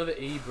free. he's another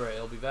Ibra.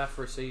 He'll be there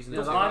for a season.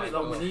 Doesn't He'll mind be it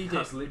though, right. we need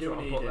That's it. We do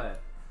literally need what I put it.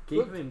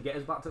 there. Keep him, get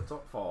us back to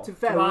top 4. To be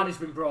fair, Cavani's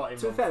been brought in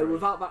to be on fair, free.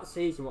 without that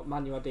season, what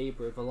Manu had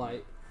Ibra were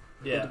like,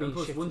 Yeah. been And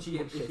plus, shit- once you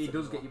much if he shitter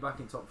does as get well. you back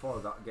in top 4,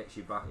 that gets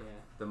you back yeah.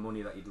 the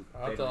money that you I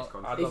paid on his don't-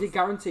 contract. I Is he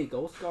guaranteed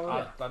goal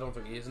scorer? I don't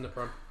think he is in the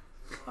Prem.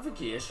 I think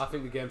he is. I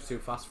think the game's too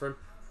fast for him.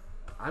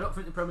 I don't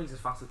think the Premier League's as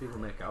fast as people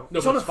make out. No,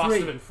 It's but on it's a faster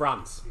free. than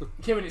France.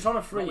 Kieran, it's on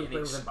a free Not and,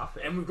 with it's,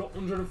 Mbappe. and we've got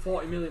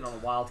 140 million on a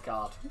wild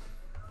card.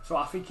 So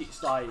I think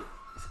it's like,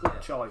 it's a good Yeah.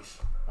 choice.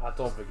 I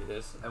don't think it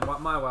is. And what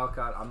my wild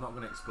card, I'm not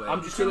going to explain.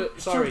 I'm just gonna.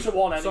 It's Sorry, 2-1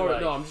 anyway,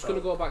 sorry. No, I'm just so-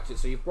 gonna go back to it.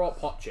 So you've brought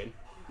Poch in,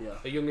 Yeah.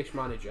 a youngish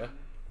manager.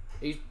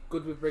 He's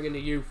good with bringing the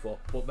youth up,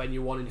 but then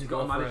you want him He's to got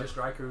go a for manager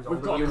striker who's We've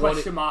older. got you a want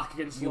question it- mark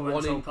against you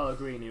Lorenzo want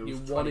Pellegrini, you who's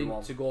want 21.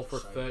 him to go for a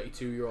So-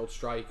 32-year-old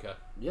striker.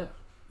 Yeah.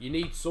 You need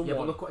Yeah, but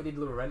someone. look what he did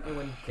to Llorente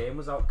when Kane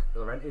was out.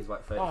 Llorente's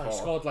like 34. Oh, he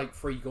scored like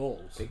 3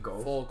 goals. Big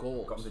goals. 4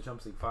 goals. Got him to the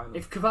Champions League final.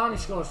 If Cavani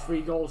scores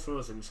 3 goals for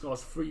us and he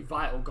scores 3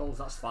 vital goals,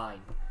 that's fine.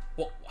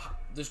 But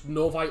there's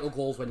no vital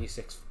goals when you're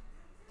 6th.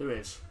 There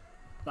is.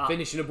 That,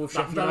 Finishing above that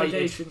Sheffield United.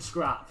 relegation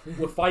scrap.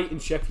 We're fighting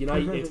Sheffield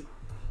United.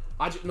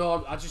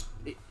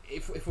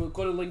 If we're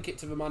going to link it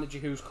to the manager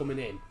who's coming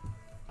in,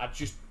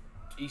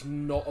 he's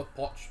not a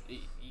Poch.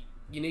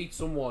 You need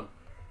someone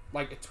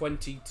like a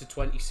 20 to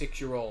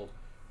 26-year-old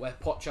where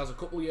Poch has a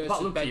couple of years That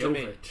to Luka bed him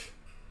in. Jovic.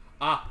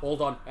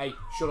 Hold on. Hey,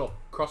 shut up.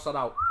 Cross that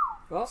out.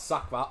 What?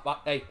 Sack that.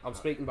 Hey, I'm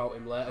speaking about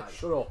him later. Aye.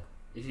 Shut up.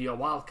 Is he your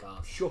wild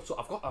card? Shut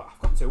up. I've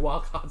got 2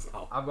 wild cards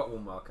now. I've got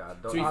one wild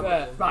card. To be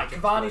fair, Right,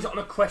 Cavani's on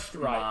a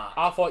question right. mark.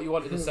 I thought you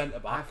wanted a centre I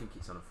back. think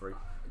it's on a free.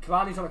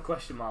 Cavani's on a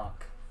question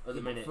mark at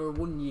the minute. For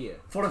 1 year.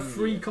 For a 2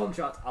 free years.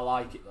 contract, I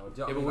like it though.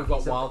 Do you know Yeah, what but I mean? we've got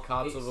It's a- wild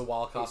cards, it's- so the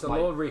wild cards It's a might-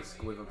 low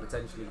risk with a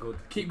potentially good.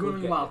 Keep good going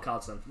with your get wild it.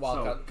 cards then. Wild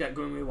so, card. get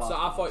going with your wild So I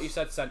cards. thought you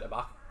said centre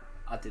back.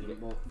 I didn't,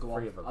 but go 3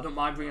 on. of them. I don't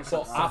mind bringing But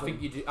centre I back.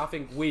 think you do. I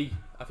think we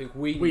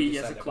We need a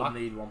as a centre club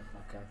back. need one.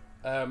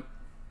 Okay.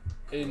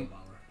 In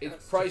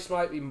its price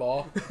might be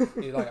more.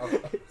 You're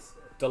like,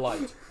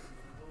 delight.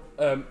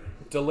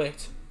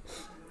 Delit.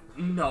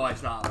 No,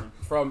 it's not happening.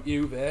 from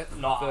Juve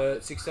Not for happening.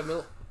 6-7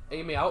 mil.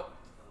 Hear me out.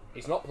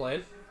 He's not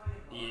playing.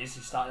 He is.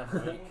 He's starting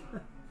every week.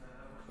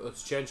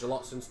 It's changed a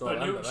lot since But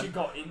November. Nucci then.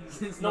 got injured.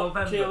 Since No,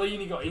 November.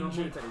 Chiellini got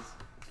injured.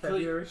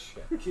 February.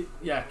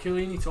 Yeah,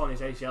 Chiellini tore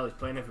his ACL. He's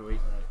playing every week.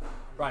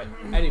 Right.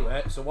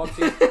 Anyway, so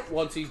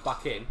once he's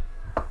back in,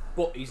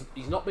 but he's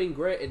not been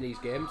great in these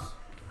games.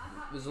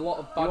 There's a lot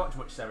of Do you bad. watch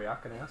much Serie A,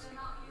 can I ask?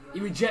 He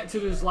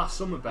rejected us last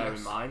summer. Bear Yes.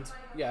 in mind.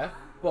 Yeah,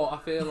 but I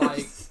feel like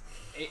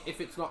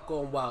if it's not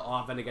going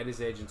well, then again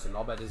his agent's a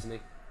knobhead, isn't he?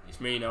 It's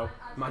me now.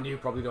 Man, you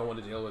probably don't want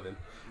to deal with him.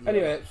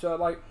 Anyway, so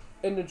like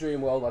in the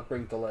dream world, I'd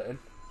bring Delay in.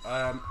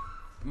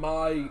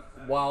 My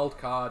wild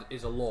card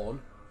is a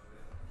loan,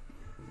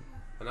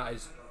 and that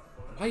is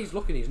why he's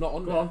looking. He's not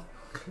on Go there. on.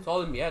 It's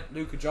all in my head.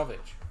 Luka Jovic.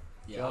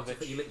 Yeah.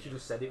 Jovic. You literally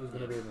just said it was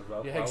going to be him as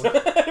well. Yeah, Wow.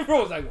 exactly.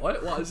 Everyone was like,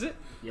 "What? What is it?"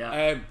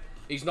 Yeah.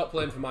 He's not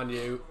playing for Man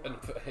U, and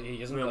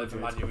he isn't Real playing for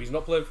Madrid. Man U. He's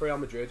not playing for Real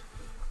Madrid.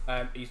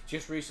 He's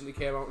just recently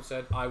came out and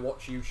said, "I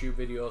watch YouTube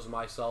videos of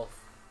myself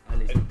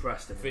and he's and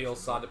impressed him. feel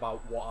sad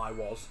about what I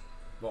was."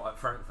 What, at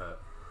Frankfurt?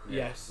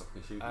 Yes.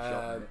 Fucking shooting shot,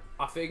 Um, isn't it?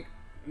 I think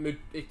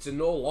it's a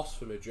no loss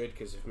for Madrid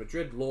because if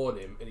Madrid loan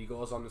him and he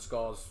goes on and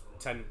scores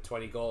 10,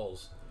 20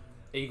 goals,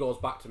 he goes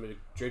back to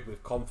Madrid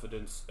with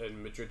confidence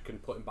and Madrid can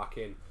put him back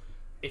in.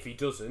 If he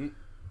doesn't,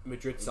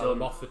 Madrid sell him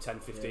done. off for 10,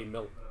 15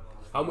 mil.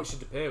 How much did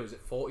they pay? Was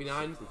it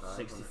 49?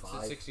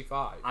 65.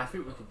 65. I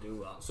think we could do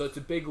that. So it's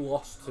a big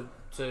loss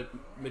to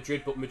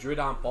Madrid, but Madrid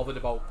aren't bothered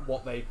about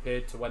what they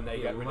paid to when they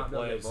Yeah, get we rid of might be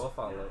able to players. get both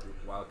our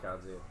wild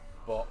cards here.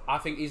 But I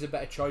think he's a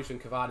better choice than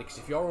Cavani because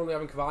if you're only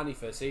having Cavani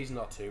for a season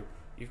or two,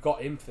 you've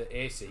got him for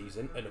a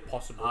season and a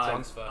possible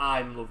transfer.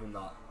 I'm loving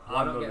that. Why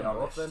I'm not loving get them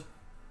both honest. then?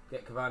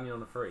 Get Cavani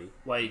on a free.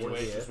 Wages. One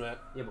year. Wages, mate.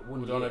 Yeah, but We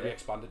one don't year. have the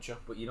expenditure.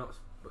 But you're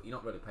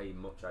not really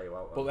paying much, are you?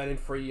 Out. But then in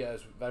 3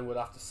 years, then we'd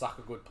have to sack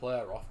a good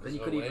player off. then you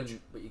because could of even. wage.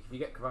 But if you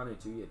get Cavani in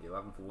 2 years, you'll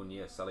have him for 1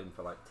 year, sell him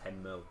for like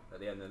 10 mil at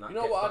the end of that. You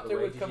know what I'd do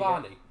with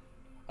Cavani?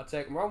 I'd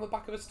take him round the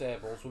back of the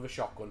stables with a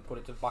shotgun, put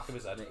it to the back of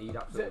his head. And he'd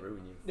absolutely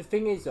ruin you. The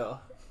thing is though,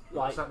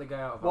 like Sack the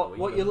guy out of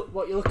what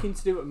you're looking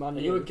to do at Man Are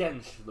U. you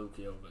against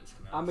Luka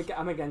Jovic?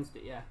 I'm against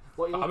it. Yeah.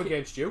 What you're I'm looking,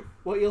 against you.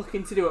 what you're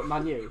looking to do at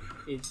Man U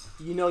is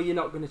you're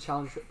not going to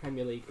challenge for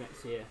Premier League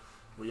next year.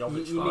 Well,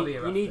 Jovic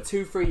You need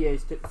 2-3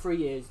 years. 3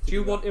 years. To Do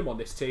you that. want him on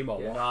this team or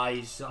Yeah. what?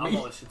 Nice. I'm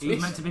not listening to He's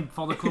this. meant to be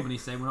for the club, and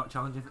he's saying we're not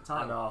challenging for I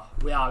title. know.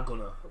 We are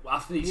gonna.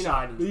 After these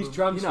signings, These we're-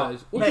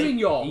 transfers. What Mate, do you mean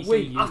you're? he's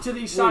Wait, saying after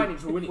these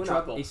signings, we're winning we're not.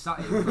 treble. He's sat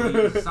here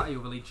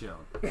with Leeds show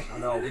I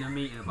know. in a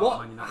meeting about What?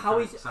 Man United.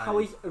 How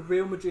signing. is a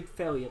Real Madrid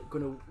failure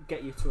going to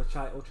get you to a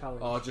title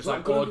challenge? Oh, just Not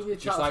like gonna Ord, be a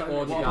just like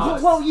challenge.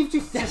 Odegaard. Well, you've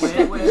just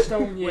said Wait,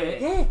 Stone year.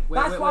 yeah,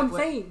 that's what I'm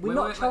saying. We're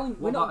not challenging.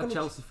 We're What not about going a to.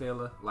 Chelsea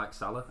failure like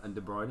Salah and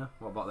De Bruyne?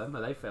 What about them?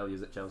 Are they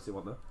failures at Chelsea?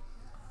 What they?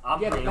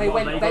 I'm Yeah, but pretty they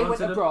well- went. They gone went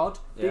to them? abroad,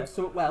 Yeah. did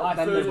something well. My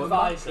Then third they won.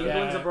 advice.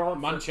 England's abroad for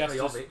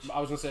Manchester's. Jovic. I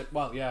was gonna say,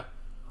 well, yeah,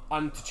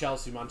 and to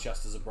Chelsea,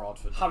 Manchester's abroad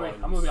for. De Harry, Bruyne.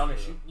 I'm gonna be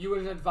honest. You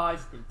as an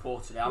advisor have been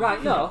poor today. I'm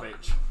Right, no.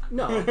 Jovic.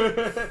 No,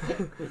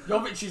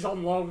 Jovic is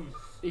on loan.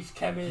 He's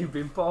came in. You've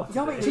been bought.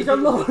 Jovic is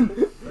on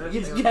loan.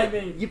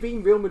 Kevin. You've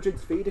been Real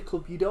Madrid's feeder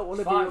club. You don't want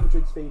to be Fine. Real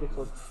Madrid's feeder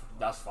club.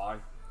 That's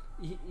fine.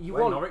 You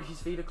Well, want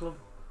Norwich's feeder club.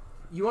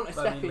 you want a Well,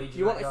 I mean, stepping Leeds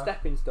you want a United are.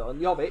 stepping stone.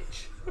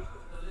 Jovic.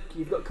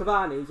 You've got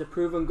Cavani, who's a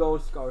proven goal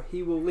scorer.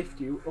 He will lift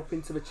you up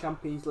into the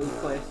Champions League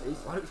places.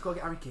 Why don't you go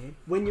get Harry Kane?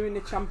 When you're in the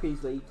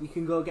Champions League, you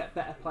can go get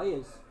better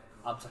players.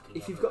 I'm taking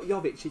If you've Jovic.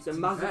 got Jovic, it's a To be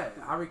massive. fair,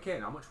 Harry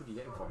Kane, how much would you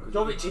get him for? 'Cause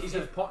Jovic if, is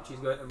if Poch is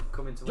going to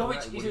come into Jovic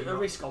United, would isn't you a not?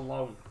 risk on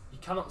loan. You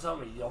cannot tell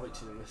me Jovic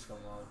is a risk on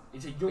loan.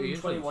 He's a He young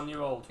isn't.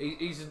 21-year-old.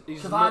 He's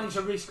Cavani's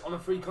a risk on a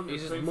free contract.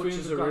 He's for as much as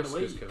a 300 grand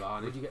risk as week.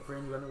 Cavani. Would you get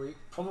 300 grand a week?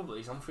 Probably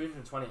he's on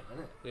 320 at the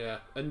minute. Yeah,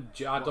 and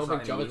I don't What's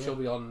think that in a Jovic year? will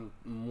be on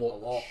much. A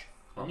lot.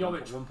 And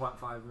Jovic,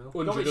 1.5 mil.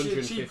 100, Jovic is a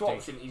 150. cheaper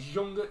option. He's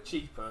younger,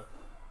 cheaper,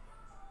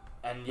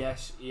 and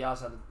yes, he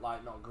has had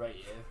like not a great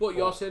year. What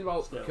you're saying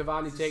about still.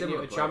 Cavani It's a taking you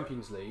similar to player.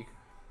 Champions League,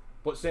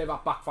 but say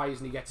that backfires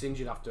and he gets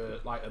injured after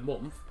like a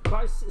month.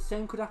 But it's the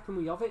same could happen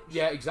with Jovic.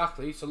 Yeah,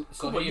 exactly. So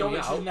Cool, but hear me Jovic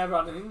has out. never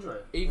had an injury.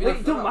 Even Well, it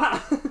if doesn't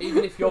matter.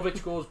 even if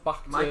Jovic goes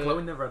back Mike to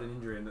Owen never had an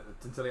injury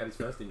until he had his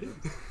first injury.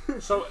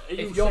 So are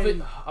you if saying?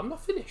 Jovic, I'm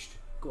not finished.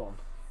 Go on.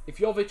 If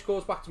Jovic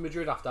goes back to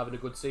Madrid after having a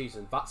good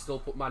season, that still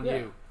put Man Yeah.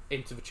 U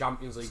into the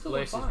Champions League Still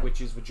places, fine.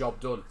 which is the job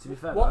done. To be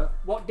fair,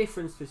 What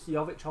difference does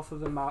Jovic offer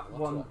than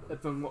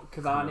what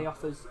Cavani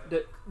offers?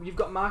 That you've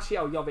got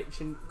Martial, Jovic,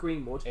 and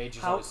Greenwood. Age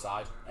is How- on his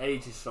side.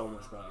 Age is so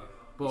much better.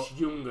 But- It's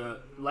younger,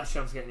 less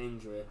chance of getting an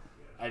injury,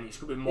 and it's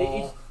going to be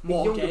He's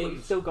more younger, but you've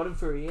games. still got him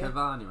for a year.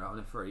 Cavani, right, on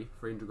a free,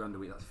 300 grand a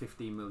week, that's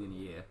 15 million a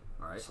year,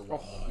 right? It's a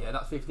lot. Yeah,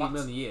 that's 15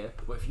 million a year.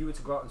 But if you were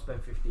to go out and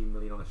spend 15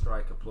 million on a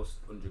striker plus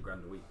 100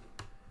 grand a week,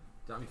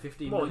 do you know what I mean?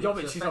 15 Well, million. Jovic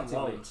so is on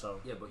effectively- loan,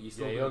 so Yeah, but you're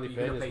still Yeah, you're gonna, only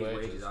you're gonna paying pay his his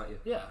wages. wages, aren't you?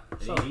 yeah.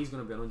 And So he's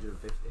going to be on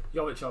 150.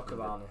 Jovic or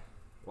Cavani.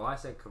 Well, I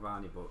said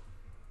Cavani, but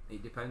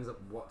it depends on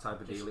what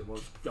type of deal it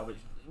was.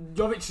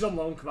 Jovic is on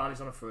loan. Cavani's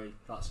on a free.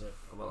 That's it.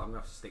 Well, I'm going to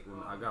have to stick with.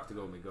 I'm going to have to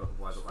go with my gut,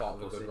 otherwise I'll Thought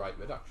of like a good right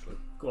mid actually.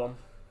 Go on.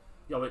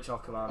 Jovic or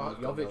Cavani.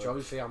 Jovic,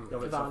 obviously, I'm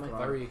Cavani.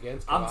 very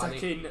against I'm Cavani.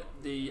 taking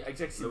the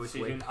executive Lewis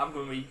decision. Wing. I'm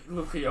going to be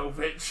Luka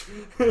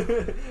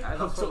Jovic.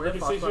 That's I've took the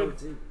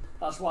decision.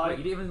 That's why. Wait,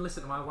 you didn't even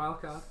listen to my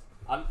wild card?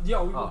 And we've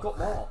got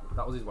more.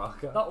 That was his wild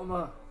card.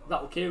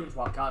 That was Kieran's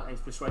wild card, and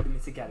he's persuaded me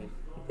to get him.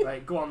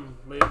 Right, go on,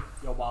 Liam,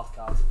 your wild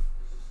card.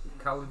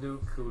 Kalidou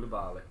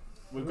Koulibaly.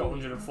 We've got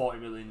 140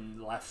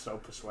 million left, so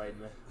persuade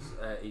me.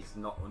 He's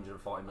not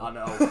 140 I million.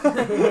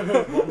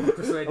 know.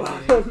 Persuade me.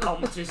 How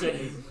much is it?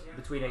 He's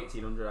between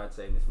 1800, I'd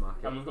say, in this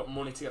market. And we've got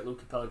money to get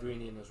Luca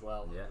Pellegrini in as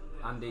well. Yeah,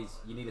 and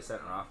you need a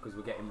centre half because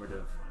we're getting rid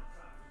of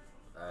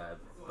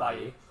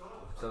Bailly.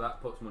 So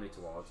that puts money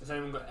towards. Has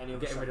anyone got any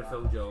other Getting rid of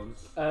centre Phil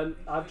Jones.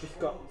 I've just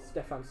got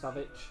Stefan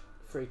Savic,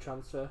 free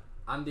transfer.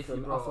 And if you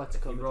From brought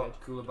Atletico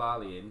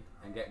Koulibaly in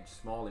and get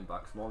Smalling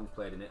back, Smalling's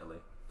played in Italy.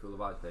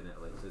 Koulibaly's played in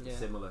Italy, so it's Yeah. a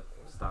similar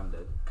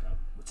standard. Okay,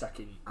 we're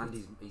taking. And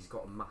he's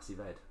got a massive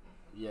head.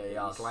 Yeah, he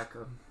has. It's like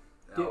a.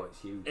 Do- Oh,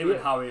 it's huge. Him and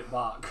Harriet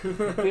back.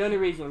 The only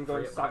reason I'm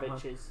going Free at back,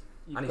 Savic is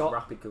you've And he's got,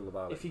 rapid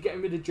Koulibaly. if you're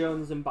getting rid of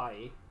Jones and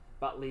Bailly,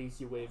 that leaves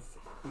you with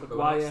But what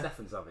Maguire.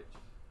 Stefan Savic.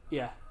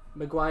 Yeah,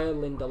 Maguire,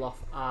 Lindelof,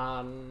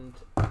 and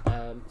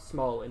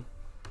Smalling.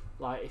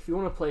 Like, if you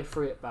want to play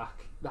three at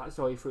back, that's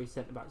all your three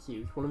centre backs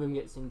use. One of them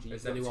gets injured.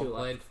 Has you've got anyone two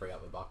left. played free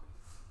at the back?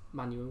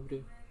 Manu will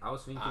do. I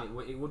was thinking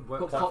it would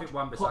work. But I think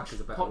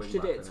Wan-Bissaka's a better Poch wing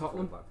did back it at than a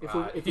Tottenham. full-back. If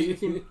Right.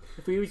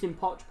 we're using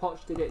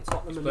Poch did it at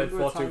Tottenham He's a played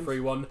number of times.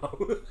 4-2-3-1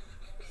 now.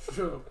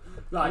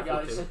 Right,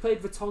 guys. They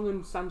played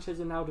Vertonghen, Sanchez,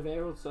 and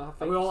Alderweireld, so I Are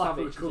think we all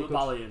happy Savic with is a good.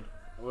 Koulibaly in?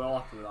 Are we all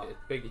happy with that? It's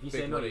big, If you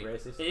big say no, money. you're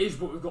racist. It is,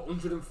 but we've got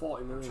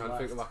 140 I'm million trying to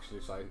left. think of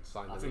actually signing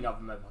I him. think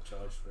I've made my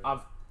choice. Really.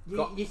 I've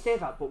got- You say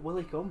that, but will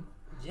he come?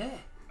 Yeah.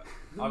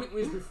 I've- Nick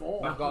was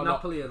before. I've got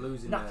Napoli are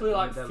losing. Napoli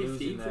like they're 15th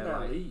losing in their, their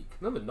like, league.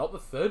 No, they're not the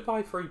third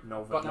by three.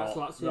 No, But they're not.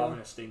 that's They're Lazio. having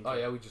a stinker. Oh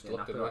yeah, we just Yeah,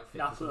 looked at Napoli it. like fifth.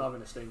 Napoli are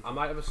having a stinker. I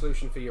might have a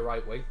solution for your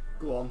right wing.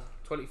 Go on.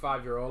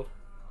 25-year-old,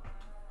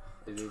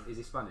 Is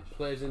he Spanish?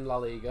 plays in La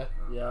Liga.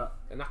 Yeah.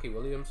 Inaki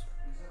Williams.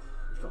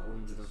 He's got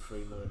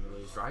 103 million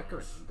release. Striker,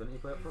 doesn't he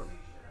play up front?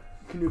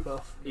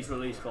 Knupa. His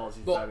release clause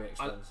is But very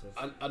expensive.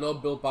 I know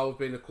Bilbao have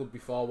been a club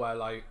before where,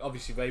 like,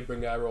 obviously they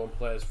bring their own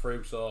players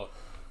through, so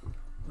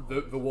they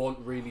won't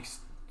really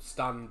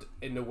stand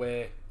in the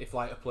way if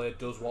like a player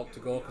does want to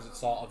go, because it's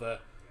sort of a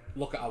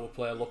look at our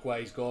player, look where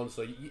he's gone.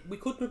 So we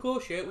could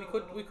negotiate, we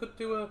could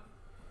do a,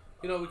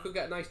 we could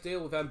get a nice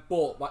deal with them.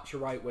 But that's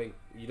your right wing.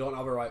 You don't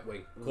have a right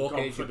wing. We've gone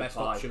Koke is for your the best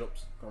five. option up.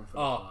 Gone for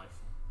Oh.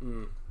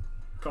 the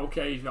 5.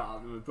 Koke's not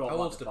having. We brought How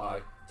back old's the Depay?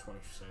 5.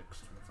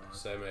 26, 25.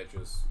 Same age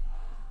as,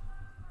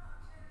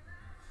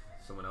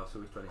 Someone else who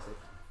was 26.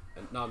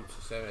 and no, I'm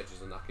the same age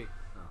as Inaki.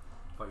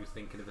 I thought he was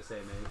thinking of the same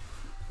age.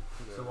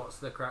 So what's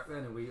the crack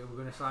then? Are we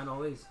going to sign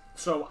all these?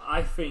 So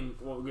I think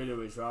what we're going to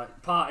do is,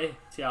 right, party,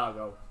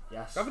 Thiago,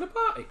 yes. Having a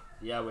party.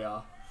 Yeah, we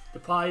are.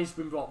 Depay's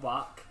been brought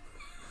back.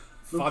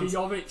 Luka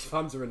Jovic.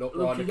 Fans are in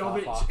uproar Luka in the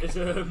car park.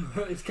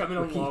 Jovic is coming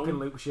We're on keeping loan.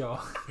 Luke Shaw.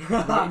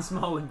 We're getting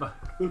Smalling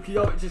back. Luka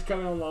Jovic is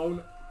coming on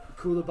loan.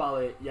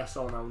 Koulibaly, yes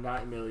or no,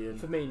 90 million.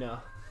 For me, no.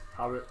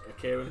 Harry, For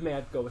Kieran. me,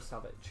 I'd go with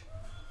Savic.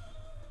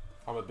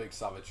 I'm a big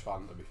Savage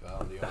fan, to be fair.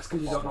 On the That's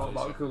because you don't know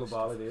about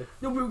Koulibaly, do you?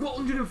 No, but we've got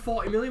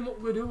 140 million. What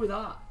we do with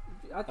that?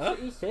 I'd Huh?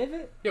 say you save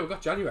it. Yeah, we've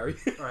got January.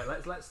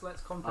 Right, let's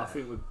compare. I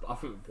think we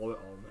blow it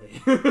all,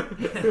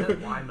 mate.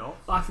 Why not?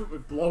 I think we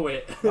blow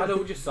it. Why don't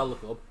we just sell the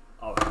club?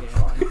 Alright,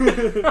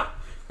 fine.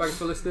 Thanks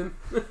for listening.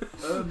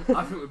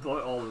 I think we blow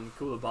it all in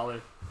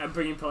Koulibaly and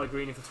bring in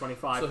Pellegrini for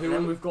 25. So who and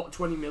then are- we've got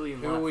 20 million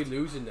Who left. are we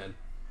losing then?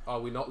 Are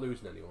we not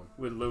losing anyone?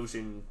 We're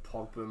losing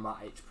Pogba,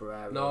 Matic,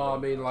 Pereira. No, I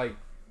mean like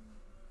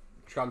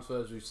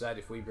transfers. We've said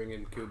if we bring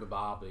in Kuba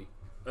Barbie,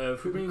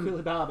 if we bring,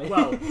 Koulibaly.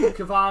 well,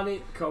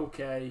 Cavani,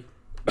 Koke,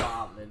 not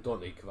happening.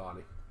 don't need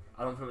Cavani.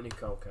 I don't think we need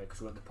Koke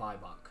because we want the pie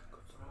back.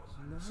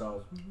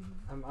 So,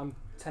 I'm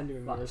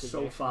tendering my that so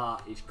resignation. far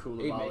is Hey,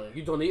 Koulibaly. mate,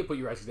 you don't need to put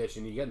your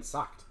resignation. You're getting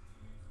sacked.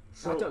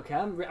 So, I don't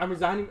care. I'm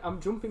resigning.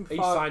 I'm jumping He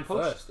before signed I'm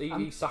pushed. first. He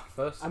I'm, sacked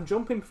first. I'm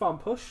jumping before I'm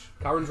pushed.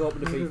 Karen's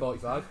opened a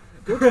P45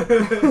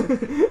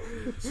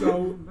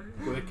 so,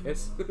 with a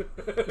kiss.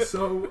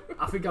 so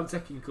I think I'm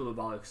taking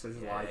Koulibaly because I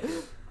just like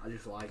it. I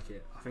just like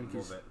it. I think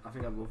Love he's. it. I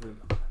think I love him.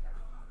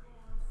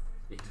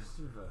 He does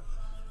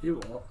You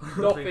what?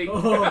 Nothing.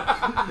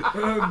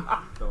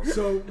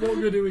 So what we're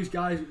gonna do is,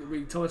 guys,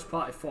 we Thomas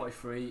Partey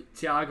 43,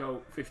 Thiago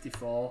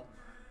 54,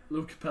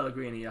 Luca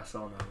Pellegrini, yes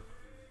or no?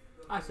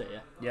 I say yeah.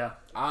 Yeah,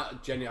 I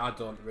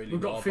don't really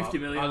We've know got 50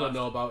 about, million I don't left.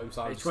 know about him,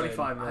 so I'm it's saying-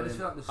 25 I just million.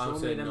 feel like there's I'm so many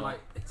of saying them no. like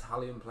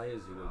Italian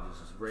players who are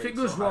just If it rated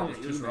goes so high, wrong, there's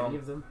it too goes many wrong.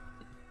 of them.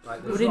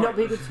 Like, Would he not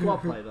be a good squad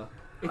player though?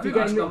 If you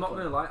get I'm him, not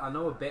going to lie, I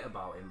know a bit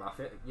about him, but I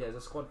feel, yeah, as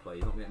a squad player,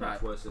 he's not going to get much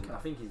Right. worse than. I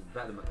think he's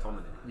better than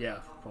McTominay. Yeah,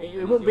 probably.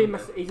 it won't be.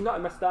 He's not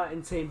in my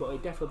starting team, but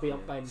he'd definitely be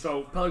on bench.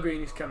 So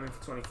Pellegrini's coming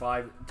for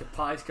 25,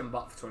 Depay's come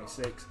back for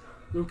 26,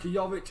 Luka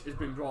Jovic has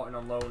been brought in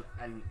on loan,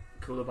 and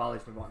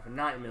Koulibaly's been brought in for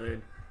 90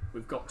 million.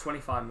 We've got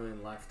 25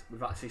 million left.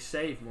 We've actually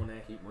saved money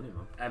Keep money,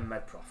 man. and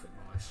made profit,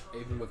 boys.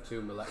 Even with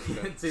 2 million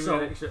extra. 2 So,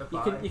 million extra to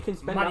buy. You can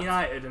spend Man that,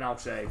 United are now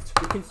saved.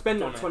 you can spend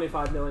Done that it.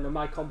 25 million on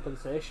my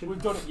compensation.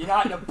 We've done it.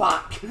 United are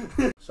back.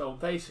 So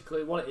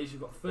basically, what it is,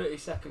 you've got 30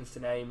 seconds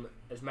to name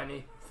as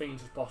many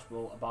things as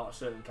possible about a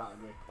certain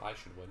category. I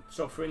should win.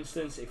 So, for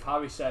instance, if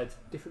Harry said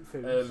Different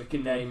foods. we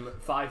can name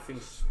 5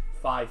 things,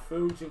 5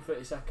 foods in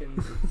 30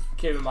 seconds,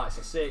 Kieran might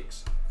say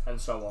 6, and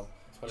so on.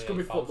 It's going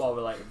to be football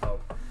related though.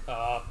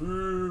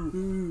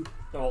 Boo.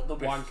 No, there'll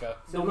be Wanker.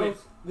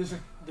 there's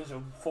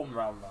a fun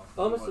round now.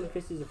 Almost as if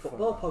this is a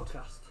football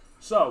podcast.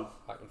 So,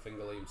 I can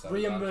finger Liam 7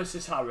 Liam times.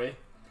 versus Harry,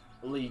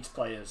 Leeds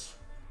players.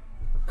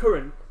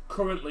 Current.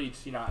 Current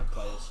Leeds United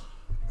players.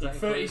 Does In that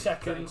 30 include- does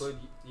that seconds. include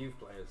youth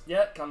players.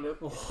 Yeah, can do.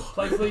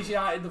 Play for Leeds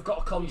United, they've got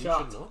a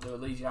contract. should know. They're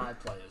Leeds United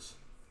players.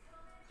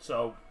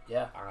 So,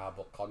 yeah.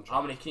 But contract.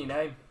 How many can you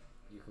name?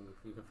 You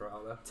can throw it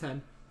out there.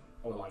 10.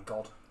 Oh my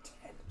god.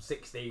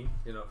 16,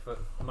 you know, for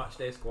match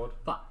day squad.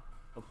 Oh,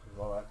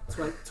 alright.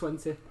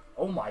 20.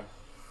 Oh my.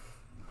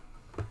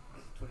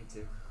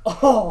 22.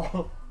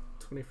 Oh!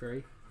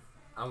 23.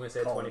 I'm going to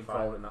say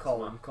 25 and that's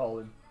call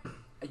him.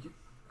 Are you,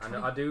 And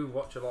I do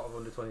watch a lot of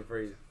under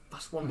 23s.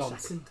 that's one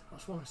Nonsense. second.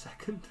 That's 1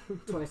 second.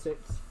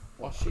 26.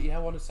 Oh shit, yeah,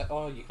 I want to say.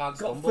 Oh, you can't Got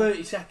stumble.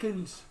 30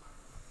 seconds.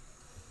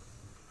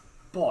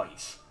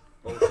 Boys,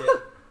 Bullshit.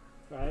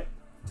 Right.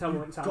 Tell me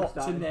when you've time's got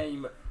to starting.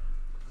 name.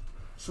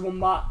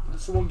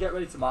 Someone get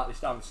ready to mark this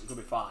down. It's going to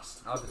be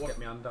fast. I'll just get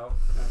my hand out.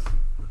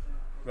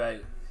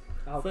 Right.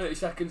 I'll 30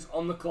 seconds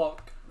on the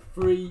clock.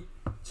 3,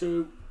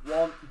 2,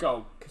 1,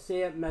 go.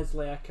 Casilla,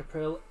 Meslier,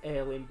 Caprill,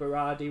 Ayling,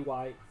 Berardi,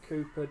 White,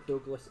 Cooper,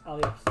 Douglas,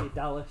 Alioski,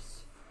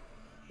 Dallas,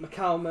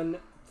 McCalman,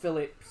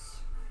 Phillips.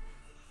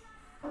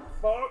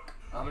 Fuck.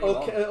 How many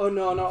Okay. Oh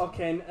no, not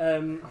okay. How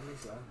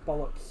many's on?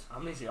 Bollocks. How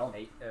many's he on?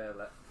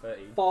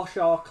 13.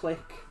 Forshaw,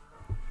 Click.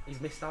 He's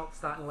missed out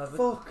starting 11.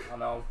 Fuck. I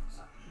know.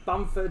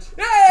 Bamford.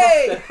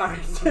 Hey!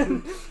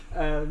 Costa,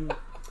 Harrison.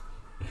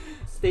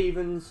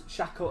 Stevens,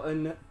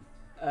 Shackleton,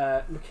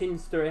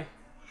 McKinstry.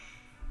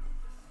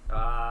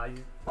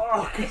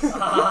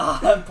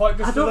 Point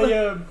goes I to don't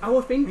Liam. I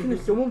was thinking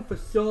of someone for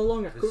so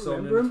long I There's couldn't so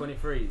remember many him.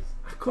 23s.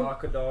 couldn't-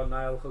 Parker,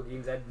 Niall,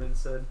 Huggins,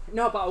 Edmondson.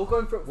 No, but I was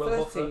going for it Will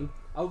first Huffer. team.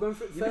 I was going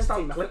for it You first missed out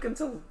team. Click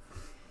until.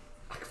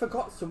 I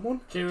forgot someone.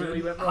 Kieran,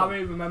 we went wrong?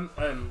 Harry, Liam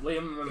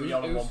remember you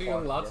on Who's 1 the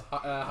young point.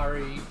 lad?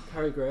 Harry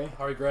Harry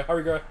Gray.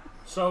 Gray.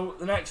 So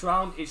the next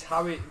round is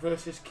Harry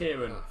versus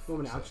Kieran. 1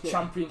 minute, actually.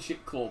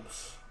 Championship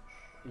clubs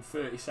in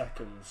 30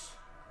 seconds.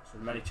 So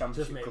as many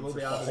championship mate, clubs we'll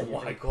be as out of possible.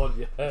 Oh my god,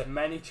 yeah. As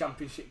many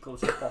championship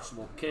clubs as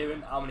possible.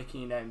 Kieran, how many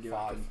can you name? Do you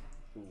 5.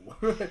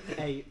 reckon?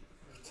 8.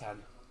 10.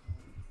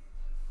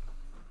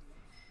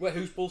 Wait,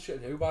 who's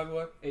bullshitting who, by the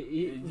way?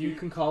 You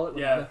can call it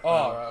Yeah. whatever.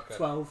 Oh, right, okay.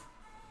 12.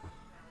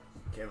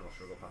 Kieran will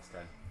struggle past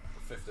 10.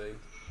 15.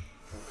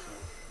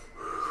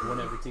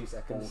 One every 2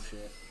 seconds.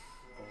 Bullshit.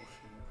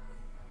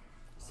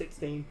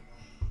 16.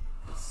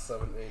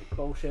 17.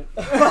 Bullshit.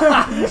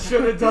 You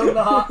should have done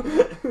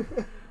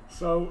that.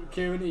 So,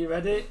 Kieran, are you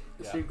ready?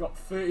 Yeah. So you've got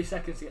 30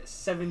 seconds to get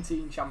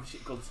 17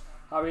 championship clubs.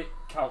 Harry,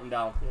 counting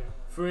down. Yeah.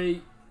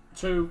 3,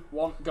 2,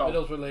 1, go.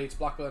 Middlesbrough, Leeds,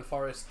 Blackburn,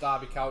 Forest,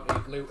 Derby County,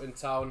 Luton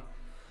Town.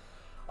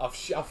 I've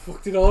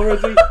fucked it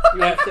already.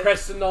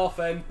 Preston North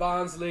End,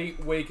 Barnsley,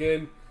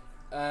 Wigan,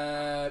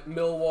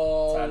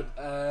 Millwall.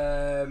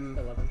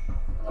 11.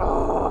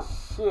 Oh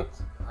shit!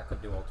 I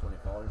could do all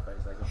 24 in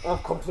 30 seconds.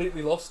 I've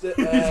completely lost it.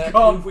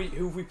 gone.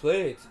 Who have we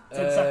played?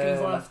 10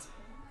 seconds left.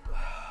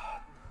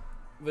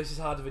 This is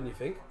harder than you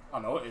think. I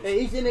know it is. It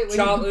is, in it,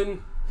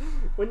 Charlton,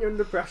 when you're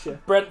under pressure.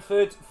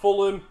 Brentford,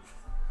 Fulham,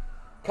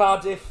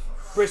 Cardiff,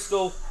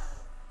 Bristol,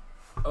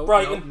 Oh,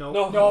 Brighton. No.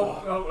 No,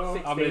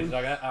 no. How many did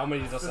I get? How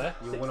many did I say?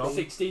 You won off.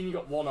 16, you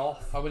got 1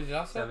 off. How many did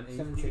I say? 17.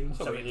 17.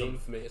 That's a bit dumb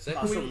for me to say.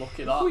 That's Can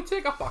unlucky, we that.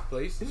 take that back,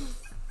 please?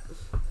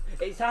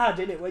 It's hard,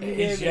 isn't it, when you It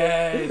is, name it?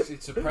 yeah.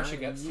 It's a pressure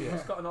gets to you.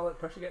 Who's got an all that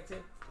pressure gets in?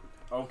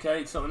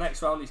 Okay, so the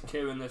next round is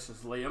Kieran versus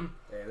Liam.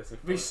 Yeah, this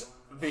is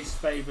This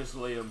favours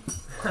Liam.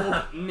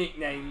 Club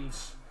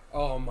nicknames.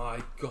 Oh my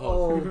god.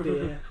 Oh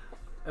dear.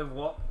 Of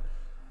what?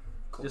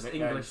 Club Just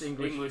nicknames.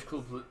 English.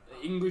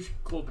 English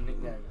club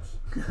nicknames.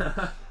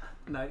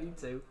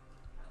 92.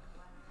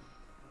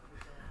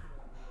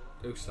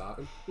 Who's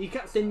starting? You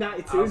can't say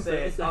 92 I'll in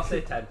 30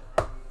 say seconds. 10.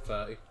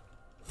 30.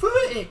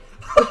 30!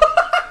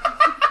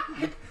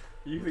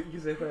 You think you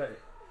can say 30?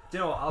 Do you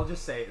know what? I'll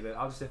just say it then.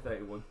 I'll just say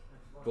 31.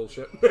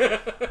 Bullshit.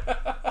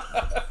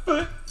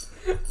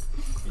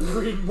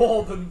 You're in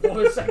more than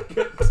 1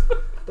 second.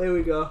 There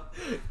we go.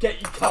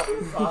 Get your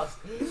counting fast.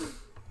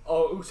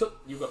 Oh, so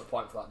you got the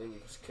point for that, didn't you?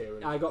 Just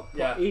Kieran. I got.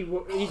 Yeah. He's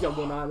on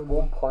 1 island.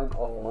 1 point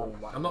off.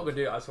 I'm not going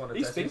to do it. I just want to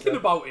He's test thinking it.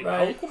 about it now.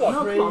 Right, Come on. No,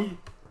 come on.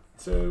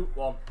 3, 2,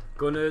 1.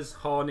 Gunners,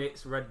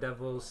 Hornets, Red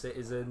Devils,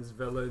 Citizens,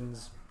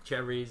 Villains,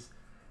 Cherries,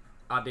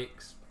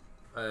 Addicts,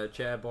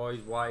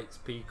 Chairboys, Whites,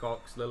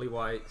 Peacocks, Lily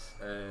Whites,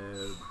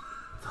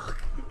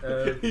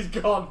 He's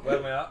gone. where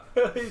am I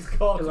at? He's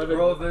gone.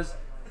 Rovers,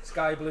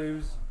 Sky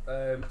Blues,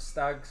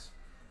 Stags,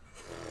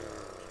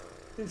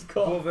 He's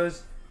gone.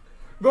 Clovers,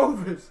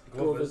 Rovers.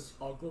 Glovers.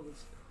 Oh,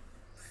 Glovers.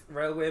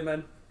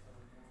 Railwaymen.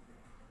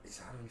 It's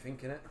hard when you're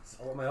thinking it. So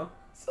what am I on?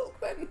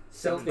 Silkmen.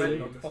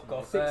 Silkmen. Fuck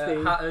off.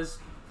 16. Hatters.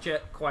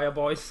 Choir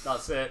boys.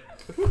 That's it.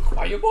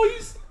 Choir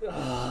boys.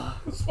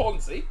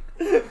 Swansea.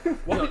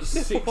 What did you say?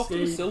 16. Fuck off to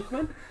the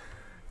Silkmen.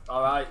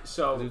 Alright,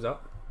 so Who's that?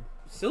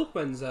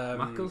 Silkmen's.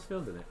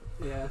 Macclesfield, isn't it?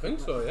 Yeah. I think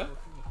so. Yeah.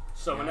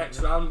 the next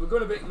round, we're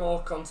going a bit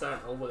more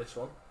continental with this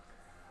one.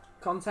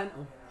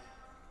 Continental.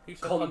 You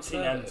said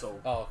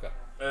Continental. Oh, okay.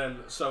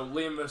 So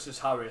Liam versus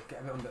Harry.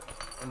 Get a bit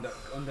under.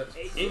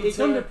 It's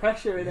under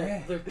pressure, isn't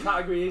it? The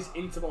category is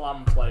Inter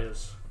Milan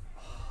players.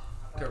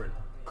 Current.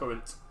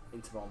 Current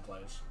Inter Milan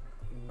players.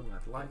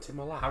 I'd like to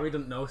Milan. Harry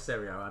doesn't know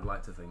Serie A, I'd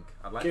like to think.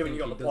 I'd like Kieran, to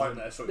you think got the he point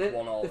doesn't. there, so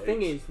it's 1-1 The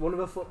thing each. is, one of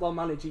the football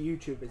manager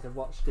YouTubers have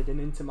watched it in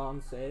Inter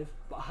Milan save,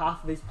 but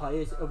half of his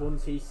players are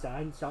ones he's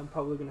signed, so I'm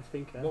probably going to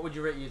think What would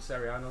you rate your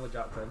Serie A knowledge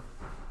out of 10?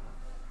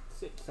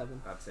 6,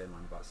 7. I'd say,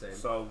 man, about same.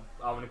 So,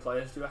 how many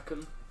players do you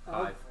reckon?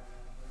 5.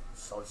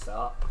 Solid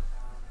start.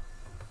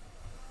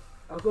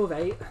 I'll go with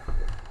 8.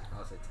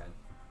 I'll say 10.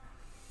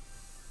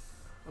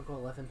 I'll go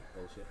 11.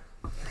 Bullshit.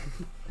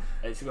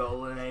 It's got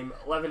to name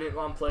 11 Inter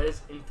Milan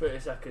players in 30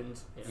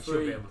 seconds. You should be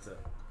 3, able to.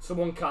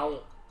 someone count.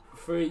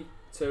 3,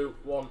 2,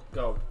 1,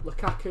 go.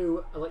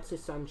 Lukaku,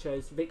 Alexis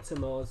Sanchez, Victor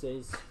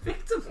Moses.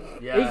 Victor!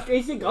 Yeah.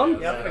 Is he gone?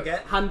 Yeah.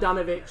 forget.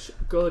 Handanovic,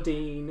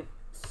 Godin,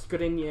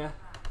 Skriniar,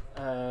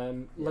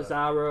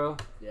 Lazaro.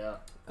 Yeah.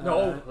 Uh,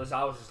 No,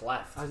 Lazaro's just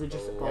left. Has he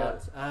just Oh,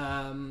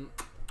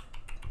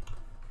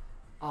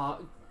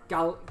 bought?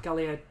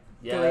 Galliardino.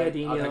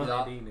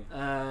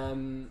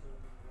 Galliardino.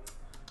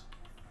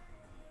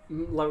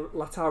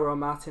 Lautaro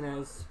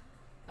Martinez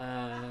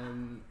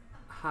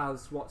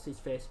has what's his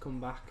face come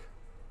back,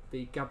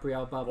 the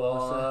Gabriel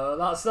Barbosa.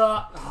 That's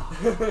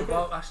that.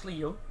 Well, Ashley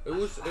Young.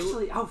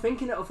 Actually, I'm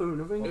thinking it of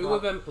another. Who were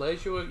them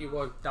players you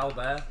were?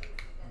 Dalbert.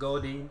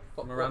 Godin.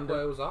 Miranda.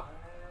 Where was that?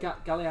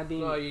 Galliardino.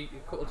 No, a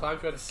couple of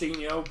times you had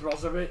Senior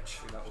Brozovic.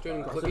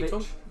 doing Brozovic. clicky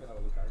tongue.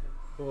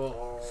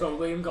 So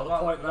Liam got the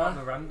point there.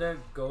 Miranda.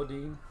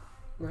 Godin.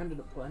 Miranda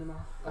not playing him.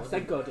 I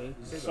said Godin.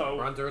 So,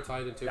 Miranda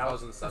retired in I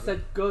 2007.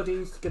 said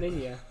Godin,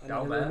 Skriniar, and then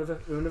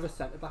Dalbert. another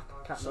centre back.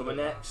 Can't so the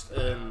remember. next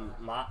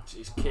match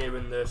is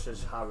Kieran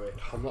versus Harry.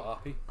 I'm not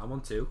happy. I'm on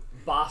 2.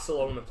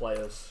 Barcelona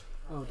players.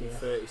 Oh dear.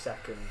 30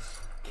 seconds.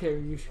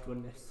 Kieran, you should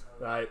win this.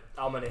 Right,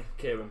 how many,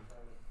 Kieran?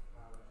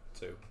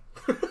 2.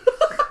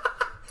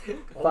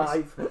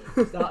 5,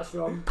 Start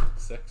strong.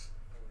 6.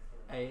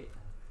 8,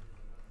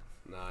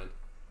 9.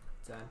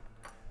 10.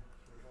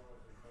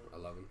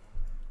 11.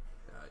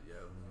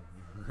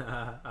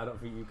 I don't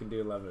think you can do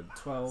 11.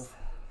 12,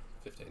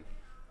 15.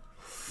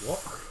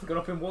 What? Got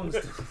up in ones.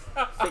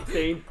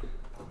 16.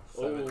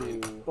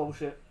 17.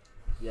 Bullshit.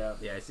 Yeah.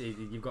 Yeah, it's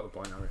easy. You've got the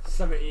point, Harry.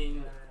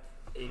 17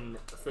 in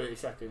 30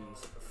 seconds.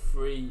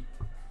 3,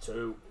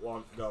 2,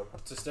 1, go.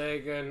 Ter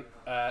Stegen,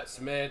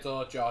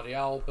 Semedo, Jordi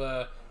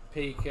Alba,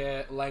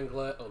 Piqué,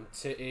 Lenglet,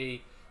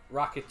 Umtiti,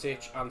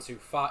 Rakitic, Ansu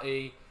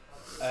Fati,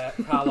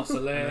 Carlos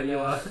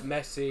Elena,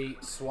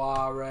 Messi,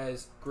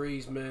 Suarez,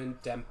 Griezmann,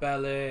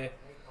 Dembele.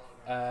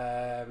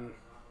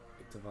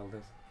 Victor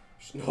Valdez.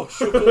 No,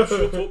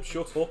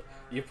 shut up.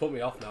 You've put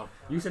me off now.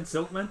 You said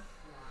Silkman?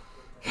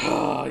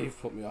 Ah, you've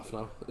put me off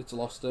now. It's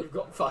lost it. You've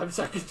got 5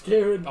 seconds,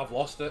 Kieran. I've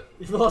lost it.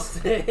 You've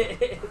lost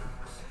it.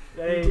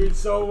 You're doing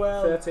so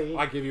well. 13.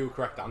 I give you a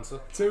correct answer.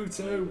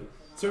 2-2.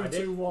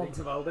 2-2-1.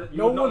 Victor Valdez. You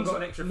No would not one's, got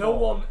an extra no 4.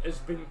 one has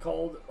been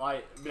called,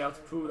 been able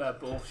to prove their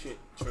bullshit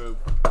true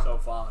so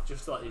far,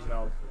 just to let you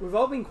know. We've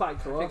all been quite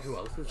close. Who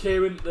else?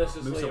 Kieran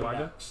versus Musa Liam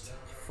Wagner. next.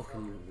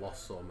 Fucking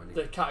lost so many.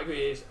 The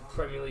category is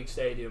Premier League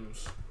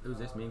stadiums. Who's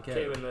this? Me and Kate?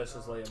 Kieran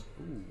versus Liam.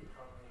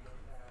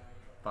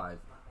 5.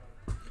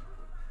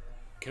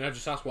 Can I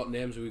just ask what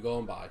names are we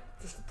going by?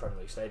 Just the Premier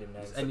League stadium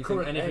names. Just The anything-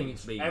 current anything names.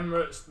 it's been.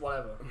 Emirates,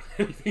 whatever.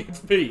 It's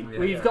been. Yeah.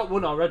 Well, you've got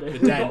one already. The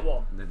We've Den. got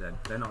one.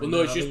 They're not. Well,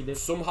 no, it's needed.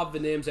 just some have the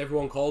names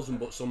everyone calls them,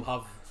 but some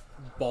have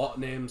bought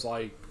names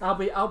like. I'll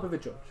be the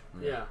judge.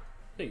 Yeah.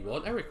 No, you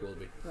won't. Eric will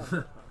be.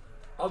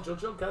 I'll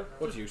judge, okay.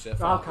 What do you say?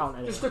 I'll 5? count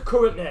anyway. Just the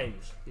current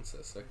names. He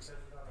says 6.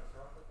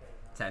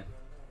 10.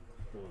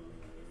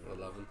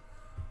 11.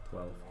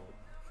 12.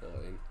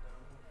 14.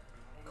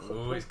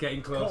 Oh, it's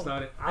getting close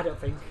now. I don't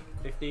think.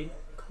 15.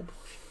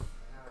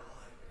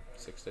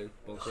 16.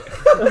 Bullshit.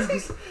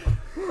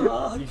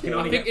 Oh, You can I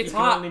only think get, it's you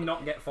can hard. only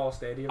not get 4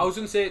 stadiums. I was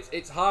gonna say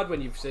it's hard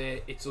when you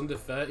say it's under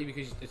 30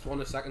 because it's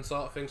 1 a second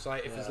sort of thing. So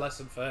like, if it's Yeah. less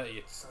than 30,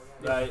 it's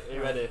Right, are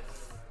you ready?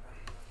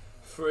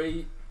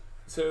 3,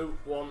 2,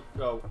 1,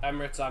 go.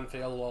 Emirates,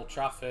 Anfield, Old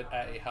Trafford,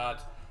 Etihad,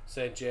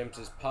 St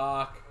James's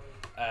Park.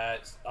 I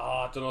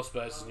don't know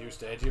Spurs' new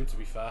stadium to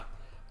be fair.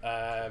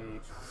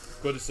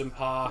 Goodison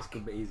Park.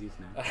 Could be easiest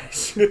name.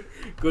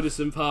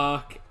 Goodison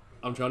Park.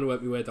 I'm trying to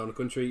work my way down the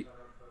country.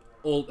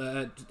 Old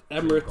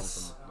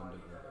Emirates.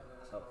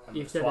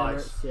 You've said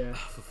Twice. Emirates, yeah.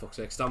 For fuck's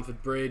sake,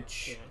 Stamford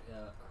Bridge.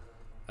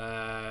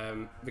 Yeah.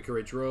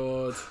 Vicarage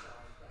Road.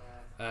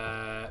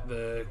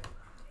 The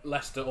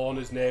Leicester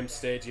owners named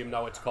stadium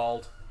now it's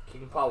called.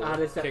 King Power. I'd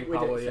have said King we'd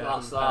Power, accept yeah.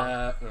 That's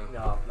that.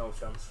 No. No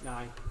chance.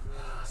 9.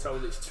 So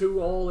it's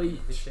 2 all each.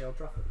 Old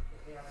Trafford?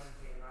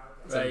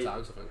 10 Right.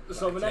 times, I think.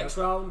 So the next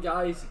round,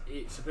 guys,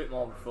 it's a bit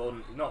more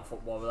fun. It's not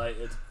football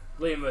related.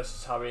 Liam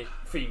versus Harry,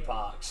 theme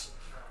parks.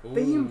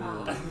 Theme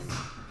park.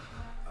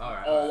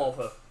 Alright. All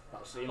over.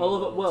 That's in All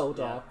the over the world,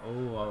 yeah. or?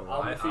 Oh,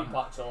 How many theme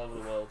parks all over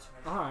the world?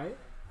 Alright.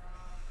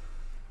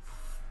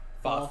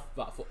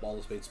 That football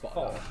has been spotted.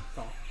 4. out.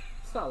 4.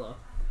 Is that low?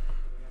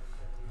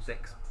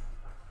 6.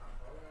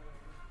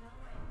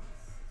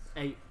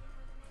 8.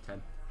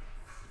 10.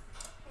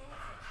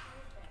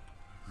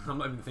 I'm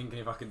not even thinking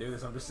if I can do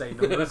this, I'm just saying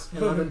numbers.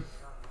 11.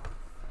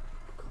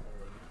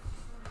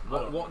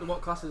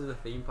 What class is a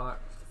theme park?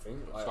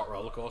 It's got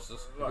roller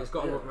coasters. It's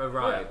got a Yeah,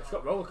 ride. it's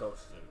got roller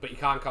coasters. But you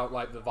can't count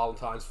like the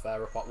Valentine's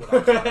Fair up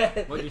without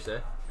it. What did you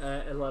say?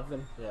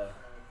 11. Yeah.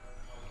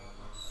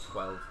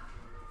 12.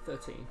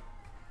 13.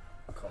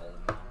 Colin.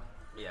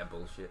 Yeah,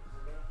 bullshit.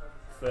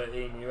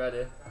 13, you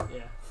ready?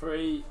 Yeah.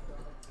 3,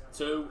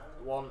 2,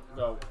 1,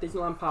 go.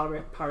 Disneyland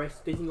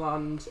Paris,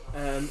 Disneyland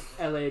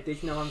LA,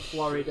 Disneyland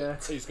Florida,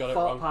 He's got it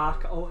Fort wrong.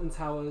 Park, Alton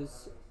Towers,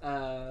 Six.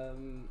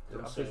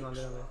 Disneyland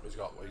LA, He's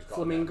got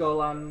Flamingo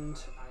Land,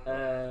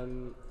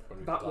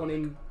 that one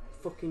in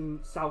fucking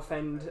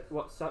Southend,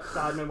 what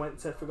Sidemen went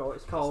to, forgot what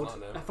it's called, not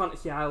a name.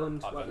 Fantasy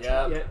Island,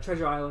 Adventure. Yeah.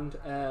 Treasure Island,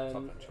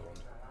 Adventureland.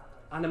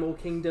 Animal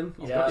Kingdom,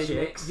 Yeah.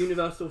 Disney,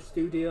 Universal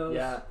Studios,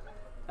 Yeah.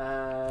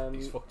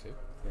 He's fucked too.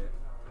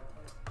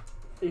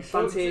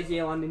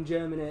 Phantasialand in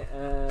Germany,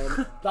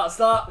 That's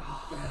that.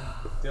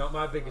 Do you know what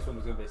my biggest one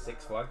was going to be?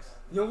 Six Flags.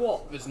 You know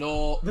what?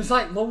 There's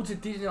like loads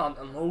of Disneyland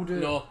and loads of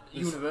there's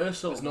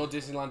Universal. no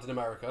Disneyland in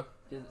America.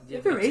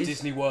 There is.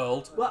 Disney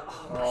World. what?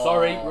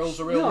 Sorry, rules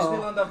are rules. No.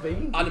 Disneyland I've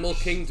been. Animal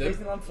Kingdom.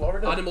 Disneyland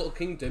Florida. Animal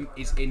Kingdom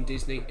is in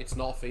Disney. It's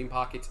not a theme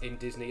park. It's in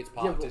Disney. It's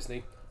part Yeah, of but-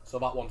 Disney. So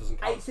that one doesn't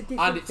count. It's a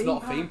different And it's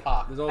not a theme theme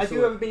park. There's Have you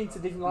also ever been to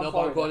Disneyland No, but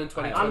I'm Florida? going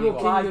in Animal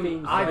 2021.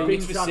 Kingdom. I've been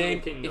It's to the Animal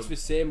same. Kingdom. It's the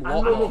same lot.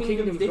 Animal Animal Kingdom's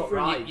Kingdom's got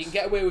different. rides. You can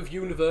get away with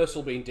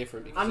Universal being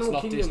different because Animal it's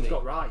not Kingdom's Disney.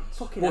 got rides.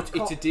 Fucking But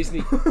it's a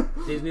Disney.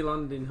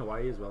 Disneyland in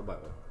Hawaii as well, by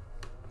the way.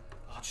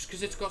 Just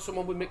because it's got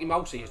someone with Mickey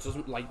Mouse ears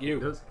doesn't like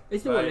you.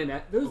 Is there Right. one in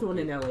it? There's one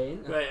in LA,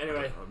 isn't there? Right,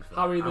 anyway, Obviously.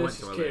 Harry I went versus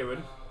to LA.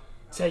 Kieran.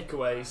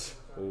 Takeaways.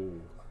 Oh.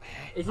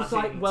 Is this As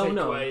like in well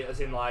known? takeaway, as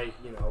in like,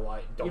 you know,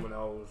 like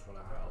Domino's,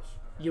 whatever else.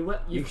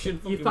 You should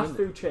you fucking fast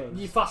win food chains.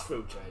 You fast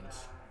food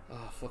chains.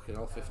 Oh, fucking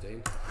hell,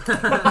 15.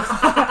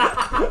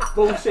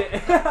 Bullshit.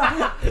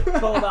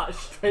 Call that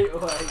straight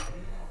away.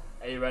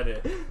 Are you ready?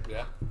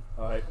 Yeah.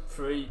 Alright,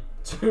 3,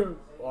 2,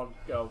 1,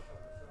 go.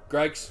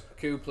 Greggs,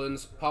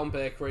 Couplands, Pound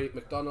Bakery,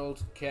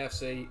 McDonald's,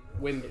 KFC,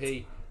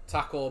 Wimpy,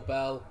 Taco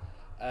Bell,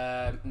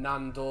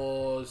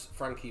 Nando's,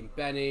 Frankie and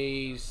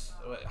Benny's.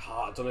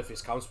 I don't know if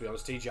this counts, to be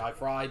honest. TGI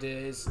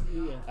Fridays,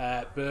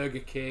 Yeah. Burger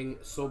King,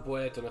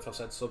 Subway. Don't know if I've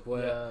said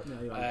Subway. No,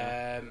 you're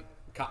right.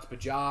 Cat's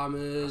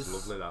Pajamas.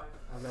 Lovely that.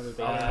 I've never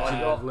been.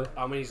 Lovely.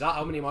 How many is that?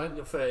 How many am I?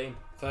 You're 13.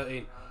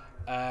 13.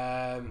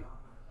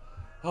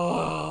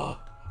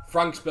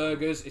 Frank's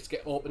Burgers. It's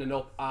opening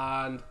up,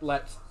 and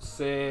let's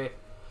say.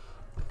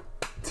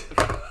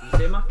 You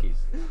say Mackey's?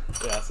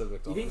 Yeah, I said You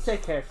McDonald's. didn't say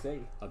KFC.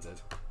 I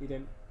did. You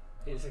didn't.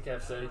 It's a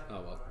KFC.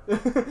 Oh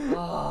well.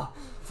 Ah,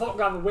 fuck,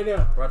 we have a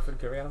winner. Bradford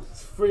Curry House.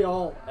 It's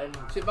 3-all. And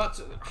See,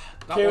 that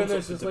Kieran one's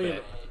up for versus Liam.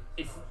 debate.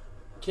 If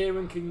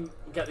Kieran can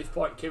get this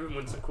point, Kieran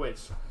wins the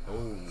quiz.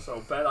 Oh.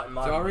 So bear that in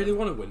mind. Do I really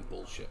want to win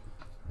bullshit?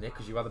 Yeah,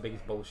 because you are the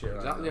biggest bullshit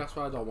Exactly, right that's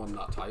why I don't want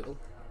that title.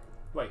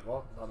 Wait,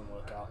 what? That doesn't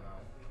work out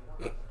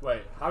now.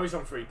 Wait, Harry's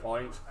on 3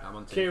 points. now. I'm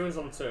on 2. Kieran's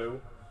on 2.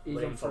 He's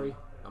on Liam's 3.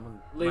 I'm on,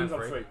 Liam's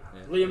I'm on 3. Yeah.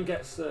 Liam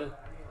gets the.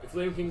 If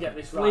Liam can get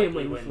this Liam right,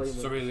 he wins, wins.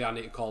 Liam So really, I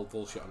need to call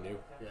bullshit on you.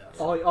 Yeah.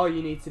 All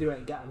you need to do it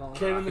and get them all.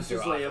 Kieran, I this can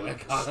is do it halfway, Liam.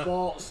 can't I?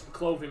 Sports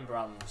clothing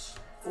brands.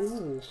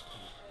 Ooh.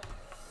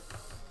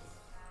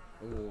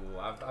 Ooh,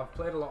 I've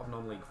played a lot of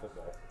non-league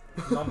football.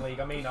 Non-league,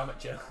 I mean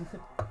amateur.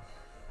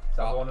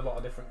 So I've won a lot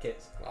of different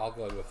kits. I'll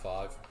go in with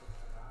 5,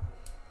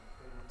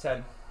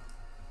 10.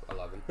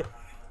 11.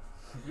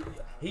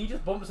 He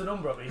just bumps a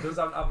number up. He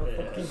doesn't have a Yeah,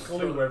 fucking it's clue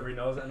true. whether he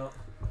knows it or not.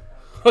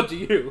 What do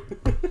you?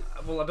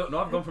 Well, I don't know.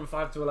 I've gone from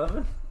 5 to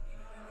 11.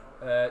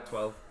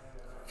 12.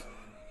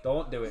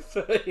 Don't do it.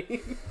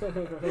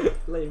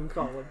 Liam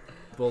Collin.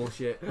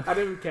 Bullshit. I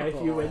don't care if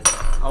you win.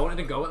 I wanted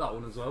to go at that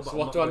one as well. But So I'm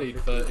what not do I going need?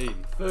 to. 13.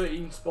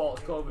 13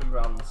 sports clothing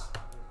brands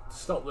to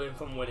stop Liam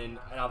from winning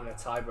and having a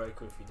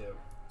tiebreaker if you do.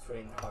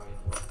 Between Harry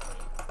and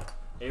Liam.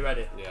 Are you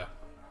ready? Yeah.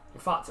 In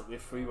fact, it'll be a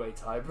 3-way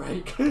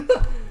tiebreak.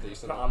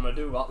 Decent. But I'm going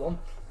to do that one.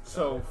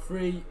 So,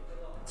 3,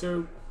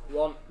 2,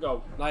 1,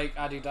 go. Nike,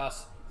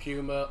 Adidas,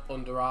 Puma,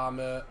 Under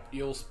Armour,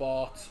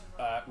 Ulesport,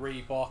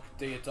 Reebok,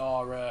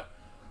 Diodora,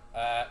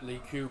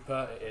 Lee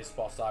Cooper, it is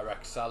Sports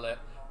Direct, sell it,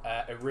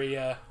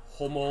 Aria,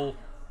 Hummel,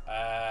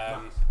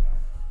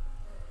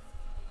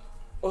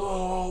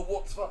 oh,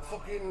 what's that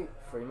fucking...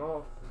 3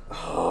 more.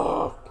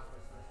 Oh,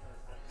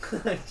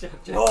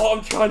 oh,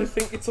 I'm trying to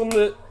think, it's on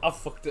the... I've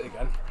fucked it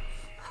again.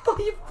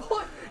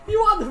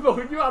 You had the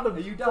moment, you had the... Are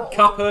you down?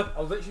 Kappa,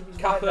 I was literally right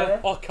Kappa, there.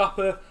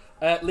 Kappa,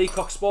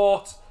 Leacock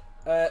Sport,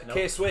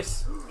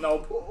 K-Swiss. No.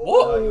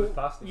 What? You was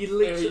past it. You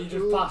literally, You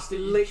just passed it.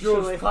 You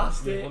literally just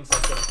passed Yeah, it. 1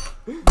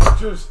 second.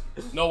 Just.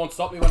 No one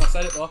stopped me when I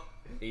said it though.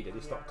 He did.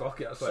 He stopped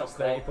clocking. That's why Stop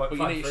it's clock. 30.5. But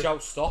you need to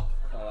shout stop.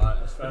 Alright,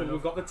 that's fair We've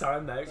enough. got the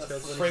time now. It's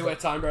Three-way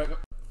tiebreaker.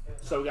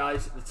 So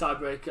guys, the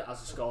tiebreaker as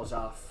the scores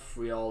are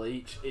 3-3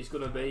 each. It's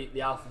going to be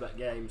the alphabet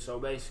game. So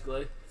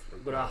basically, we're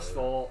going to ask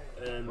for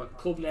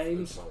club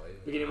names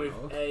beginning with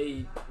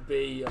A,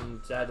 B,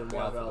 and Z, and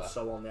whatever alphabet. else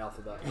so on the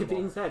alphabet. You've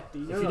been said. Do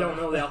you know If you that? don't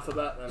know the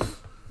alphabet, then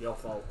your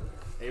fault.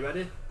 Are you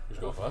ready? Who's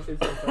going first? Who's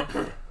going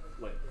first?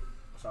 Wait.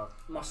 Sorry.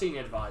 My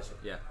senior advisor.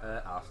 Yeah,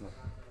 Arsenal.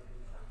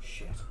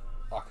 Shit.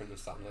 Accrington and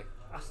Stanley.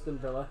 Aston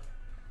Villa.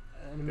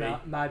 And B.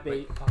 my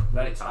B.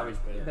 Then it's Harry's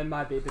B. Then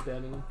my B be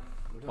Birmingham.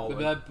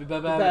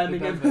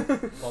 Birmingham.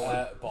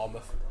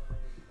 Bournemouth.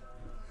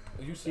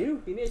 You said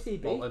You need to see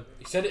B. Bolton.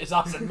 He said it as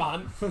I said,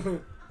 man.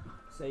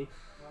 C.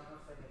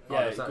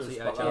 Yeah, that's it goes actually,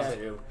 spot Chelsea. that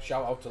to you.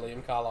 Shout out to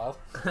Liam Carlisle.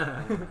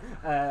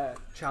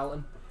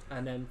 Charlton.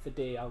 And then for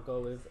D, I'll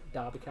go with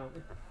Derby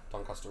County.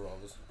 Doncaster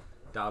Rovers.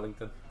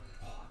 Darlington.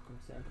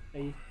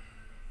 E.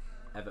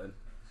 Everton.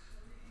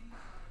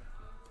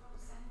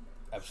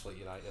 Ebbsfleet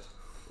United.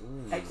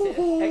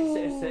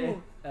 Exeter City.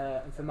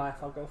 And for my F,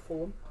 I'll go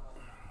Fulham.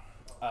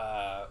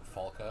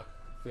 Falkirk.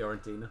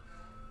 Fiorentina.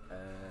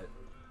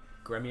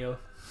 Gremio.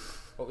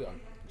 What were we on?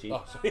 G.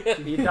 Oh,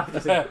 sorry. You'd have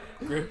to say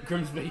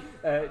Grimsby.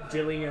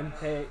 Gillingham.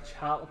 H.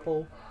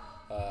 Hartlepool.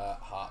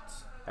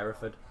 Hearts.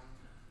 Hereford.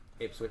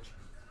 Ipswich.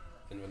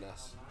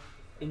 Inverness.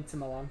 Inter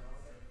Milan.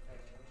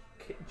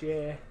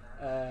 J.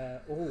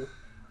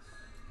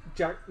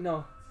 Jack.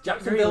 No.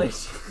 Jacksonville.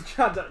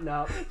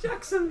 No.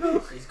 Jacksonville.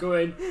 He's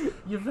going.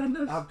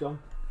 Juventus. I've done.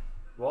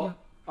 What?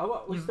 Oh,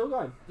 what? We're still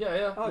going. Yeah,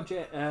 yeah. Oh,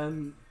 J.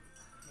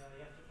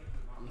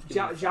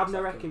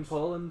 Jabnarek in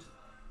Poland.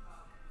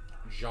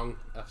 Zhang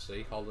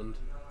FC, Holland.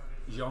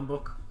 Jean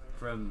Buck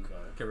from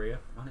Korea.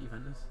 Why not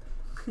Juventus?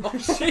 Oh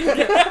shit!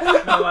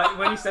 No, like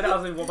when you said it, I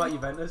was like, what about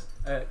Juventus?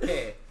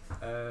 K.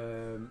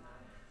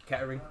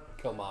 Kettering.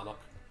 Kilmarnock.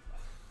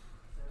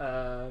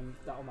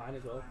 That'll mine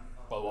as well.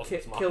 Well,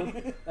 it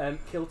wasn't mine.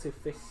 Kilty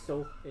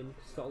Thistle in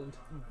Scotland.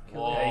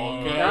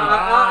 Okay.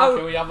 Yeah.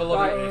 Can we have a look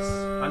at this?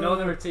 I know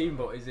they're a team,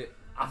 but is it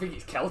I think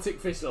it's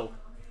Celtic Thistle.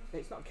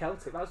 It's not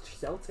Celtic, that's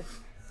just Celtic.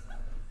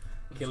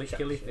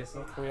 Killy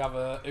Thistle? Can we have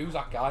who's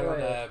that guy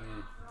Wait. on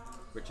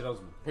Richard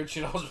Osman.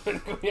 Richard Osman?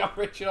 Can we have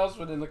Richard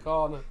Osman in the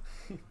corner?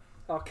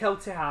 Or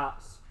Celtic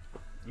Hearts.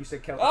 You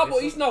said Celtic Ah, Thistle.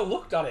 but he's not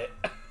looked at it.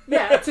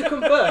 Yeah, to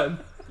confirm.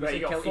 Right,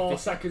 you got Celtic 4 Thistle.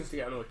 seconds to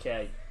get another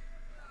K.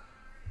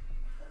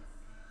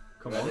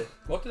 Come Ready? on.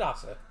 What did I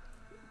say?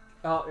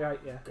 Oh, right,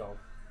 yeah. Go.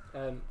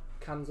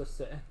 Kansas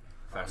City.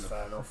 Fair That's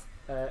enough.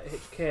 fair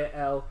enough.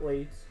 HKL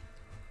Leeds.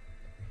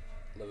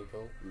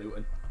 Liverpool.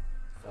 Luton.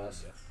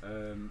 First.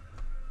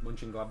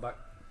 Mönchengladbach.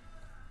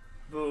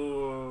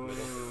 Boo.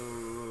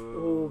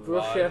 Oh,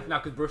 Russia. No,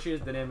 because Brussia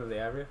is the name of the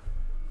area.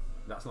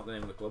 That's not the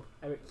name of the club.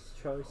 Eric's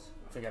choice.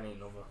 I think I need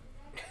another.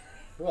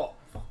 What?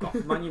 Fuck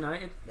off, Man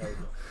United. There you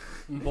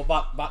go.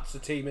 But that's a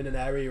team in an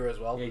area as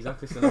well. Yeah,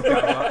 exactly. So no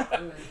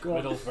that. Go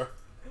on.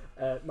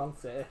 Middlesbrough. Man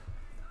City.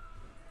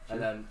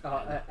 And then.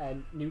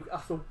 And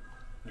Newcastle.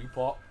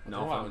 Newport.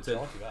 Northampton.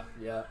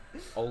 Yeah.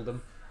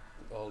 Oldham.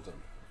 Oldham.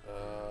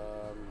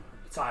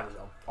 Time is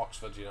on.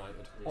 Oxford United.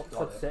 He's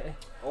got Oxford it. City.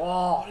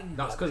 Oh!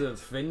 That's because of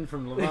Finn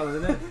from Love Island,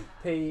 isn't it?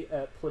 P.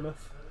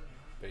 Plymouth.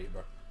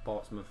 Peterborough.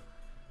 Portsmouth.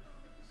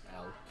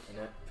 L.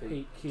 Innit?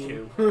 P.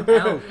 Q.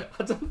 L.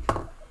 I don't.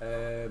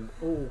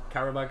 Oh.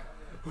 Carabag.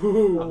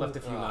 I've left a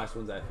few nice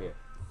ones there for you.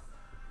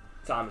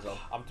 Time is on.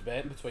 I'm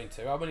debating between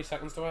two. How many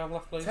seconds do I have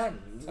left, please? 10.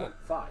 10.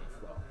 5.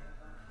 Well.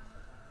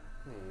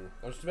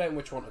 I'm just debating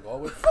which one to go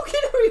with.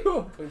 Fucking hurry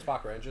up! Queen's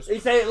Park Rangers. He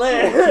said it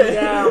later.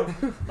 Yeah.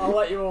 I'll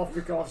let you off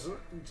because.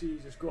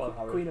 Jesus, go on,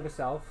 Harry. Queen of the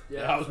South.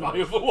 Yeah, that was my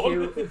other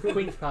one.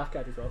 Queen's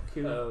Parkhead as well.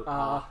 Q.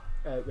 R.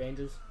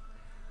 Rangers.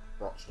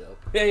 Rochdale.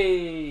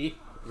 Hey!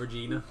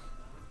 Regina.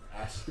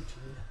 S.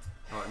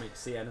 Oh, I mean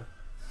Sienna.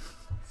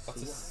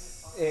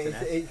 That's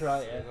It's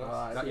right, yeah.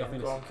 Alright, That yeah, your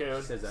go on,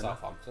 Kieran. Says then.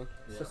 Southampton.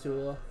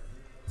 Sassuolo.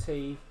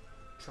 T.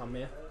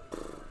 Tranmere.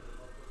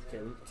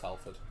 Kieran.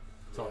 Telford.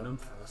 Tottenham.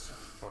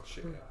 Oh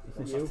shit.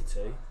 What's You.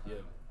 after T?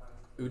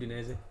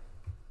 Udinese. I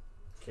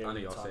Kieran. know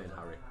you're time saying is on.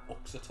 Harry.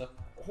 Uxeter.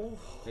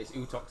 It's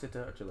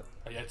Utoxeter actually.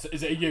 Oh, yeah,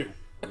 is it a U?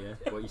 Yeah,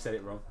 well you said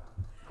it wrong.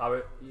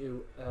 Harry.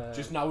 You.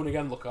 Just now and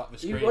again look at the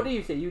screen. What do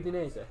you say?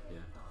 Udinese. Yeah.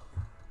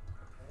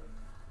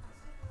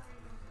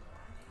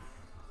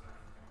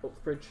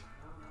 Uxbridge.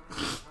 Are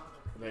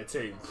they a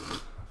team?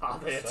 Are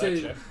they a Search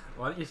team? it.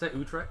 Why didn't you say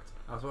Utrecht?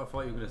 That's what I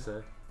thought you were going to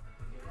say.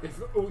 If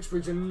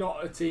Uxbridge are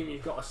not a team,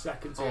 you've got a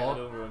second to get Oh.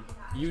 another one.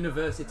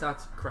 Universitat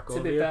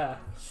To be Cracovia. fair,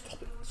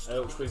 Stop it.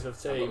 Uxbridge have a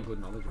I've got team.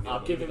 good knowledge of I'll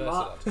it. give him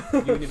that.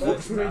 Universitat.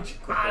 Uxbridge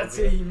are a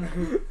team. To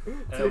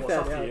be What's fair,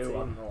 after they are a you? team.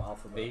 I'm not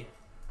alphabet. V.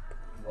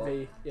 What?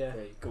 V. Yeah. V.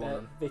 Go on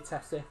then.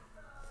 Vitesse.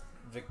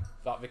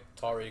 That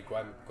Victoria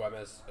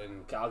Guemes in.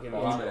 Okay, I'll give him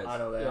Oh, that. Gomez. I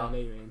know they Yeah, I are. know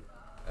you mean.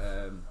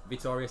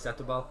 Vitoria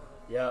Setúbal.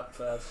 Yeah,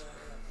 first.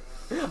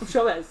 I'm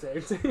sure that's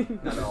the same team.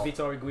 No, No. there's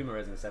Vitoria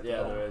Guimarães in Setúbal.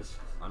 Yeah, there is.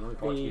 I know the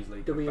Portuguese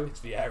league. W. It's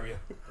the area.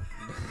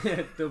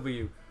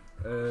 W.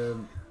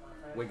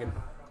 Wigan.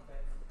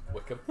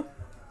 Wickham.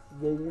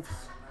 Wolves.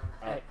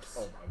 X.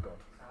 Oh my god.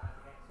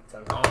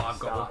 Oh, I've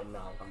got one. Starting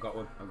now. I've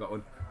got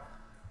one.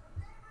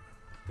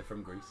 They're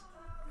from Greece.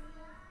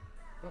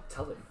 Not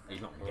tell him.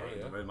 He's not Oh, gay.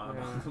 yeah. Doesn't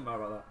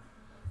matter about that.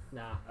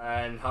 Nah.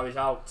 And Harry's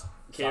out.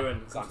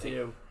 Kieran, Zan- come to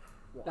you.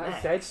 What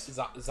That's next?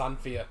 said.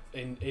 Zanfia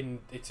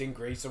it's in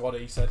Greece, so what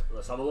he said.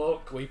 Let's have a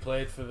look. We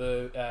played for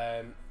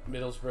the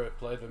Middlesbrough,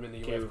 played them in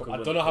the Kieran UEFA Cup. could I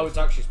win don't know the how quiz. it's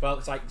actually spelled.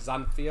 It's like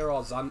Zanfia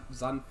or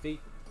Zanfi.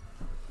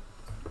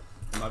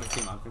 Might be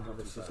Team Anfield,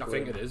 obviously. I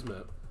think it is, mate.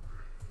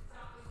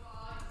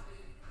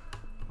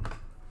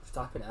 Just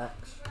type in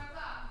X.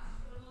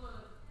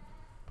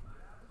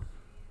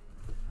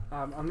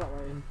 I'm not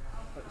waiting.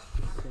 Let's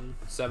just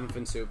see. 7th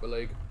in Super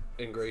League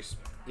in Greece.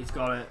 He's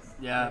got it.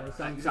 Yeah.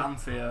 Yeah,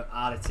 Xanthia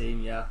are the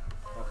team. Yeah.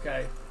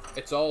 Okay.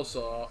 It's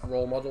also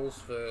role models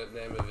for the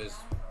name of his.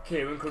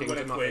 Kieran could win a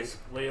Kingdom, I quiz.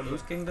 Liam.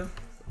 Who's Kingdom?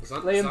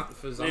 Liam.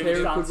 For Liam Zanfia.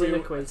 Kieran down could win to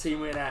a quiz. team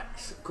win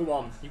X. Come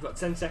on. You've got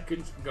 10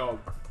 seconds. Go.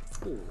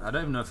 I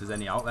don't even know if there's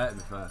any out there, to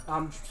be fair.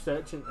 I'm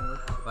searching now.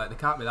 Like, there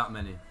can't be that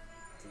many.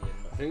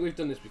 I think we've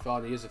done this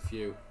before. There is a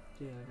few.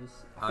 Yeah, there's.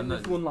 I I think know-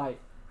 there's one like.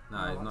 No,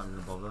 he's not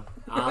even gonna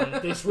bother.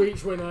 And this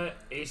week's winner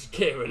is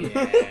Kieran.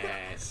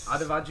 Yes.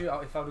 I'd have had you,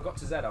 if I would have got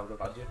to Z, I would have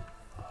had you.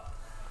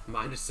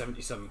 Minus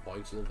 77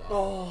 points. Love that.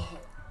 Oh.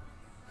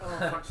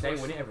 They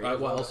win it every Right, year.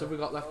 what else have we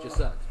got left? Just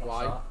said.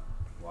 Why?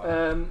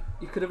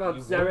 You could have had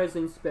You Xerez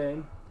in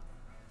Spain.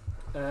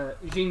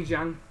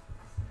 Xinjiang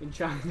in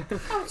China.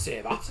 Can't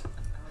say that.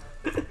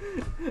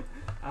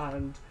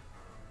 And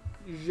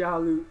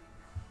Jalualo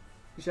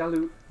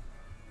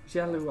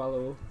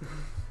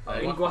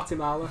in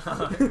Guatemala.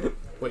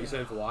 What are you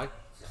saying for why?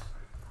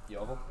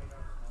 Yeovil.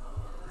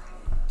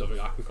 Don't think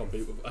I can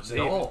compete with that.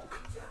 York.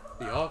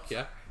 York,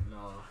 yeah.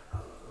 No.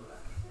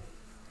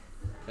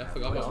 Yeah, I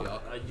forgot about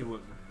York. You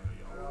wouldn't.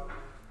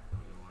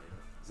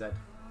 Z.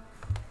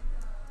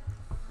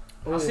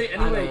 That's it I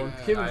know anyway. one.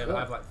 I Kieran's have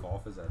won. like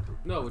 4 for Z.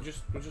 No, we're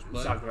just playing.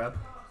 Zagreb.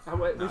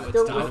 We're No,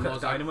 still, it's Dynamo.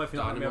 Dynamo, if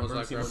you're not Dynamo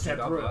going to be Zagreb.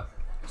 Separate.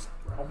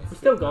 we're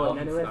still going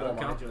anyway.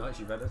 No,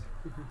 actually read it.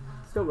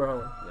 Still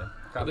rolling. Yeah.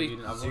 I Can't believe you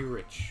think didn't have one.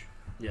 Zurich.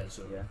 Yeah,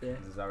 so. Yeah. Yeah.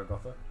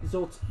 Zaragoza.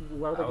 Zult I was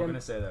well going again.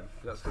 to say them.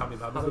 That's Hamid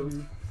Babu.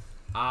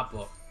 Habibu.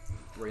 But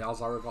Real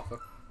Zaragoza.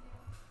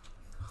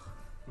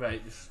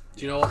 Right, just.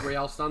 Do you know what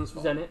Real stands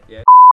for? Zenit.